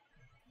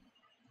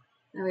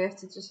 Now we have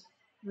to just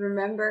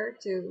remember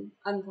to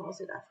unpause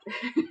it after.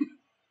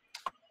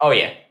 Oh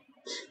yeah.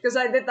 Because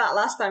I did that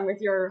last time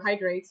with your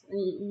hydrate, and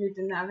you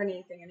didn't have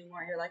anything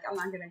anymore. You're like, I'm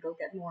not gonna go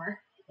get more.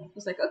 I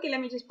was like, okay,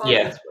 let me just pause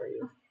this for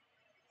you.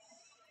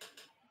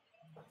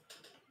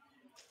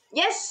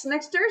 Yes,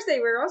 next Thursday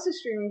we're also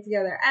streaming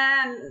together,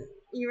 and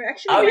you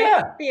actually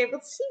might be able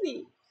to see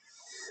me.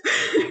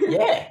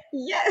 Yeah.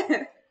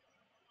 Yeah.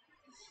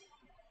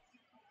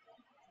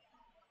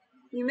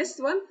 You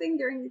missed one thing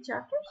during the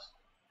chapters?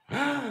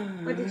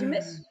 What did you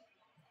miss?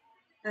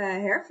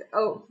 Hair.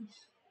 Oh.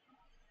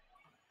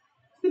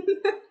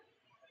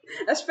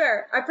 That's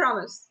fair. I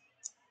promise.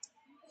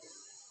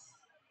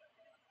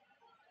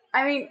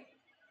 I mean,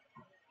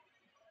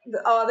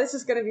 this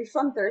is gonna be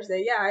fun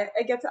Thursday. Yeah,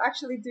 I get to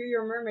actually do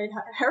your mermaid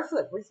hair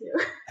flip with you.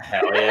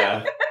 Hell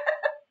yeah.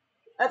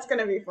 That's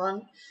gonna be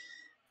fun.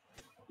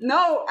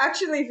 No,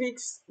 actually,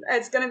 Vix,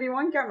 it's gonna be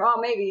one camera. Well,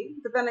 maybe,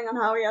 depending on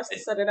how he has to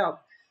set it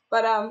up.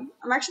 But I'm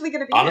actually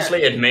gonna be honestly,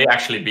 there. It may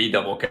actually be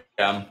double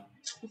cam.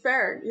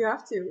 Fair, you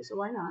have to, so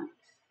why not?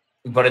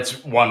 But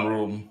it's one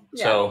room,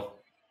 so.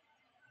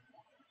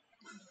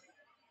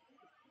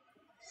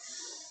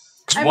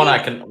 One I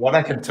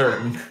can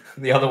turn,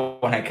 the other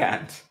one I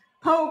can't.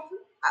 Hope,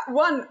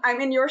 one, I'm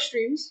in your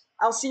streams.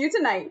 I'll see you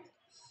tonight.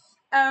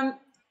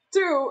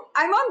 Two,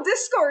 I'm on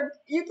Discord.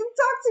 You can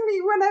talk to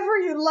me whenever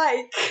you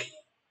like.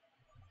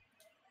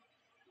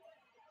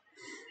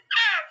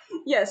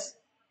 Yes,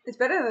 it's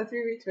better than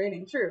 3 weeks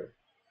waiting. True.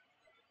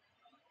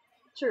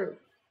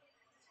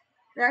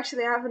 We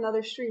actually have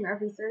another stream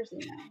every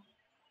Thursday now.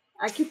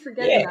 I keep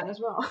forgetting that as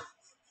well.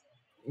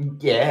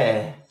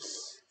 Yeah.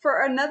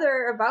 For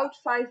another about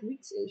 5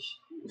 weeks-ish.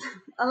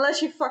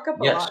 Unless you fuck up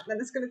a lot, then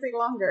it's going to take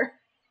longer.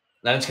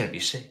 Then it's going to be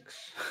 6.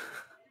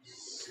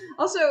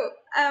 Also,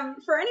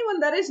 for anyone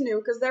that is new,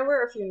 because there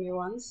were a few new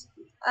ones,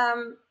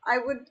 I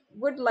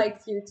would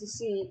like you to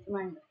see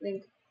my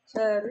link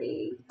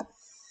tree,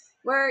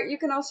 where you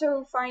can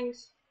also find.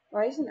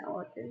 Why isn't it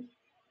working?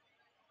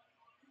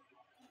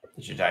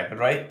 Did you type it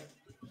right?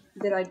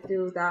 Did I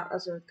do that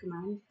as a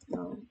command?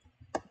 No.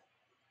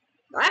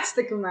 That's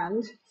the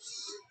command.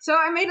 So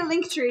I made a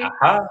link tree.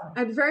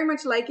 I'd very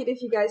much like it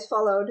if you guys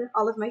followed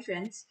all of my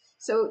friends.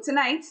 So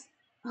tonight,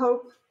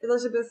 Hope,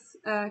 Elizabeth,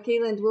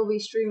 Kayland will be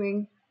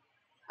streaming.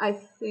 I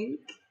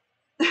think.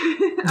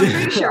 I'm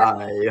pretty sure.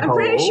 I'm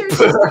pretty sure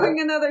she's doing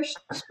another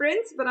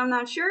sprint, but I'm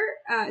not sure.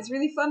 It's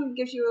really fun. It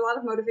gives you a lot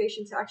of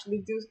motivation to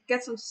actually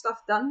get some stuff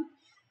done.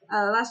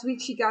 Last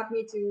week she got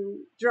me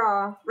to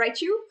draw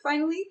Raichu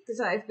finally, because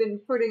I've been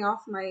putting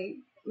off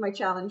my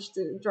challenge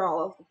to draw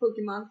all of the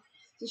Pokemon.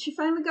 So she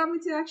finally got me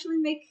to actually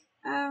make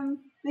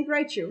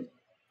Raichu.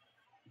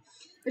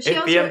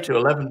 8 p.m. to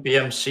 11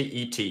 p.m.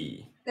 CET.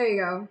 There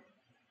you go.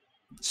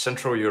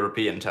 Central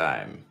European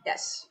time.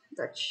 Yes,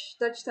 Dutch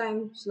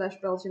time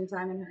 / Belgian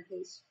time in her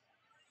case.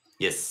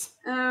 Yes.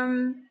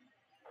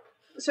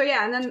 So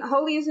yeah, and then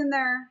Holy is in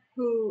there,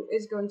 who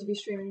is going to be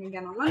streaming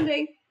again on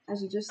Monday,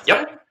 as you just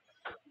said.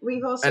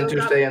 We've also and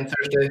Tuesday and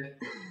Thursday.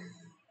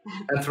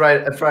 And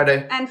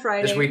Friday. And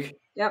Friday. This week.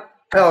 Yep.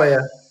 Hell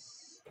yeah.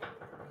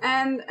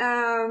 And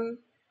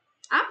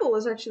Apple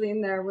is actually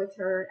in there with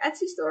her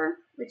Etsy store,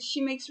 which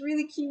she makes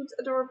really cute,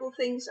 adorable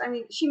things. I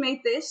mean, she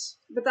made this,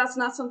 but that's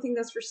not something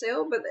that's for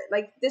sale. But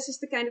like, this is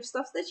the kind of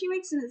stuff that she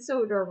makes, and it's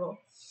so adorable.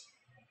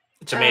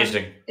 It's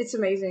amazing. It's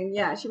amazing.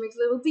 Yeah, she makes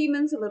little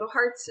demons and little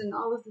hearts and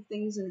all of the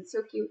things, and it's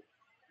so cute.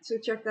 So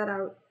check that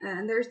out.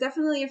 And there's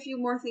definitely a few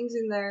more things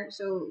in there.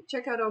 So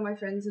check out all my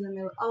friends in the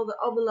middle, all the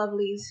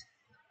lovelies.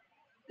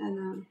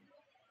 And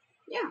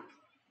yeah,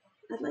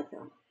 I'd like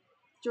that.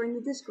 Join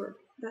the Discord.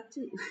 That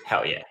too.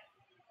 Hell yeah.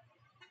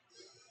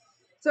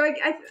 So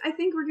I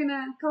think we're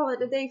gonna call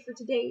it a day for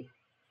today.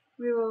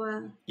 We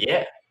will.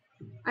 Yeah.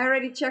 I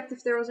already checked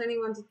if there was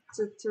anyone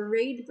to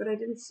raid, but I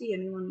didn't see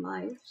anyone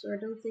live, so I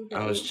don't think that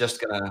I was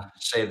just gonna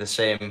say the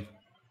same.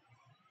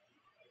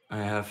 I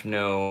have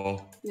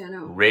no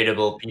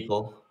raidable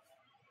people.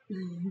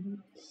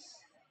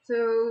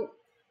 So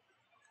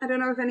I don't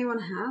know if anyone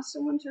has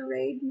someone to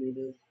raid,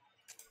 maybe,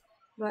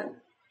 but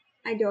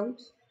I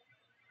don't.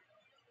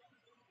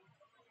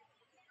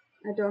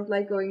 I don't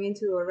like going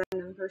into a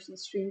random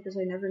person's stream because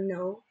I never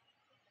know.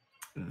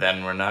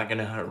 Then we're not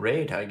gonna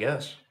raid, I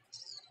guess.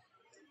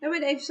 No,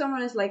 but if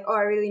someone is like, oh,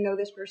 I really know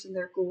this person,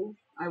 they're cool,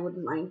 I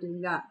wouldn't mind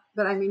doing that.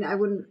 But I mean, I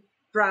wouldn't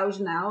browse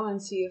now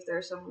and see if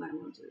there's someone I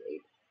want to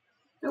raid.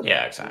 Nope.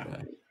 Yeah,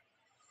 exactly.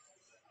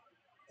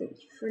 Thank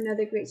you for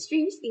another great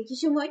stream. Thank you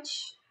so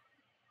much.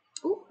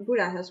 Oh,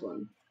 Buddha has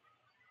one.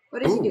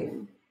 What is he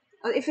doing?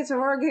 If it's a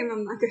horror game,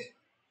 I'm not good.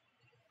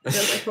 I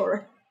don't like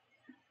horror.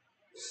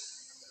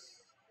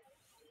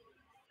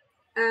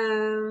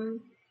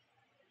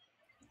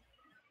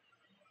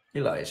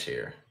 Eli is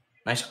here.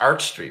 Nice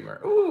art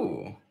streamer.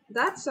 Ooh.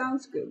 That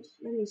sounds good.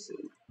 Let me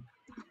see.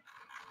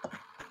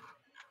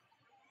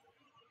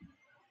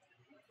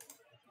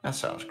 That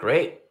sounds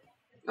great.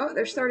 Oh,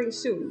 they're starting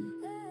soon.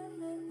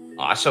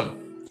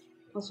 Awesome.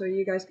 Also,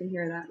 you guys can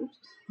hear that. Oops.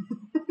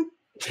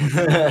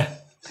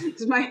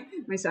 Because my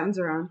sounds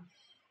are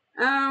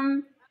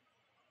on.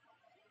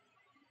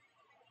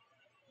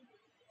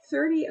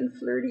 30 and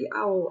flirty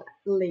owl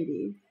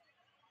lady.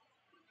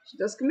 She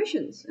does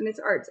commissions and it's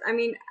art. I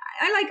mean,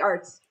 I like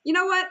art. You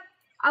know what?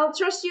 I'll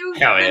trust you.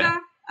 Hell yeah.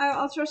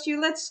 I'll trust you.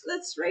 Let's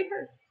rate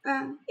her.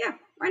 Yeah,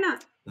 why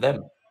not?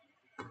 Them.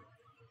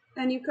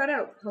 And you cut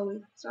out,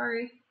 Holy.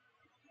 Sorry.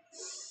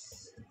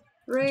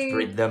 Raid.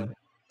 Read them.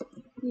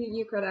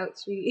 You cut out,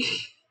 sweetie.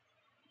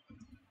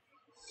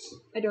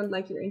 I don't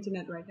like your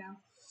internet right now.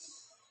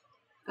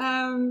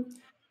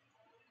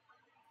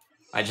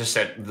 I just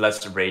said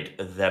let's rate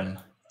them.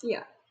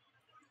 Yeah.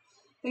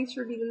 Thanks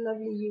for being the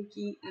lovely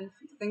Yuki, and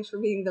thanks for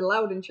being the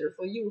loud and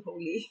cheerful you,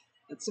 Holy.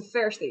 That's a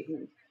fair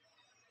statement.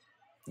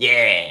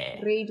 Yeah.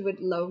 Raid with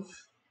love.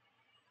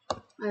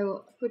 I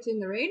will put in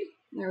the raid.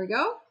 There we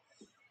go.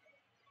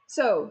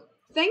 So,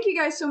 thank you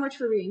guys so much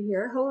for being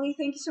here. Holy,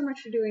 thank you so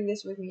much for doing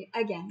this with me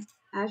again,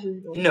 as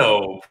usual.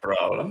 No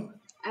problem.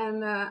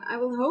 And I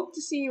will hope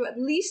to see you at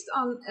least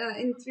on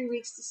in 3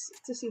 weeks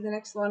to see the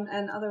next one.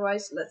 And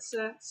otherwise, let's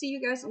see you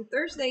guys on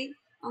Thursday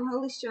on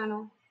Holy's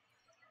channel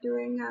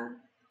doing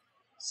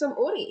some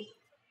Ori.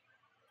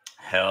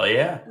 Hell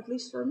yeah. At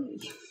least for me.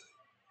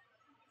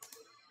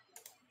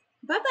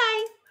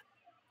 Bye-bye.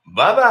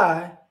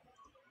 Bye-bye.